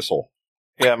 Magic missile.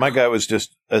 Yeah, my guy was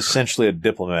just essentially a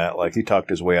diplomat. Like, he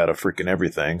talked his way out of freaking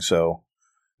everything. So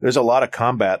there's a lot of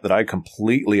combat that I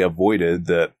completely avoided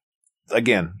that,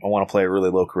 again, I want to play a really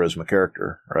low charisma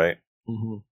character, right?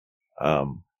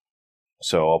 Mm-hmm.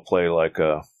 So I'll play like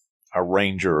a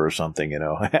ranger or something,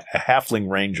 a halfling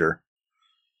ranger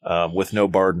with no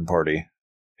barden party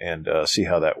and see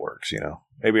how that works,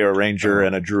 Maybe a ranger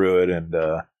and a druid and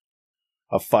a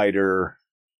fighter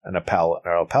and a paladin.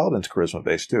 Or a paladin's charisma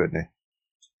based too, isn't he?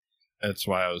 That's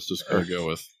why I was just going to go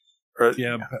with.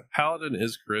 Paladin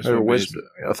is charisma. Or wisdom.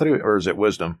 I thought, or is it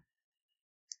wisdom?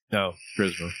 No,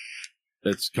 charisma.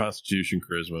 It's constitution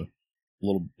charisma, a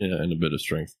little and a bit of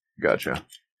strength. Gotcha.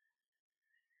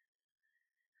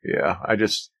 Yeah, I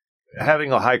just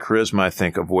having a high charisma, I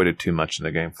think, avoided too much in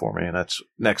the game for me, and that's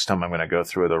next time I'm going to go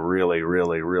through with a really,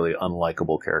 really, really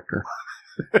unlikable character.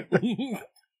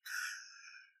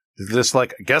 Just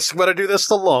like, I guess I'm going to do this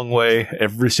the long way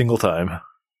every single time.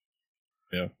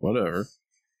 Yeah, whatever.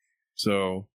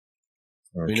 So,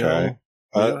 okay.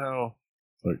 How?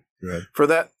 For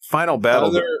that final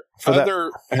battle,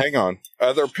 hang on,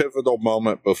 other pivotal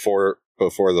moment before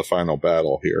the final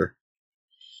battle here.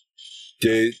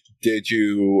 Did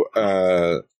you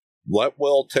let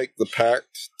Will take the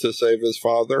pact to save his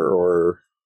father, or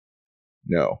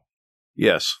no?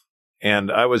 Yes.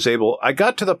 And I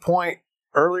got to the point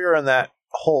earlier in that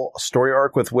whole story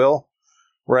arc with Will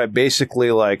where I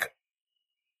basically like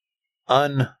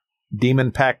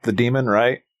undemon packed the demon,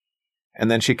 right? And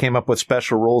then she came up with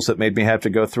special rules that made me have to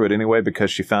go through it anyway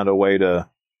because she found a way to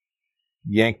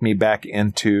yank me back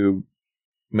into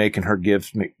making her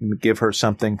give her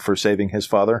something for saving his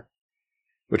father,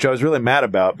 which I was really mad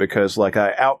about because like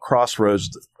I out crossroads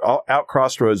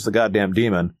the goddamn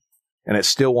demon, and it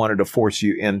still wanted to force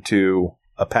you into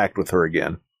a pact with her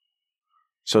again.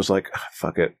 So it's like,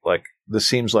 fuck it. Like, this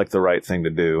seems like the right thing to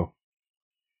do.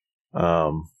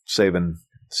 Saving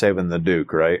the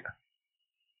Duke, right?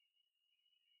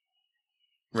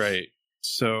 Right.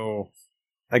 So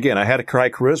again, I had a high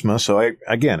charisma, so I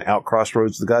again out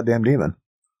crossroads the goddamn demon,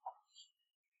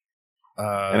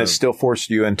 and it still forced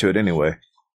you into it anyway.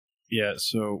 Yeah.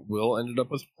 So Will ended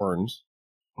up with horns.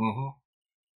 Mm-hmm.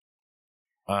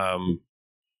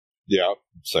 Yeah,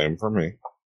 same for me.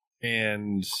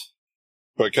 And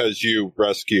because you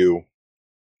rescue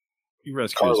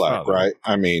Karlach, right?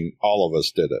 I mean, all of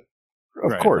us did it.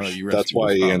 Of course. That's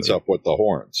why he ends up with the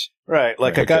horns. Right.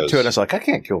 Like, I got to it, and it's like, I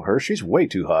can't kill her. She's way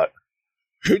too hot.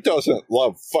 Who doesn't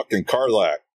love fucking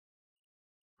Karlach?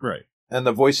 Right. And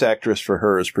the voice actress for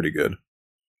her is pretty good.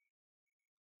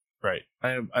 Right.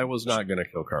 I was not going to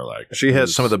kill Karlach. She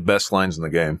has some of the best lines in the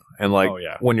game. And, like,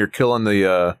 when you're killing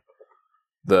the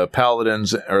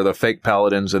paladins or the fake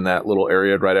paladins in that little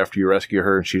area right after you rescue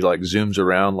her, and she, like, zooms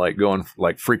around, like, going,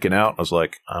 like, freaking out. I was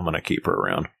like, I'm going to keep her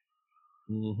around.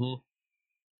 Mm-hmm.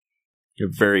 You're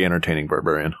a very entertaining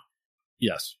barbarian.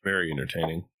 Yes, very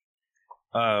entertaining.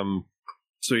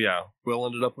 So yeah, Will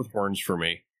ended up with horns for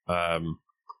me.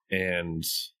 And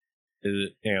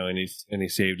he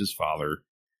saved his father.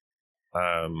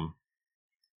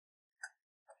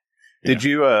 Did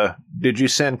you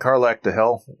send Karlach to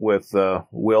hell with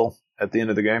Will at the end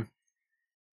of the game?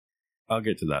 I'll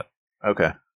get to that.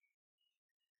 Okay.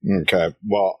 Okay.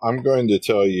 Well, I'm going to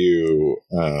tell you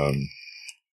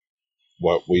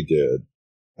what we did.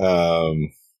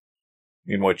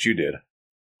 In what you did.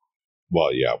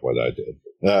 Well, yeah, what I did.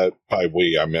 By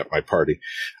we, I meant my party.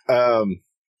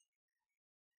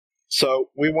 So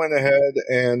we went ahead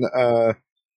and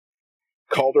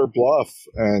called her bluff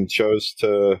and chose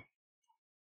to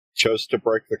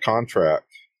break the contract.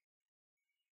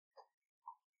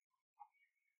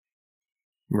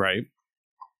 Right.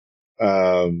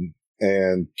 And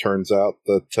turns out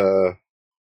that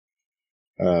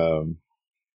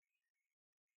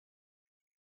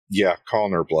yeah,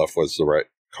 calling her bluff was the right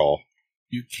call.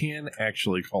 You can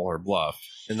actually call her bluff,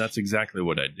 and that's exactly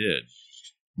what I did.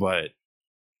 But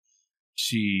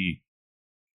she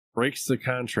breaks the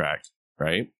contract,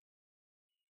 right?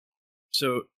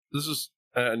 So this is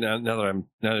now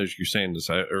that you're saying this,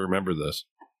 I remember this.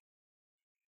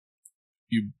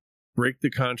 You break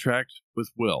the contract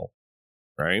with Will,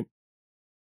 right?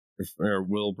 Or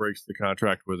Will breaks the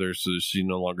contract with her, so he's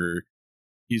no longer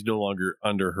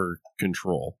under her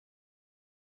control.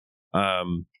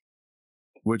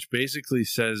 Which basically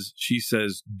says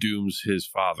dooms his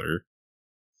father.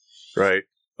 Right.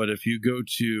 But if you go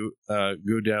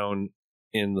down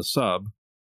in the sub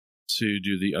to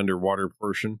do the underwater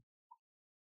portion,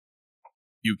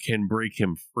 you can break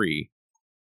him free.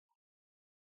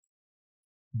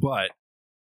 But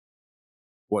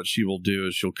what she will do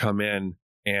is she'll come in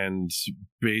and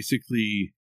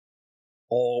basically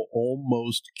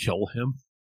almost kill him.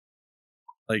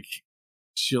 Like,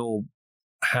 she'll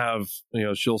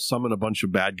summon a bunch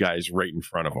of bad guys right in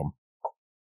front of him.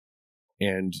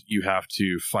 And you have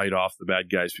to fight off the bad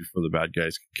guys before the bad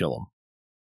guys can kill them.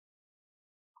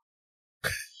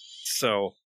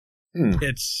 So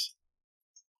it's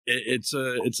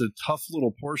a tough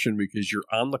little portion because you're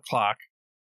on the clock.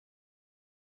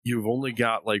 You've only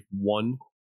got like one,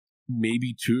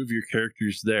 maybe two of your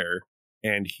characters there,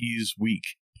 and he's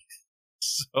weak.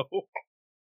 So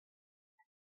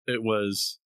it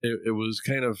was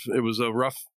a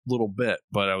rough little bit,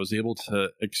 but I was able to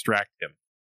extract him.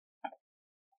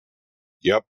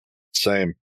 Yep.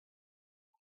 Same.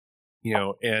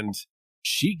 And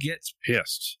she gets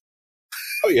pissed.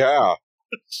 Oh, yeah.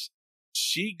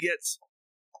 She gets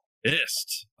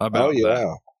pissed about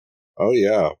that. Oh,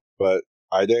 yeah. But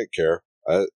I didn't care.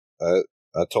 I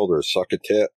told her to suck a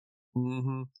tit.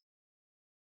 Mm-hmm.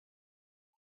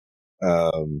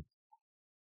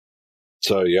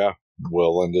 So, yeah.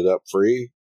 Will ended up free.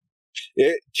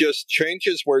 It just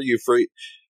changes where you free.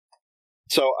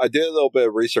 So I did a little bit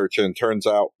of research, and it turns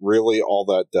out really all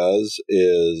that does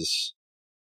is,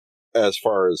 as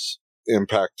far as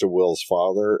impact to Will's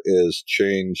father is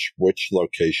change which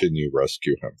location you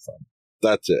rescue him from.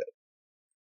 That's it.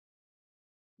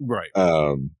 Right.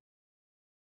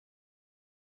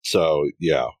 So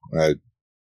yeah,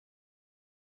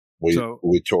 we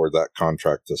tore that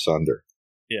contract asunder.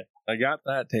 Yeah, I got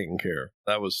that taken care of.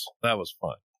 That was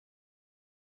fun.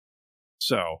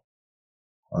 So,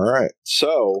 all right.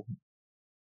 So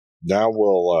now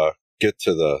we'll get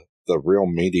to the real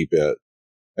meaty bit,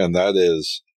 and that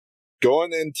is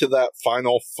going into that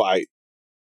final fight.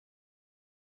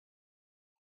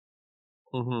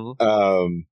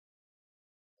 Mm-hmm.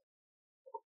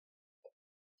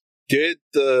 Did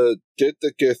the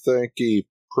Githyanki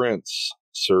prince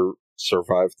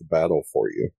survive the battle for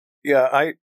you?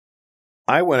 Yeah,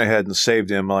 I went ahead and saved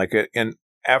him, like, and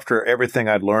after everything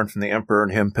I'd learned from the Emperor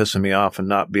and him pissing me off and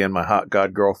not being my hot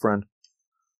god girlfriend,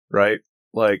 right?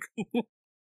 Like,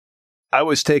 I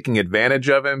was taking advantage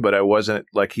of him, but I wasn't,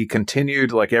 like, he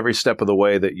continued, like, every step of the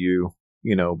way that you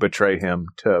betray him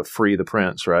to free the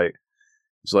prince, right?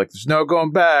 He's like, there's no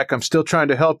going back. I'm still trying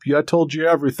to help you. I told you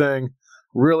everything.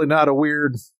 Really not a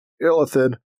weird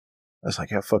illithid. I was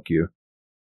like, yeah, fuck you.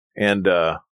 And,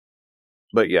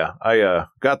 but yeah, I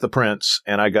got the prince,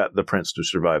 and I got the prince to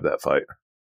survive that fight.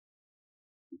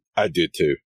 I did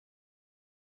too.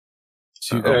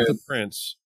 So you got the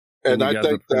prince, and I I got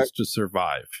think the prince to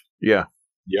survive. Yeah.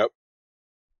 Yep.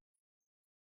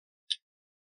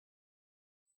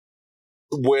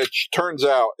 Which turns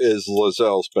out is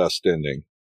Lazelle's best ending.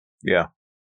 Yeah.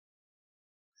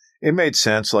 It made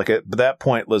sense. Like, at that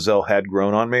point, Lizelle had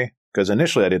grown on me, because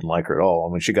initially I didn't like her at all.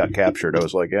 And when she got captured, I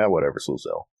was like, yeah, whatever, it's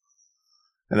Lizelle.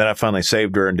 And then I finally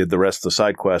saved her and did the rest of the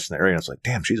side quests in the area. And I was like,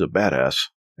 damn, she's a badass.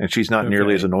 And she's not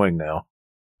nearly as annoying now.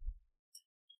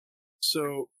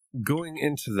 So going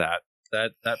into that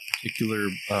particular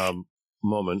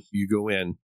moment, you go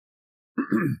in,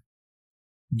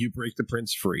 you break the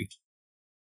prince free.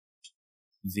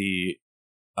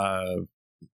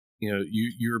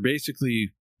 You're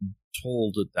basically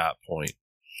told at that point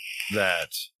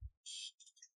that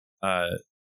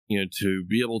to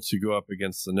be able to go up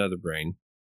against the Netherbrain,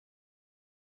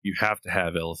 you have to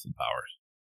have illithid powers,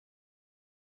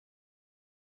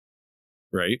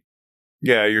 right?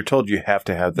 Yeah, you're told you have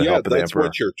to have the help of the Emperor. Yeah, that's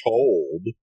what you're told.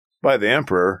 By the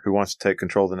Emperor, who wants to take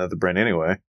control of the Netherbrain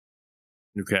anyway.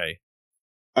 Okay.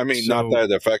 I mean, not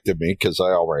that it affected me, because I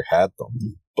already had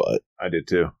them, but I did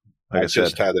too. Like I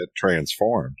just had it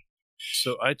transformed.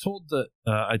 So I told the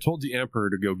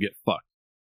Emperor to go get fucked.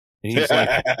 And he's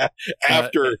like,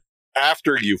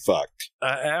 after you fucked.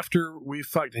 After we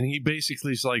fucked, and he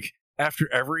basically is like,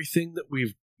 after everything that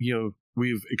we've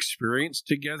experienced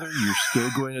together, you're still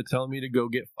going to tell me to go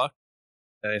get fucked?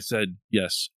 And I said,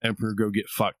 yes, Emperor, go get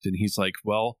fucked. And he's like,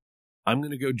 well, I'm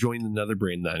going to go join the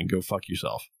Netherbrain then and go fuck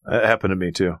yourself. That happened to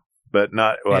me too, but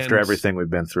not after everything we've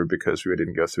been through, because we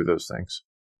didn't go through those things.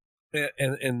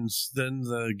 And then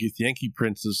the Githyanki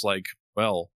prince is like,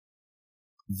 well,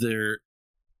 there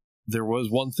was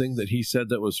one thing that he said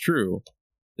that was true,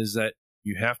 is that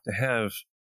you have to have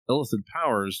illithid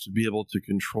powers to be able to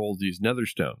control these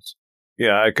netherstones.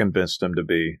 Yeah, I convinced him to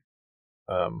be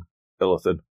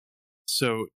illithid.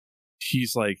 So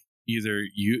he's like, either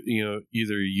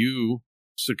you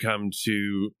succumb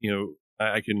to,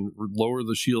 I can lower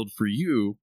the shield for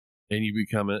you and you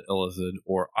become an illithid,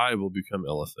 or I will become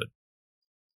illithid.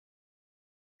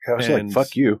 I was like,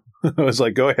 fuck you. I was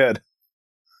like, go ahead.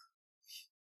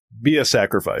 Be a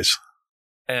sacrifice.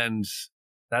 And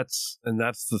that's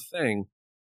the thing.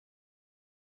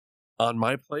 On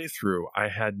my playthrough, I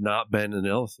had not been an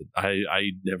illithid.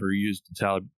 I never used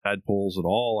tadpoles at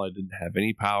all. I didn't have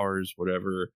any powers,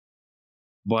 whatever.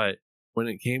 But when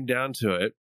it came down to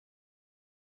it,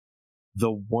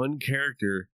 the one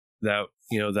character that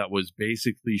was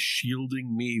basically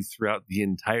shielding me throughout the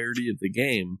entirety of the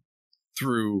game,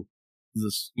 through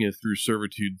this, through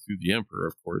servitude, through the Emperor,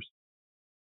 of course,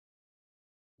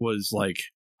 was like,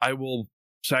 I will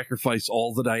sacrifice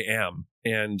all that I am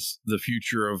and the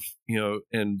future of,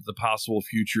 and the possible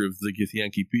future of the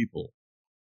Githyanki people,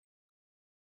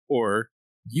 or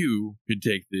you could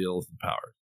take the illithid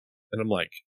power. And I'm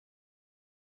like,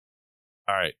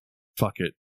 all right, fuck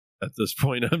it. At this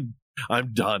point,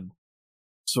 I'm done.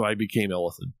 So I became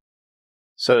illithid.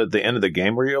 So at the end of the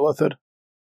game, were you illithid?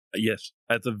 Yes.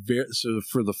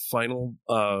 For the final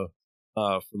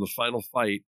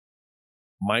fight,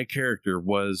 my character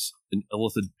was an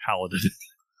illithid paladin.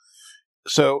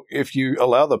 So if you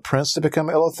allow the prince to become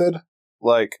illithid,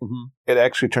 like, it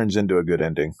actually turns into a good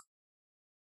ending.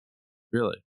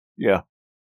 Really? Yeah.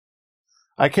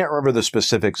 I can't remember the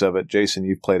specifics of it. Jason,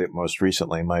 you've played it most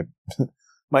recently. My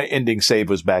My ending save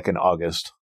was back in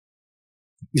August.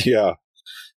 Yeah.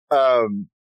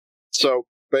 So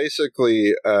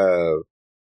basically, I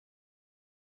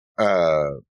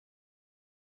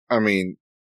mean,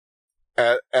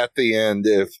 at the end,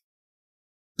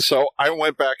 so I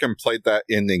went back and played that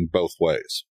ending both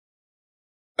ways.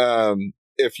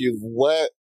 If you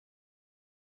let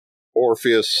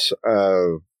Orpheus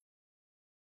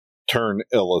turn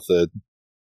illithid,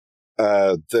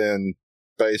 then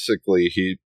basically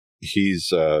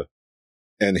he's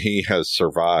and he has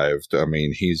survived. I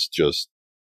mean, he's just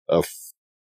a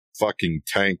fucking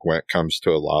tank when it comes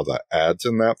to a lot of the ads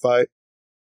in that fight.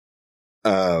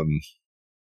 And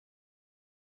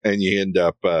you end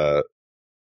up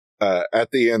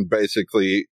at the end,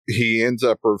 basically, he ends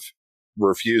up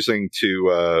refusing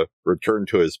to return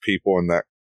to his people in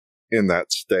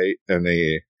that state, and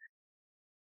he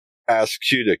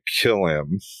asks you to kill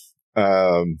him.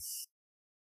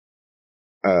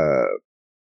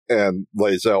 And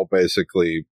Lae'zel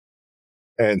basically,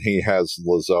 and he has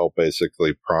Lae'zel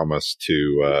basically promised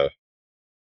to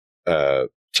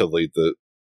lead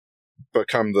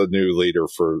become the new leader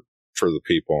for the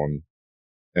people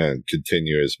and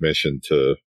continue his mission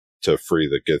to free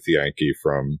the Githyanki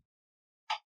from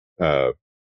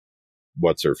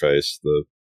what's her face, the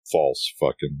false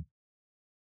fucking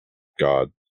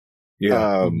god.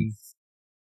 Yeah.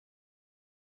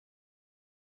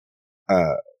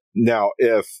 Now,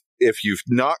 if you've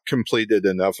not completed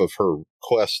enough of her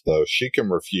quest, though, she can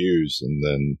refuse, and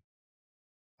then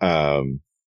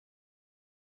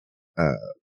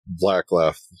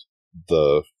Blackleth,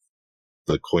 the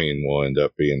queen, will end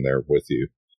up being there with you.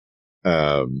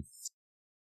 But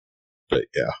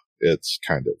yeah, it's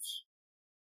kind of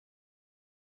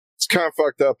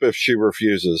fucked up if she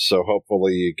refuses. So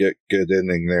hopefully you get good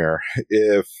ending there.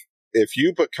 If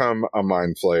you become a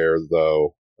mind flayer,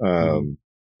 though,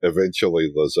 eventually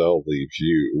Lae'zel leaves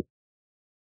you.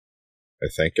 I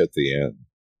think at the end.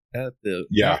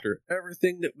 After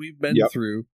everything that we've been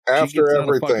through. After she gets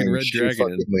everything, red she dragon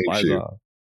fucking leaves you. off.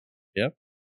 Yep.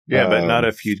 Yeah, but not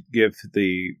if you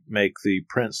make the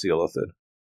prince the illithid.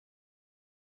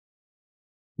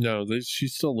 No, she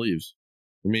still leaves.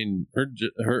 I mean, her.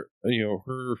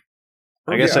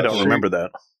 I guess I don't remember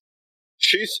that.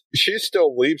 She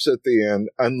still leaves at the end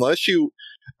unless you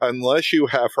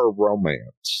have her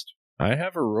romanced. I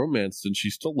have her romanced, and she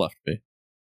still left me.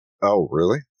 Oh,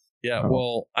 really? Yeah. Oh.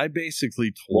 Well, I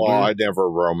basically told her. Well, I never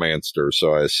romanced her,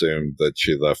 so I assumed that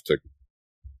she left to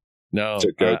go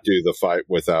do the fight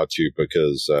without you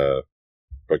because I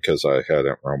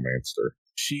hadn't romanced her.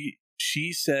 She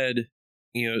said,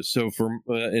 so for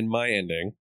in my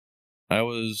ending, I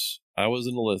was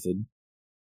an illithid.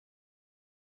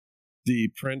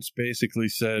 The prince basically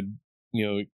said,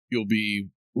 you'll be,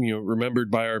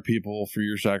 remembered by our people for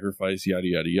your sacrifice, yada,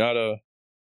 yada, yada.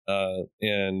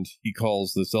 And he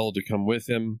calls Lae'zel to come with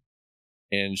him.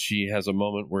 And she has a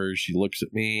moment where she looks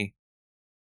at me.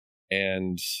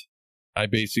 And I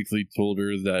basically told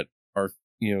her that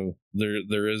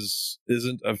there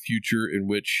isn't a future in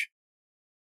which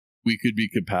we could be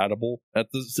compatible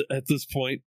at this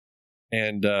point.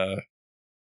 And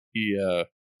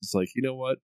he's like, you know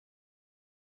what?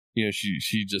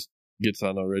 She just gets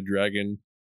on a red dragon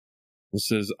and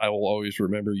says, I will always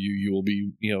remember you. You will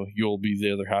be, you'll be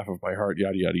the other half of my heart,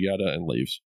 yada, yada, yada, and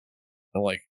leaves. I'm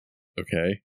like,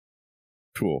 okay,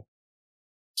 cool.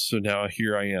 So now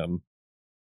here I am,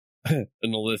 an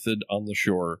illithid on the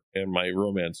shore, and my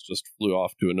romance just flew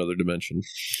off to another dimension.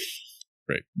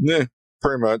 Right. Yeah,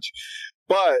 pretty much.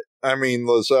 But, I mean,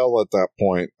 Lae'zel at that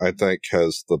point, I think,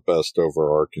 has the best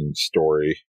overarching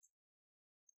story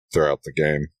throughout the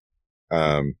game.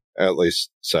 At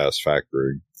least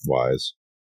satisfactory-wise.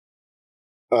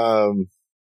 Alright,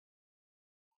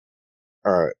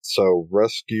 so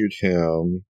rescued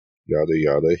him, yada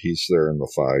yada, he's there in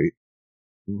the fight.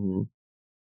 Mm-hmm.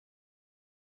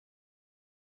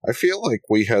 I feel like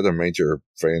we had a major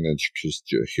advantage because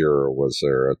Jaheira was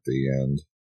there at the end.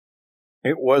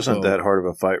 It wasn't that hard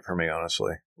of a fight for me,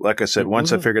 honestly. Like I said,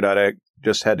 once I figured out I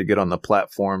just had to get on the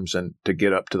platforms and to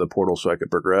get up to the portal so I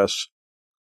could progress.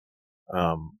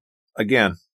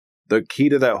 Again, the key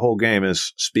to that whole game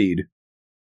is speed,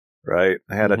 right?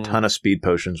 I had a ton of speed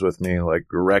potions with me, like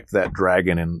wrecked that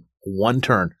dragon in one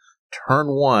turn. Turn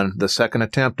one, the second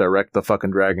attempt, I wrecked the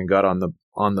fucking dragon, got on the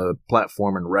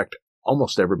platform and wrecked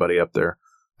almost everybody up there.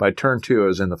 By turn two, I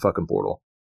was in the fucking portal.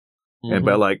 Mm-hmm. And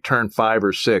by like turn 5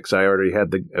 or 6, I already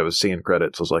had I was seeing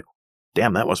credits. I was like,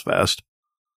 damn, that was fast.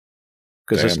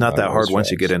 Because it's not that hard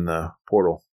once you get in the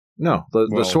portal. No,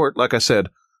 the sword, like I said,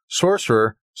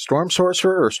 sorcerer, storm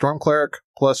sorcerer or storm cleric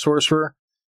plus sorcerer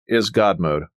is God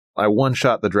mode. I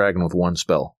one-shot the dragon with one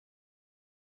spell.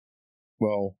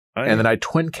 Well, and then I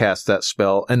twin cast that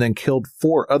spell and then killed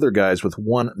 4 other guys with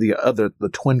the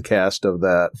twin cast of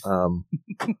that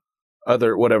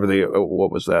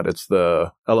what was that? It's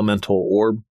the elemental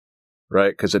orb,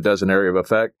 right? Because it does an area of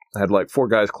effect. I had like 4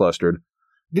 guys clustered.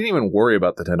 Didn't even worry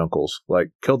about the tentacles.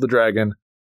 Like, killed the dragon,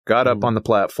 got up on the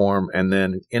platform, and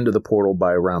then into the portal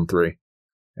by round 3.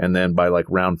 And then by like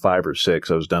round 5 or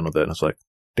 6, I was done with it. And it's like,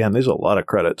 damn, there's a lot of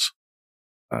credits.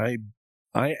 I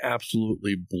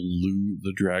absolutely blew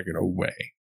the dragon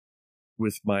away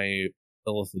with my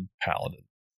Illithid Paladin.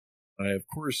 I, of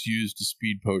course, used a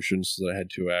speed potion so that I had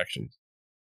 2 actions.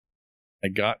 I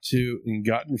got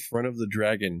in front of the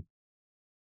dragon,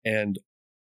 and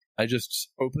I just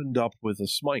opened up with a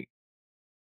smite.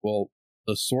 Well,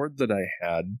 the sword that I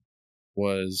had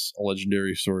was a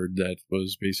legendary sword that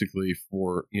was basically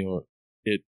for,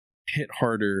 it hit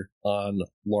harder on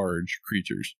large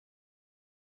creatures.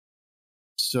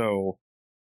 So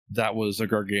that was a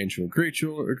gargantuan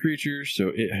creature, so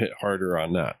it hit harder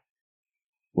on that.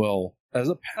 Well, as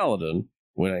a paladin,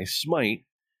 when I smite,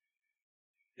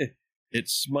 it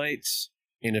smites,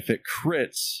 and if it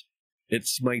crits, it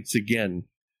smites again.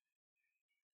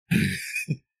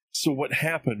 So what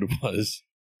happened was,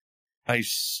 I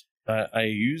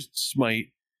used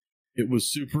smite. It was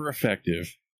super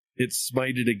effective. It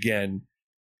smited again.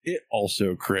 It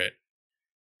also crit,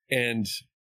 and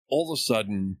all of a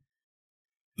sudden,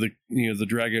 the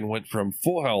dragon went from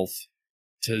full health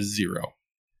to 0.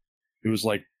 It was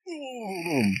like,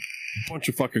 boom, a bunch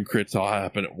of fucking crits all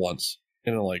happen at once,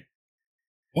 and I'm like,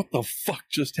 what the fuck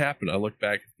just happened? I looked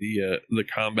back at the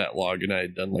combat log, and I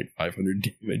had done like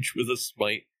 500 damage with a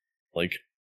smite. Like,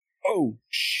 oh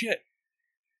shit,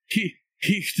 he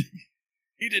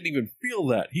didn't even feel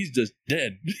that. He's just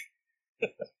dead.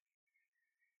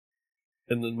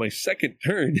 And then my second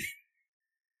turn,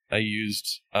 I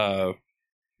used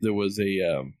there was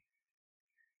a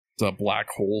black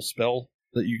hole spell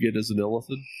that you get as an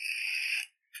Illithid.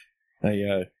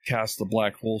 I cast the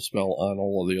black hole spell on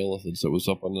all of the Illithids that was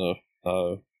up on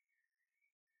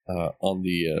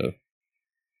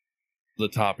the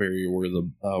top area where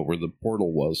the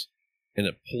portal was, and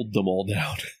it pulled them all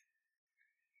down.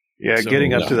 Yeah, so,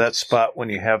 getting up to that spot when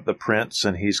you have the prince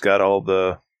and he's got all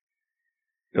the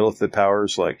Illithid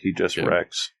powers, like, he just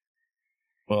wrecks.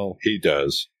 Well, he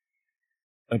does.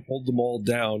 I pulled them all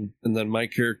down, and then my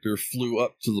character flew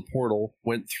up to the portal,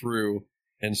 went through,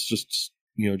 and just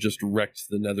wrecked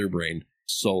the Netherbrain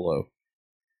solo.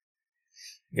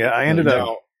 Yeah, I ended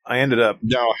up.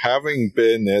 Now, having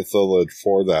been Ithilid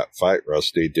for that fight,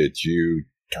 Rusty, did you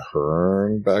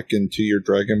turn back into your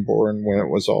Dragonborn when it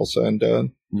was all said and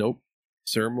done? Nope.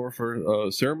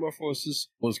 Ceramorphosis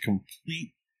was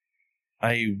complete.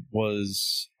 I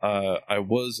was an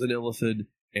Illithid,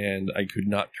 and I could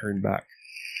not turn back.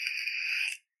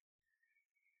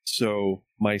 So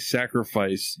my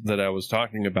sacrifice that I was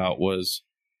talking about was,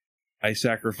 I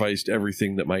sacrificed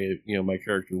everything that my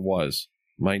character was,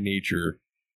 my nature.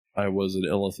 I was an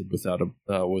Illithid without a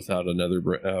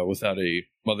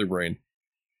mother brain.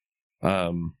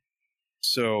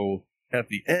 So at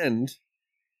the end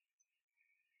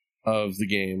of the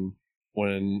game,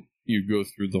 when you go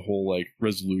through the whole like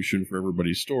resolution for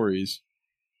everybody's stories,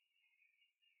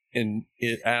 and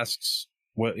it asks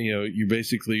what you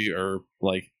basically are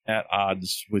like at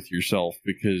odds with yourself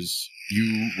because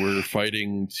you were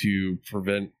fighting to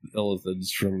prevent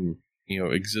Illithids from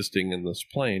existing in this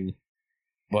plane,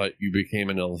 but you became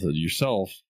an Illithid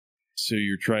yourself, so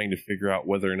you're trying to figure out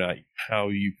whether or not how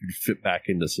you could fit back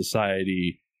into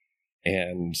society,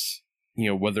 and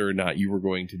whether or not you were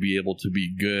going to be able to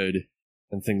be good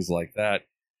and things like that.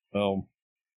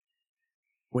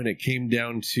 When it came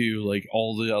down to like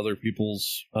all the other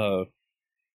people's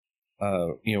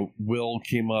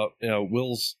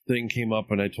Will's thing came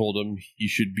up, and I told him he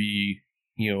should be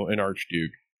an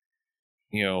archduke,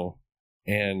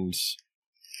 and so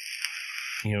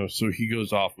he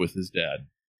goes off with his dad,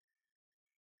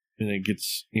 and it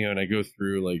gets and I go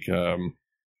through like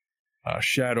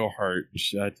Shadowheart.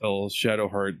 I tell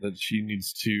Shadowheart that she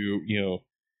needs to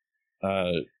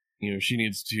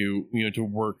to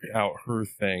work out her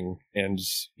thing, and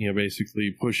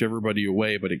basically push everybody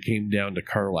away. But it came down to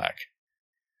Karlach.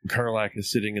 Karlach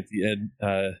is sitting at the end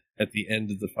of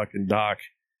the fucking dock,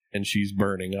 and she's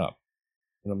burning up,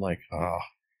 and I'm like,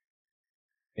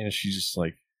 and she's just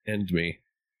like, end me.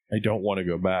 I don't want to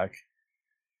go back.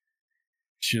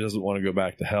 She doesn't want to go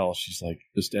back to hell. She's like,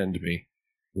 just end me.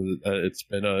 It's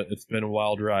been a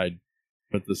wild ride,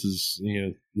 but this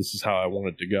is how I want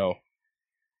it to go.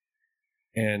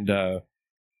 And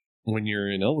when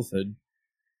you're in Illithid,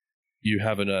 you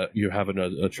have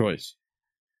a choice.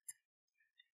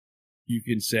 You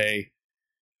can say,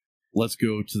 let's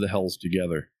go to the Hells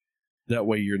together. That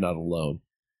way you're not alone.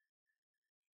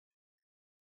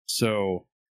 So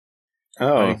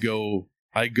I go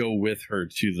with her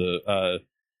to the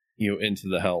into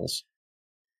the Hells.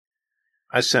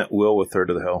 I sent Will with her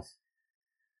to the Hell.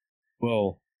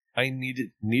 Well, I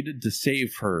needed to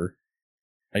save her.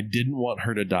 I didn't want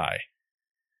her to die.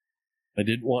 I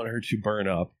didn't want her to burn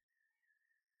up.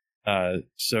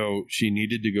 So she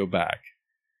needed to go back.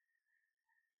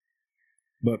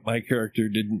 But my character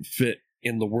didn't fit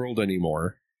in the world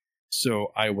anymore,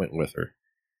 so I went with her.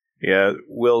 Yeah,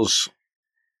 Will's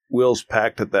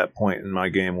pact at that point in my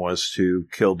game was to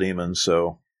kill demons,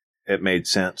 so it made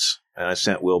sense, and I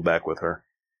sent Will back with her.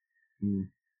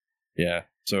 Yeah,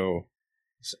 so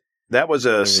that was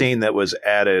a scene that was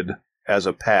added as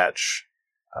a patch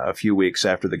a few weeks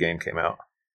after the game came out,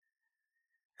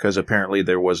 because apparently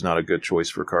there was not a good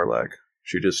choice for Karlach.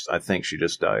 I think she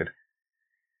just died.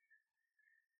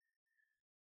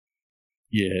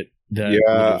 Yeah,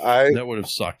 that would have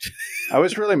sucked. I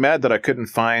was really mad that I couldn't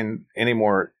find any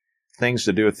more things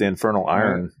to do with the Infernal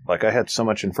Iron. Like, I had so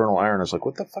much Infernal Iron, I was like,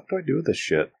 what the fuck do I do with this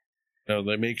shit? No,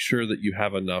 they make sure that you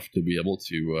have enough to be able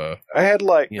to... I had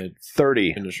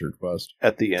 30 finish your quest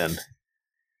at the end.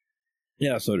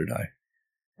 Yeah, so did I. I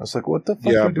was like, what the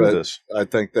fuck do I do with this? I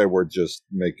think they were just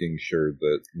making sure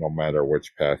that no matter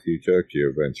which path you took, you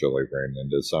eventually ran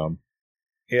into some.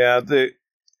 Yeah,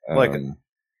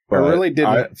 I really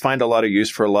didn't find a lot of use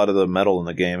for a lot of the metal in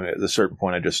the game. At a certain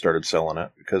point, I just started selling it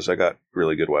because I got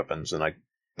really good weapons, and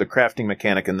the crafting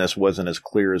mechanic in this wasn't as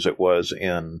clear as it was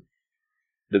in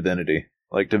Divinity.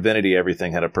 Like Divinity,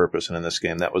 everything had a purpose, and in this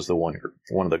game, that was the one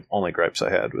of the only gripes I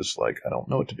had was like, I don't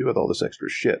know what to do with all this extra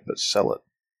shit, but sell it.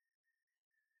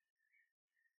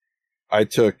 I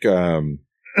took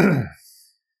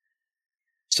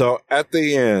so at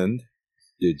the end,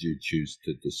 did you choose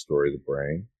to destroy the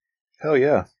brain? Hell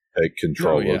yeah. Take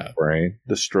control of the brain.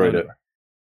 Destroyed it.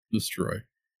 Destroy.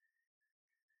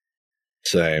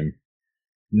 Same.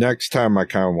 Next time I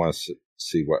kind of want to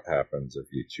see what happens if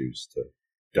you choose to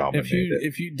dominate it.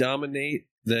 If you dominate,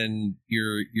 then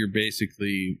you're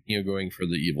basically going for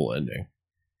the evil ending.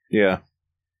 Yeah.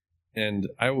 And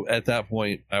at that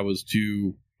point I was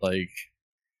too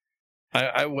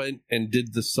I went and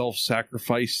did the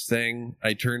self-sacrifice thing.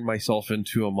 I turned myself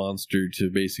into a monster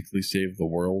to basically save the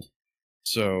world.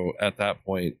 So at that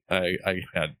point, I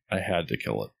had to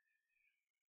kill it.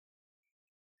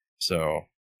 So,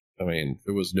 I mean,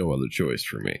 there was no other choice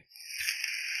for me.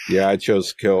 Yeah, I chose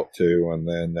to kill it too, and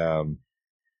then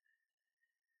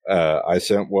I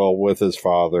sent Will with his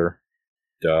father.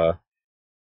 Duh.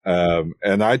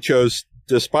 And I chose,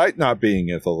 despite not being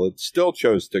Ithalid, still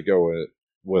chose to go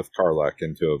with Karlach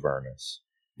into Avernus.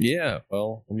 Yeah,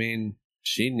 well, I mean,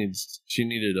 she needs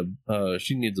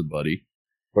a buddy.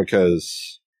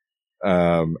 Because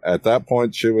at that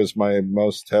point she was my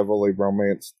most heavily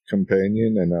romanced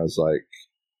companion, and I was like,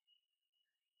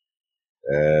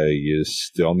 you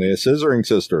still need a scissoring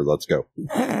sister, let's go.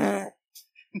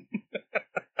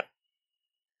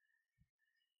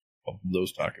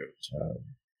 Those tacos.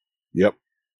 Yep.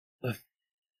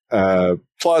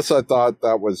 Plus I thought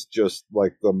that was just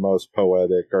like the most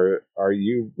poetic. Are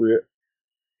you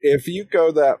if you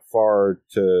go that far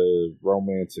to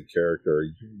romance a character, are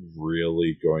you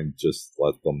really going to just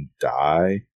let them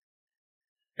die?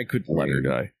 I couldn't let her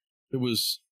die.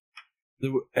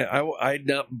 I'd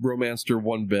not romanced her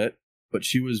one bit, but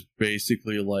she was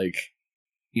basically like,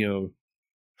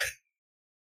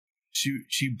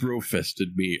 she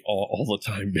bro-fisted me all the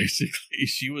time, basically.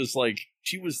 She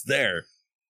was there.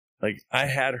 Like, I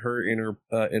had her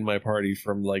in my party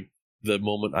from, like, the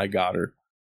moment I got her.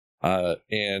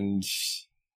 And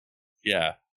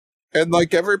yeah. And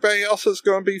like everybody else is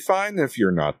going to be fine if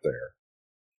you're not there.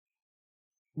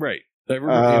 Right. I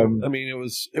mean, it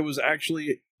was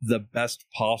actually the best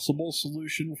possible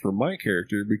solution for my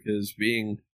character, because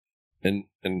being an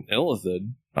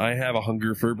Illithid, I have a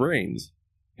hunger for brains.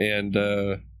 And,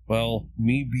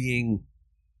 me being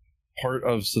part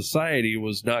of society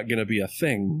was not going to be a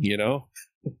thing,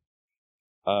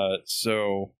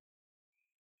 So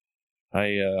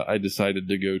I decided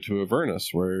to go to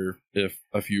Avernus, where if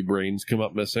a few brains come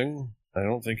up missing, I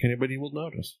don't think anybody will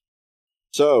notice.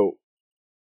 So,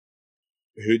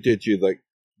 who did you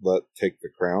let take the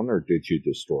crown, or did you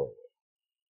destroy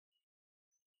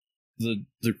it?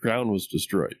 The crown was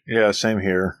destroyed. Yeah, same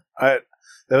here. That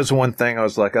was one thing I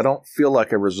was like, I don't feel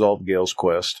like I resolved Gale's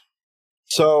quest.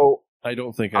 So I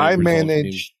don't think I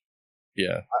managed.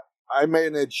 Yeah, I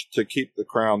managed to keep the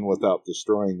crown without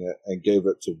destroying it and gave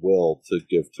it to Will to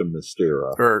give to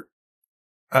Mystera.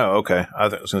 Oh, okay. I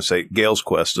was going to say Gale's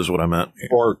quest is what I meant.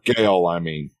 Or Gale, I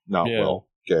mean. Not Will.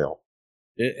 Gale.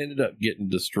 It ended up getting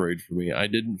destroyed for me. I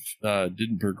didn't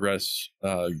progress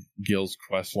Gale's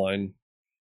quest line,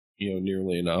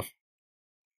 nearly enough.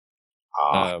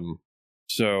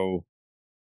 So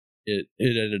it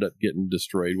ended up getting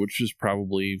destroyed, which is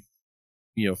probably,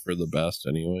 for the best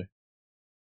anyway.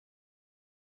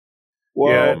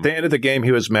 Well, yeah, at the end of the game,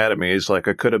 he was mad at me. He's like,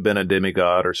 I could have been a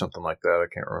demigod or something like that. I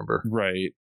can't remember.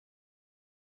 Right.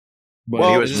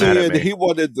 But he was mad at me. He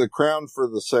wanted the crown for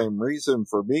the same reason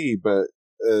for me, but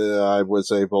I was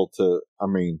able to,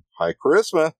 high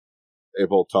charisma,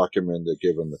 able to talk him into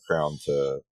giving the crown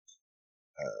to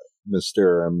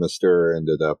Mystera, and Mystera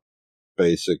ended up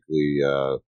basically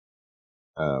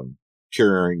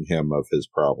curing him of his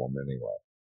problem anyway.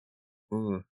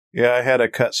 Mm. Yeah, I had a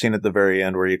cutscene at the very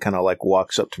end where he kind of like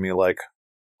walks up to me like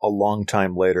a long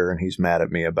time later, and he's mad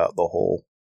at me about the whole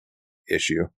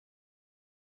issue.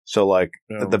 So like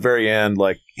at the very end,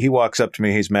 like he walks up to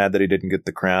me, he's mad that he didn't get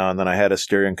the crown. Then I had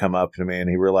Asterion come up to me, and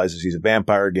he realizes he's a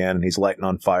vampire again, and he's lighting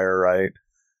on fire. Right?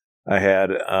 I had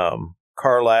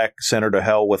Karlach sent her to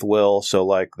hell with Will, so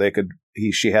like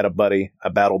she had a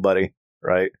battle buddy,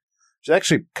 right? It's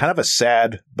actually kind of a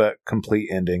sad but complete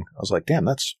ending. I was like, damn,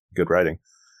 that's good writing.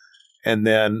 And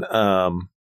then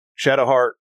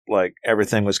Shadowheart, like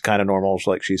everything was kind of normal. It's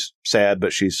like she's sad,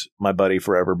 but she's my buddy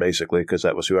forever, basically, because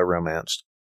that was who I romanced.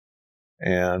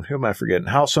 And who am I forgetting?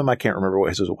 Halsum, I can't remember what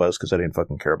his was because I didn't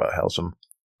fucking care about Halsum.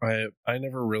 I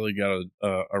never really got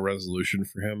a resolution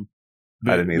for him.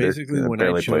 But I didn't either. Basically, when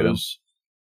I chose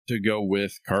to go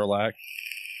with Karlach,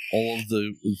 all of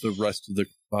the rest of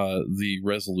the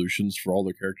resolutions for all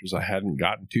the characters I hadn't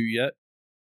gotten to yet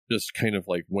just kind of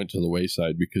like went to the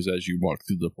wayside, because as you walk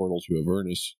through the portal to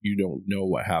Avernus, you don't know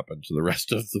what happened to the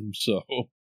rest of them. So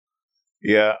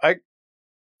yeah, I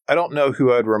don't know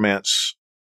who I'd romance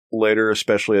later,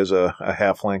 especially as a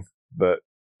halfling, but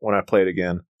when I play it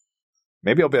again,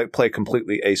 maybe I'll play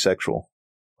completely asexual.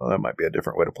 Well, that might be a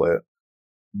different way to play it.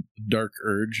 Dark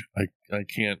Urge, I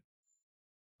can't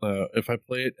if I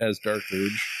play it as Dark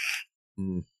Urge,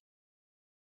 I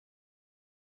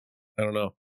don't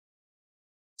know.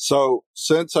 So,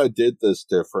 since I did this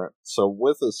different, so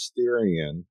with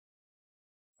Asterion,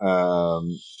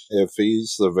 if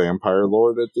he's the vampire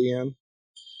lord at the end,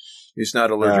 he's not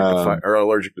allergic to fire, or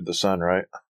allergic to the sun, right?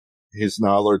 He's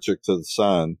not allergic to the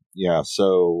sun. Yeah.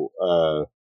 So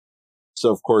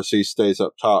of course he stays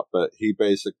up top, but he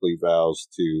basically vows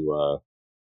to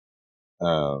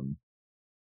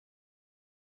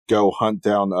go hunt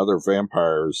down other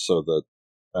vampires so that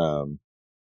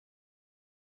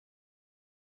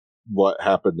what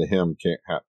happened to him can't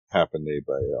happen to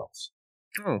anybody else.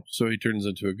 Oh, so he turns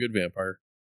into a good vampire.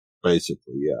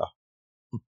 Basically,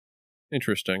 yeah.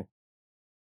 Interesting.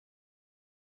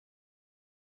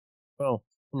 Well,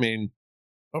 I mean,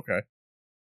 okay.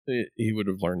 He would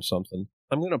have learned something.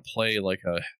 I'm going to play like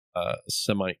a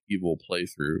semi-evil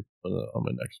playthrough on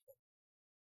my next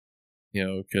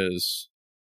one. Because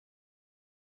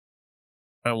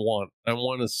I want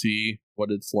to see what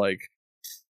it's like,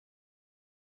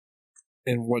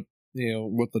 and what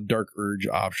the Dark Urge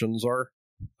options are,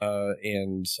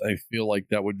 and I feel like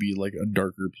that would be like a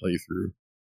darker playthrough.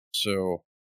 So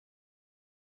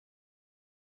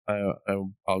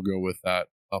I'll go with that.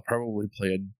 I'll probably play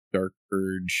a Dark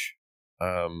Urge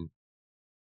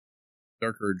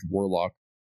Warlock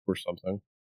or something,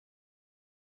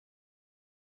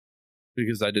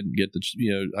 because I didn't get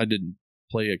I didn't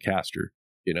play a caster,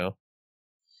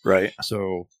 right?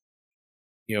 So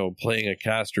playing a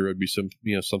caster would be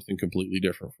something completely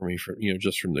different for me,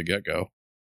 just from the get go,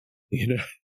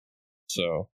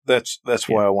 So that's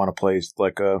why I want to play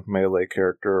like a melee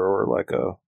character or like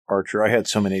a archer. I had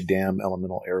so many damn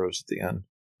elemental arrows at the end,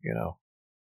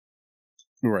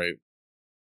 Right.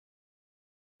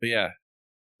 But yeah,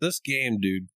 this game,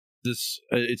 dude,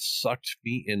 it sucked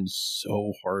me in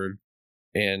so hard,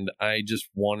 and I just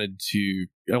wanted to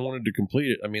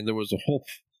complete it. I mean, there was a whole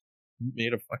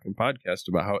made a fucking podcast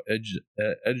about how edged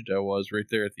I was right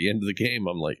there at the end of the game.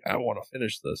 I'm like, I want to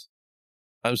finish this.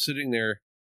 I'm sitting there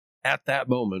at that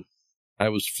moment. I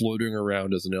was floating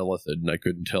around as an Elithid, and I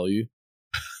couldn't tell you.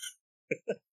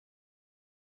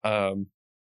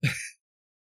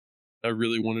 I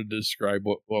really wanted to describe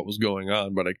what was going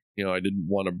on, but I didn't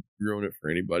want to ruin it for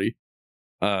anybody.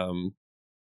 But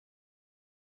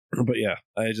yeah,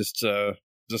 I just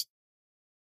this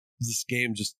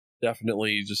game just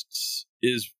definitely just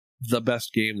is the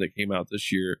best game that came out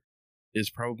this year. Is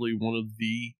probably one of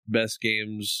the best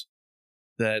games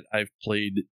that I've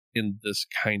played in this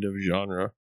kind of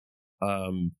genre.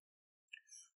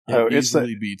 It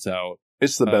easily beats out.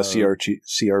 It's the best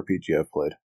CRPG I've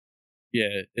played.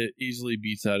 Yeah, it easily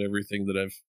beats out everything that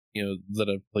I've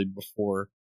played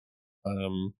before.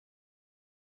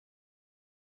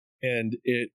 And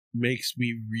it makes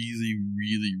me really,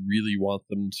 really, really want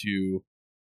them to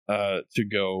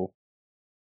go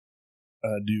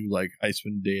do like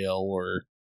Icewind Dale or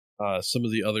some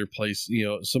of the other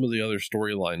some of the other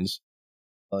storylines.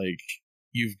 Like,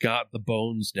 you've got the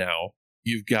bones now,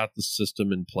 you've got the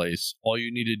system in place. All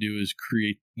you need to do is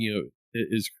create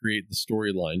the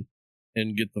storyline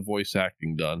and get the voice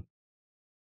acting done.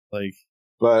 Like,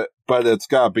 but it's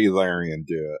got to be Larian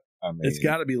do it. I mean, it's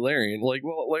got to be Larian. Like,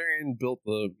 well, Larian built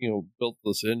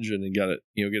this engine and got it,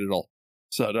 get it all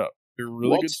set up. They're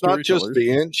really good storytellers. It's not just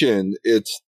the engine;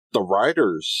 it's the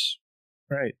writers.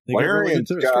 Right. Larian's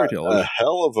got a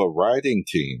hell of a writing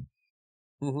team.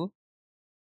 Mm-hmm.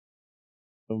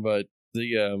 But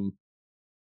they've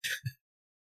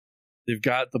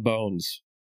got the bones,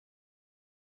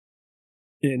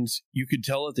 and you could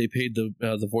tell that they paid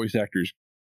the voice actors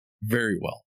very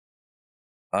well.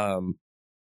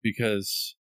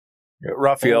 Because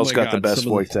Raphael's got the best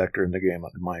voice actor in the game,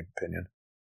 in my opinion.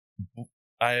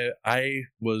 I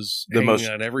was hanging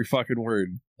on every fucking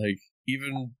word. Like,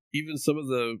 even some of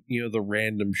the the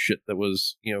random shit that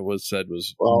was said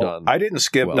was done. I didn't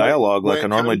skip dialogue like I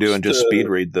normally do and just speed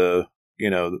read the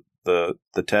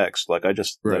the text. Like, I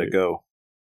just let it go.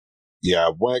 Yeah,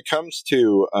 when it comes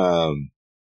to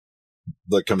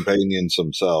the companions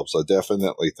themselves, I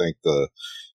definitely think the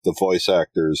voice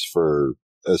actors for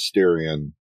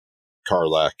Asterion,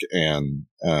 Karlach, and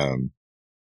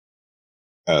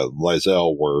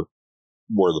Lizelle were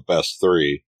the best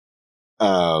three.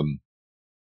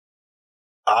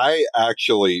 I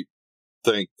actually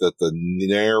think that the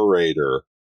narrator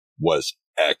was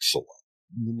excellent.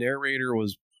 The narrator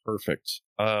was perfect.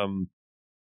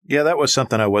 Yeah, that was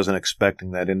something I wasn't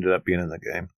expecting that ended up being in the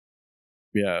game.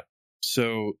 Yeah.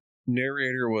 So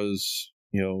narrator was,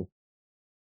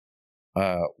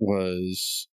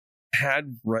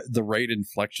 had the right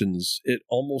inflections. It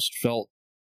almost felt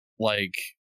like,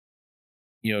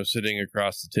 sitting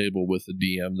across the table with a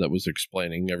DM that was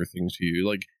explaining everything to you.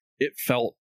 Like, it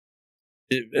felt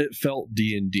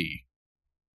D&D.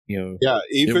 Yeah,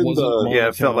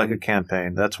 it felt like a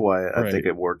campaign. That's why I think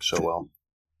it worked so well.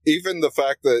 Even the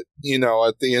fact that,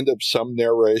 at the end of some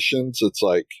narrations, it's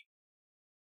like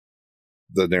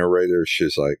the narrator,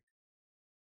 she's like,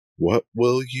 "What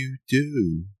will you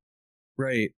do?"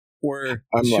 Right. Or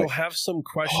she'll have some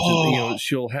question,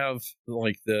 she'll have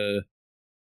like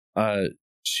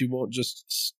she won't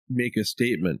just make a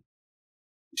statement.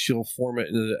 She'll form it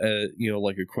into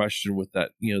like a question with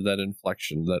that, that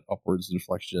inflection, that upwards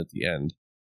inflection at the end.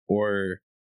 Or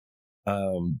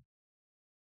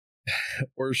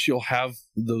she'll have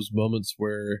those moments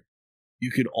where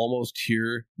you could almost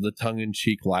hear the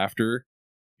tongue-in-cheek laughter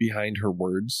behind her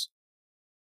words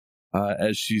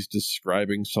as she's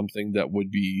describing something that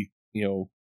would be,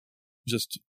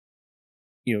 just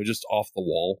off the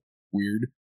wall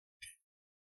weird.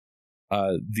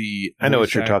 I know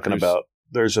what you're talking about.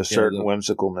 There's a certain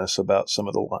whimsicalness about some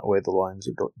of the way the lines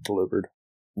are delivered.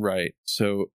 Right.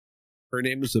 So her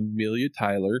name is Amelia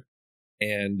Tyler,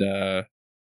 and the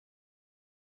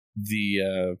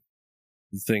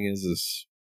thing is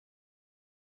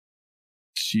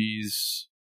she's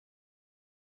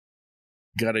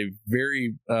got a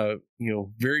very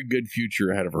very good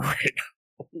future ahead of her right now.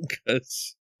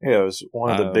 Because it was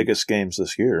one of the biggest games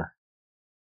this year.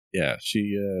 Yeah,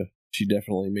 she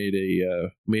definitely made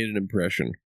an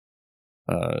impression.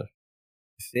 I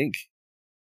think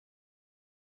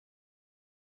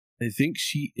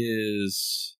she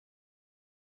is.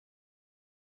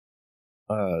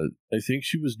 I think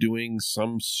she was doing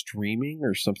some streaming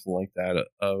or something like that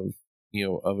of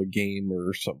a game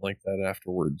or something like that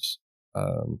afterwards.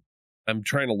 I'm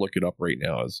trying to look it up right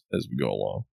now as we go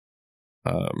along.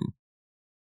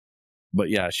 But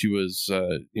yeah, she was.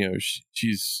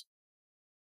 She's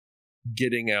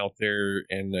getting out there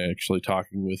and actually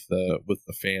talking with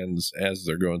the fans as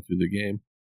they're going through the game.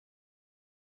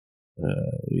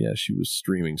 Yeah, she was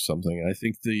streaming something. I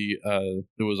think there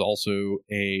was also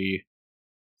a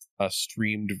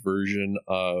streamed version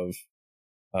of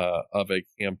a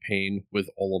campaign with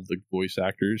all of the voice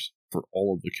actors for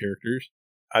all of the characters.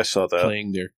 I saw that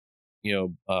playing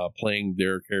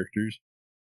their characters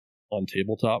on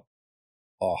tabletop.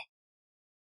 Oh,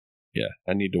 yeah,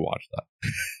 I need to watch that.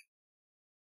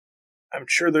 I'm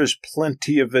sure there's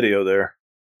plenty of video there.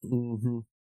 Mm-hmm.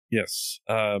 Yes.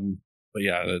 But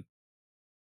yeah,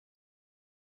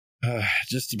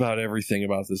 Just about everything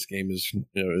about this game is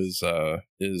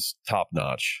top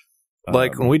notch.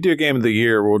 Like when we do Game of the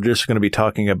Year, we're just going to be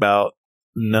talking about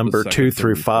number 2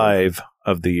 through 5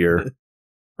 of the year.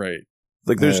 Right.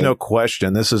 Like there's no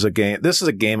question. This is a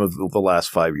game of the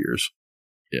last 5 years.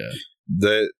 Yeah.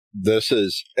 This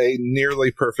is a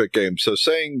nearly perfect game. So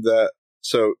saying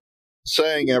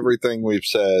everything we've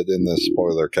said in this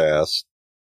spoiler cast,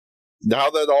 now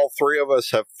that all three of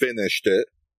us have finished it,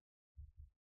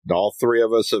 all three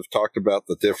of us have talked about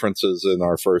the differences in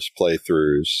our first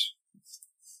playthroughs,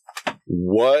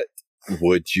 what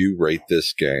would you rate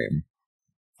this game?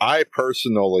 I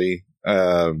personally,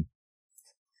 for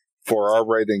our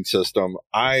rating system,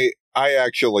 I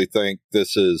actually think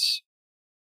this is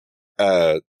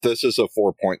a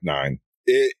 4.9.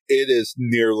 It is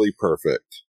nearly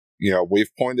perfect. You know,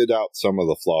 we've pointed out some of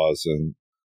the flaws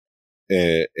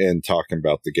in talking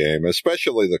about the game,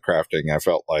 especially the crafting. I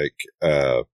felt like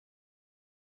that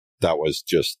was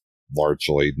just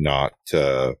largely not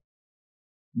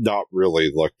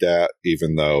really looked at,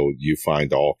 even though you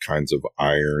find all kinds of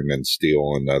iron and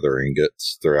steel and other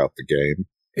ingots throughout the game.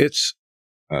 It's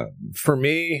for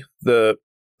me, the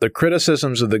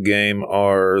criticisms of the game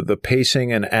are the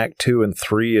pacing in Act 2 and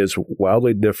 3 is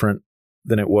wildly different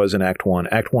than it was in Act 1.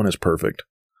 Act 1 is perfect.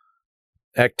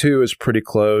 Act 2 is pretty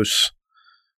close,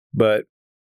 but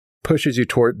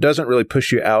doesn't really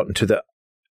push you out into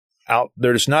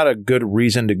there's not a good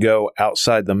reason to go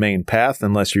outside the main path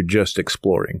unless you're just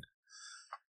exploring.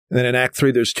 And then in Act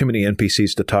 3, there's too many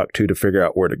NPCs to talk to figure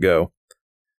out where to go.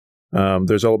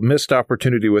 There's a missed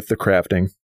opportunity with the crafting.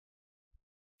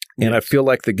 And I feel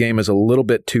like the game is a little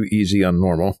bit too easy on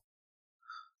normal.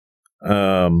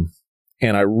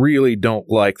 And I really don't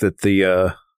like that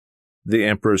the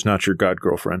Emperor's not your god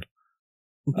girlfriend.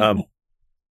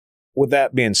 With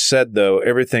that being said, though,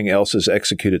 everything else is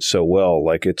executed so well,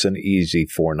 like it's an easy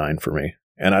 4.9 for me.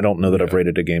 And I don't know that I've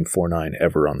rated a game 4.9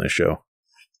 ever on this show.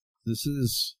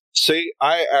 See,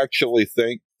 I actually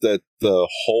think that the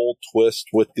whole twist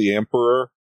with the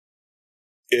Emperor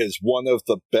is one of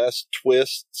the best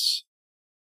twists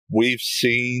we've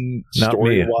seen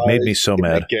story-wise made me so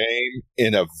mad. In the game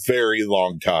in a very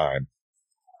long time.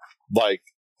 Like,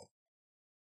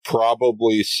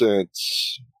 probably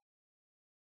since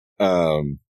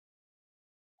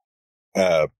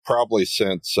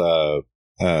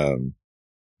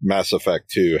Mass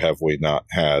Effect 2 have we not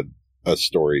had a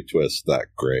story twist that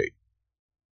great.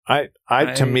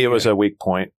 To me, it was a weak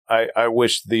point. I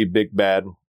wish the big bad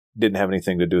didn't have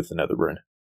anything to do with the Netherburn.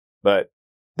 But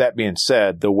that being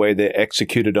said, the way they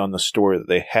executed on the story that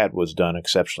they had was done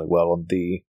exceptionally well. And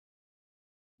the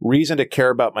reason to care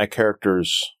about my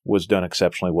characters was done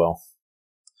exceptionally well.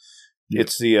 Yeah.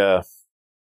 It's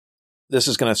this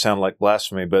is going to sound like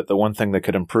blasphemy, but the one thing they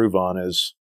could improve on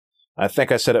is, I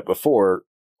think I said it before,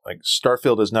 like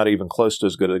Starfield is not even close to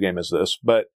as good a game as this,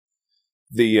 but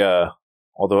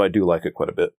although I do like it quite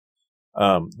a bit.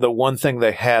 The one thing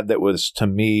they had that was, to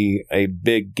me, a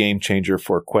big game changer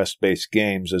for quest-based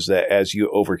games is that as you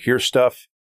overhear stuff,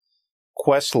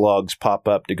 quest logs pop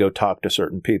up to go talk to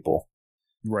certain people.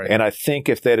 Right. And I think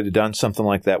if they'd have done something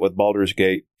like that with Baldur's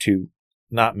Gate to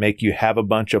not make you have a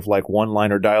bunch of like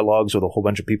one-liner dialogues with a whole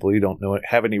bunch of people you don't know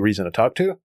have any reason to talk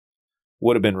to,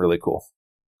 would have been really cool.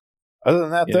 Other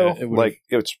than that, though,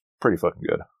 it's pretty fucking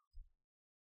good.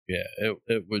 Yeah,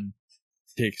 it would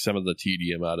take some of the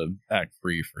tedium out of Act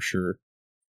 3 for sure.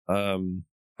 I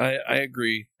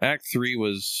agree. Act 3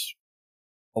 was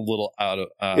a little out of...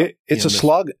 it's a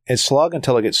slog. It's slog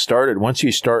until it gets started. Once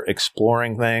you start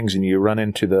exploring things and you run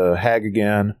into the hag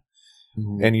again,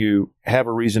 and you have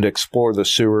a reason to explore the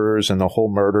sewers and the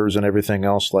whole murders and everything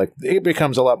else, like, it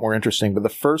becomes a lot more interesting. But the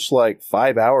first,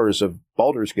 5 hours of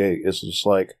Baldur's Gate is just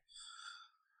like,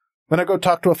 I'm going to go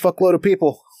talk to a fuckload of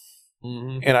people.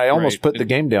 Mm-hmm. And I almost put the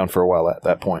game down for a while at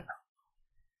that point.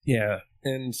 Yeah,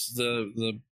 and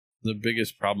the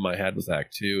biggest problem I had with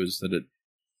Act 2 is that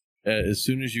as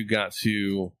soon as you got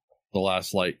to the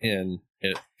Last Light Inn,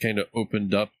 it kind of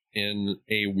opened up in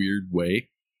a weird way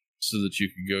so that you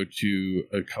could go to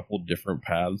a couple different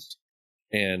paths,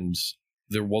 and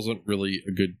there wasn't really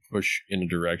a good push in a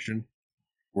direction.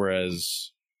 Whereas,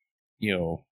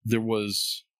 there's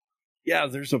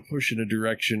a push in a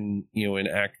direction, in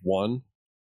Act 1,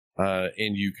 and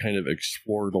you kind of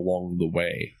explored along the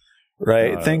way.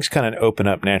 Right. Things kind of open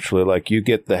up naturally. Like, you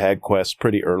get the hag quest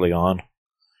pretty early on,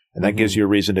 and that gives you a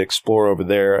reason to explore over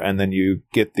there, and then you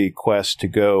get the quest to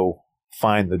go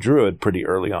find the druid pretty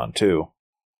early on, too.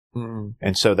 Mm.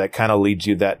 And so that kind of leads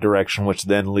you that direction, which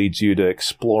then leads you to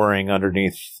exploring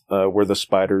underneath where the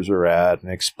spiders are at, and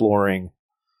exploring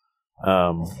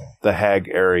the hag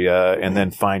area, and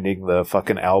then finding the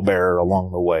fucking owlbear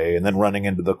along the way, and then running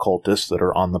into the cultists that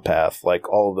are on the path. Like,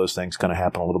 all of those things kind of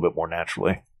happen a little bit more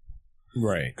naturally.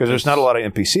 Right. Because there's not a lot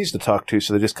of NPCs to talk to,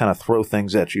 so they just kind of throw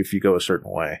things at you if you go a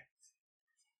certain way.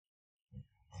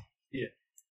 Yeah.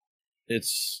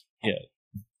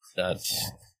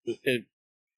 It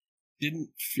didn't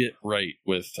fit right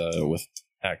with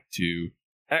Act 2.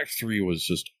 Act 3 was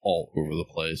just all over the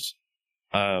place.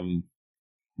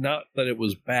 Not that it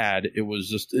was bad,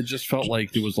 it just felt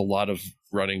like there was a lot of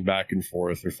running back and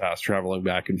forth or fast traveling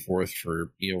back and forth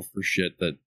for shit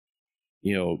that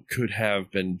could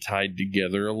have been tied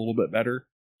together a little bit better.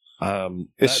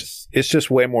 It's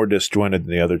just way more disjointed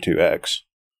than the other two acts.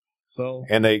 Well,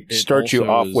 and they start you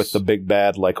off with the big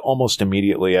bad like almost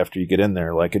immediately after you get in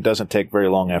there. Like, it doesn't take very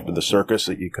long after the circus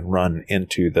that you can run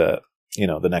into the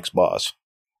the next boss.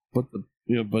 But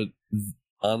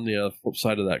on the flip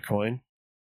side of that coin,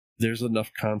 there's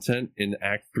enough content in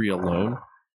Act 3 alone.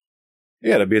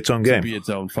 Yeah, to be its own game. To be its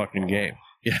own fucking game.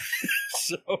 Yeah.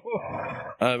 So,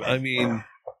 I mean,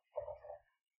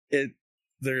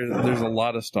 there's a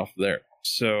lot of stuff there.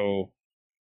 So,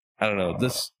 I don't know.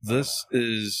 This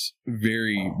is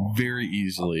very, very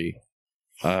easily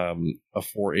a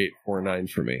 4.8, 4.9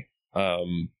 for me.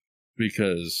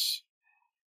 Because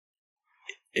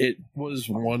it was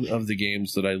one of the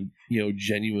games that I,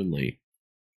 genuinely,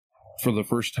 for the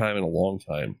first time in a long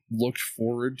time, looked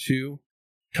forward to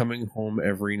coming home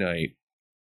every night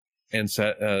and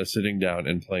sitting down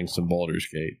and playing some Baldur's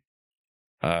Gate.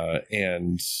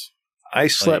 And I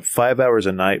slept 5 hours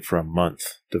a night for a month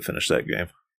to finish that game.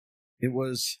 It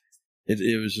was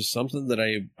just something that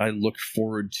I looked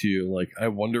forward to. Like, I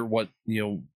wonder what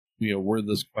where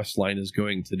this quest line is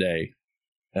going today,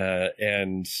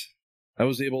 and I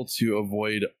was able to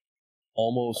avoid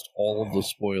almost all of the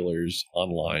spoilers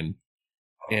online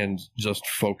and just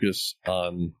focus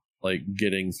on like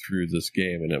getting through this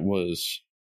game, and it was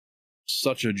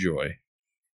such a joy.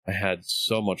 I had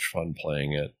so much fun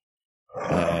playing it,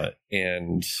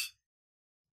 and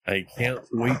I can't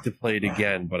wait to play it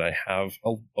again. But I have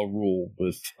a rule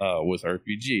with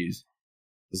RPGs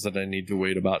is that I need to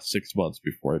wait about 6 months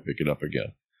before I pick it up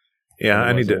again. Yeah,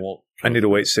 otherwise I need to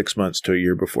wait 6 months to a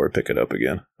year before I pick it up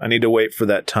again. I need to wait for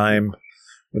that time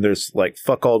when there's like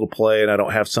fuck all to play and I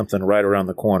don't have something right around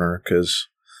the corner, because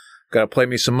got to play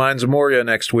me some Mines of Moria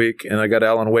next week, and I got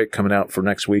Alan Wake coming out for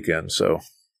next weekend. So,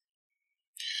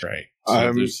 right.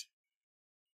 So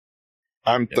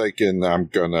I'm thinking I'm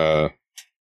gonna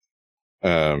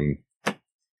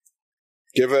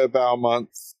give it about a month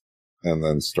and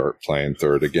then start playing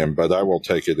through it again, but I will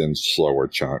take it in slower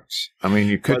chunks. I mean,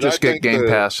 you could just get Game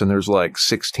Pass, and there's like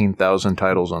 16,000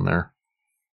 titles on there.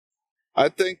 I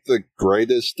think the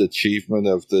greatest achievement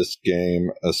of this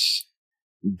game is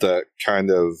that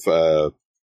kind of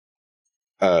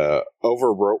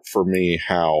overwrote for me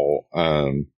how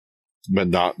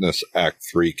monotonous Act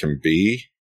 3 can be,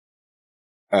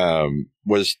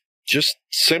 was just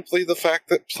simply the fact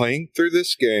that playing through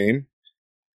this game,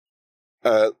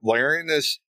 Larian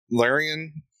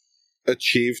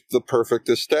achieved the perfect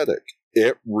aesthetic.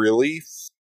 It really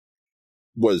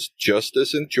was just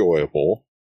as enjoyable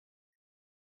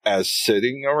as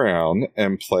sitting around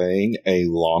and playing a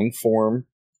long-form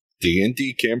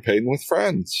D&D campaign with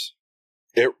friends.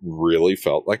 It really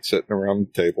felt like sitting around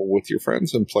the table with your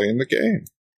friends and playing the game.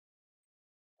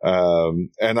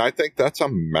 And I think that's a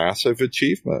massive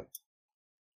achievement.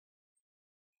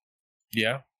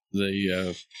 Yeah.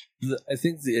 I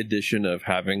think the addition of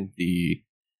having the,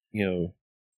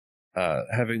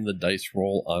 having the dice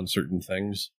roll on certain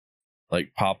things,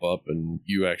 like pop up and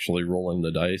you actually rolling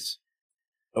the dice,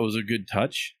 that was a good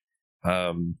touch.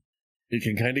 It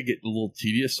can kind of get a little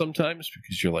tedious sometimes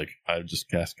because you're like, I just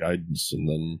cast guidance and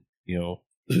then,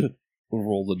 we'll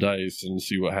roll the dice and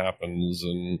see what happens.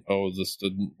 And, oh, this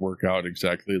didn't work out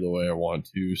exactly the way I want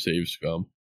to, save scum.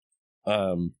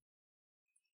 The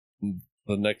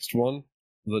next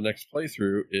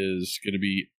playthrough is going to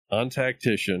be on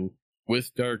Tactician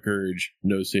with Dark Urge,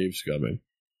 no save scumming.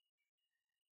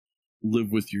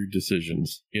 Live with your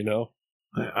decisions,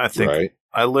 I think right.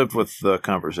 I lived with the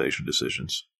conversation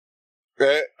decisions.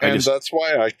 And that's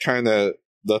why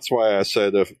I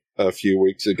said a few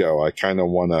weeks ago, I kind of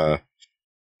want to,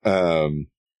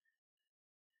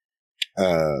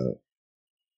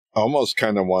 almost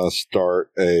kind of want to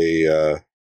start a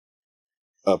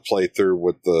playthrough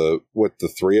with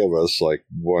the three of us, like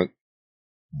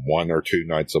one or two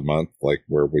nights a month, like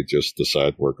where we just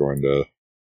decide we're going to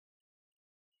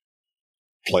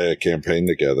play a campaign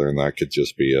together, and that could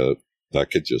just be a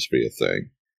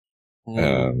thing.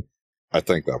 I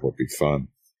think that would be fun.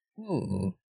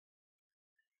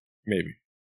 Maybe.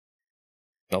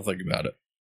 I'll think about it.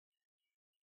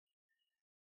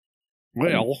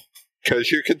 Well,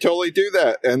 because you can totally do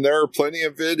that, and there are plenty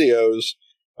of videos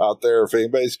out there. If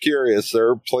anybody's curious, there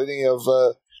are plenty of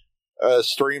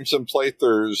streams and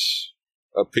playthroughs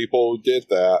of people who did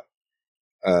that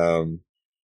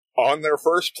on their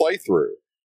first playthrough,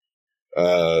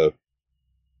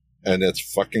 and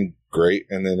it's fucking great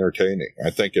and entertaining.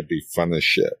 I think it'd be fun as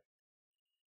shit.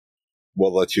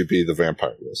 We'll let you be the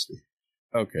vampire, Rusty.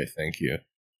 Okay, thank you.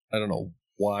 I don't know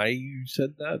why you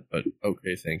said that, but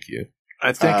okay, thank you.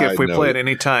 I think if we play it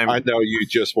any time... I know you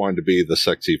just wanted to be the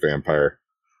sexy vampire.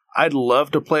 I'd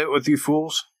love to play it with you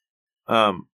fools.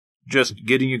 Just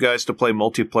getting you guys to play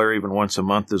multiplayer even once a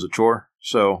month is a chore.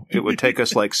 So it would take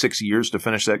us like 6 years to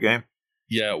finish that game.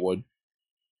 Yeah, it would.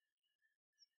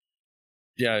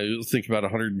 Yeah, you'll think about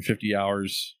 150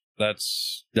 hours.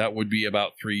 That would be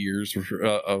about 3 years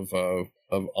of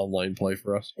online play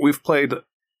for us. We've played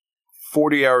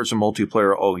 40 hours of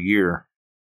multiplayer all year,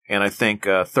 and I think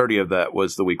 30 of that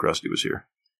was the week Rusty was here.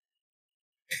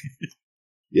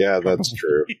 Yeah, that's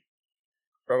true.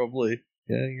 Probably.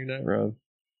 Yeah, you're not wrong.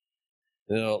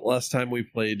 Last time we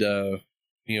played,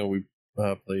 we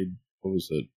played, what was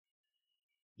it?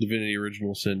 Divinity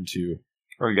Original Sin 2.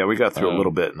 Oh yeah, we got through a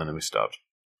little bit and then we stopped.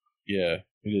 Yeah,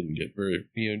 we didn't get very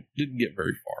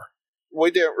far.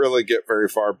 We didn't really get very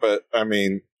far, but I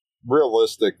mean,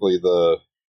 realistically, the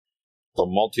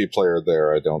multiplayer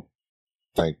there, I don't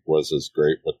think was as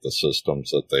great with the systems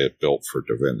that they had built for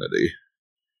Divinity.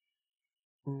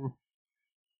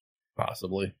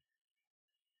 Possibly.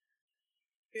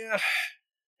 Yeah,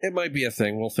 it might be a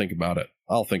thing. We'll think about it.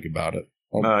 I'll think about it.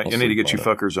 I'll you need to get you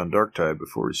fuckers on Darktide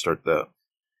before we start that.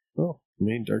 Well, I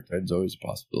mean, Darktide's always a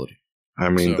possibility. I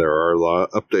mean, there are a lot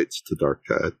of updates to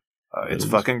Darktide. It's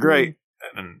fucking great.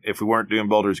 And if we weren't doing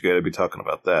Baldur's Gate, I'd be talking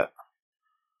about that.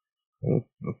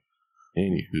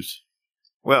 Anywho's.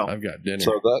 Well, I've got dinner.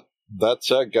 So that's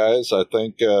it, guys. I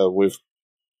think we've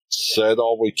said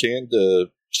all we can to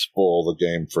spoil the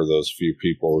game for those few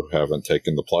people who haven't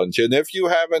taken the plunge. And if you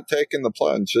haven't taken the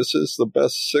plunge, this is the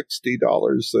best $60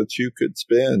 that you could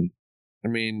spend. I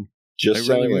mean, just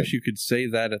I really wish you could say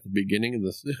that at the beginning of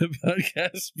this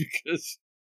podcast, because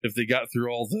if they got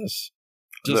through all this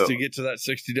just to get to that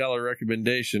 $60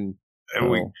 recommendation, I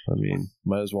mean,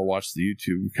 might as well watch the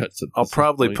YouTube cuts. I'll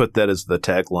probably put that as the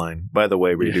tagline. By the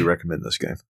way, we do recommend this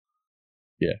game.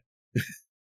 Yeah.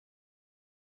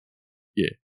 Yeah.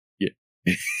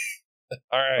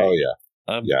 All right. Oh yeah.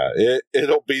 Yeah.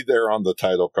 It'll be there on the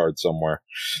title card somewhere.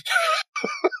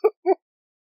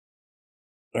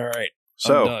 All right.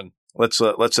 So I'm done. Let's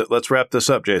wrap this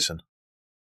up, Jason.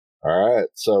 All right.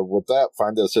 So with that,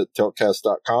 find us at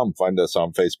tiltcast.com. Find us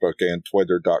on Facebook and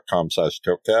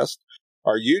twitter.com/tiltcast.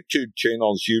 Our YouTube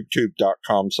channel is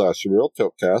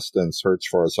youtube.com/realtiltcast, and search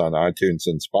for us on iTunes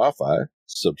and Spotify.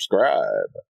 Subscribe.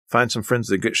 Find some friends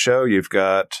of the good show. You've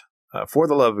got For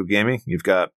the Love of Gaming. You've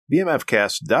got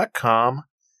bmfcast.com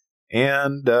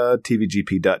and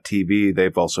tvgp.tv.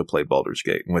 They've also played Baldur's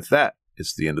Gate. And with that,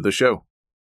 it's the end of the show.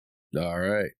 All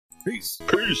right. Peace.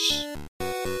 Peace.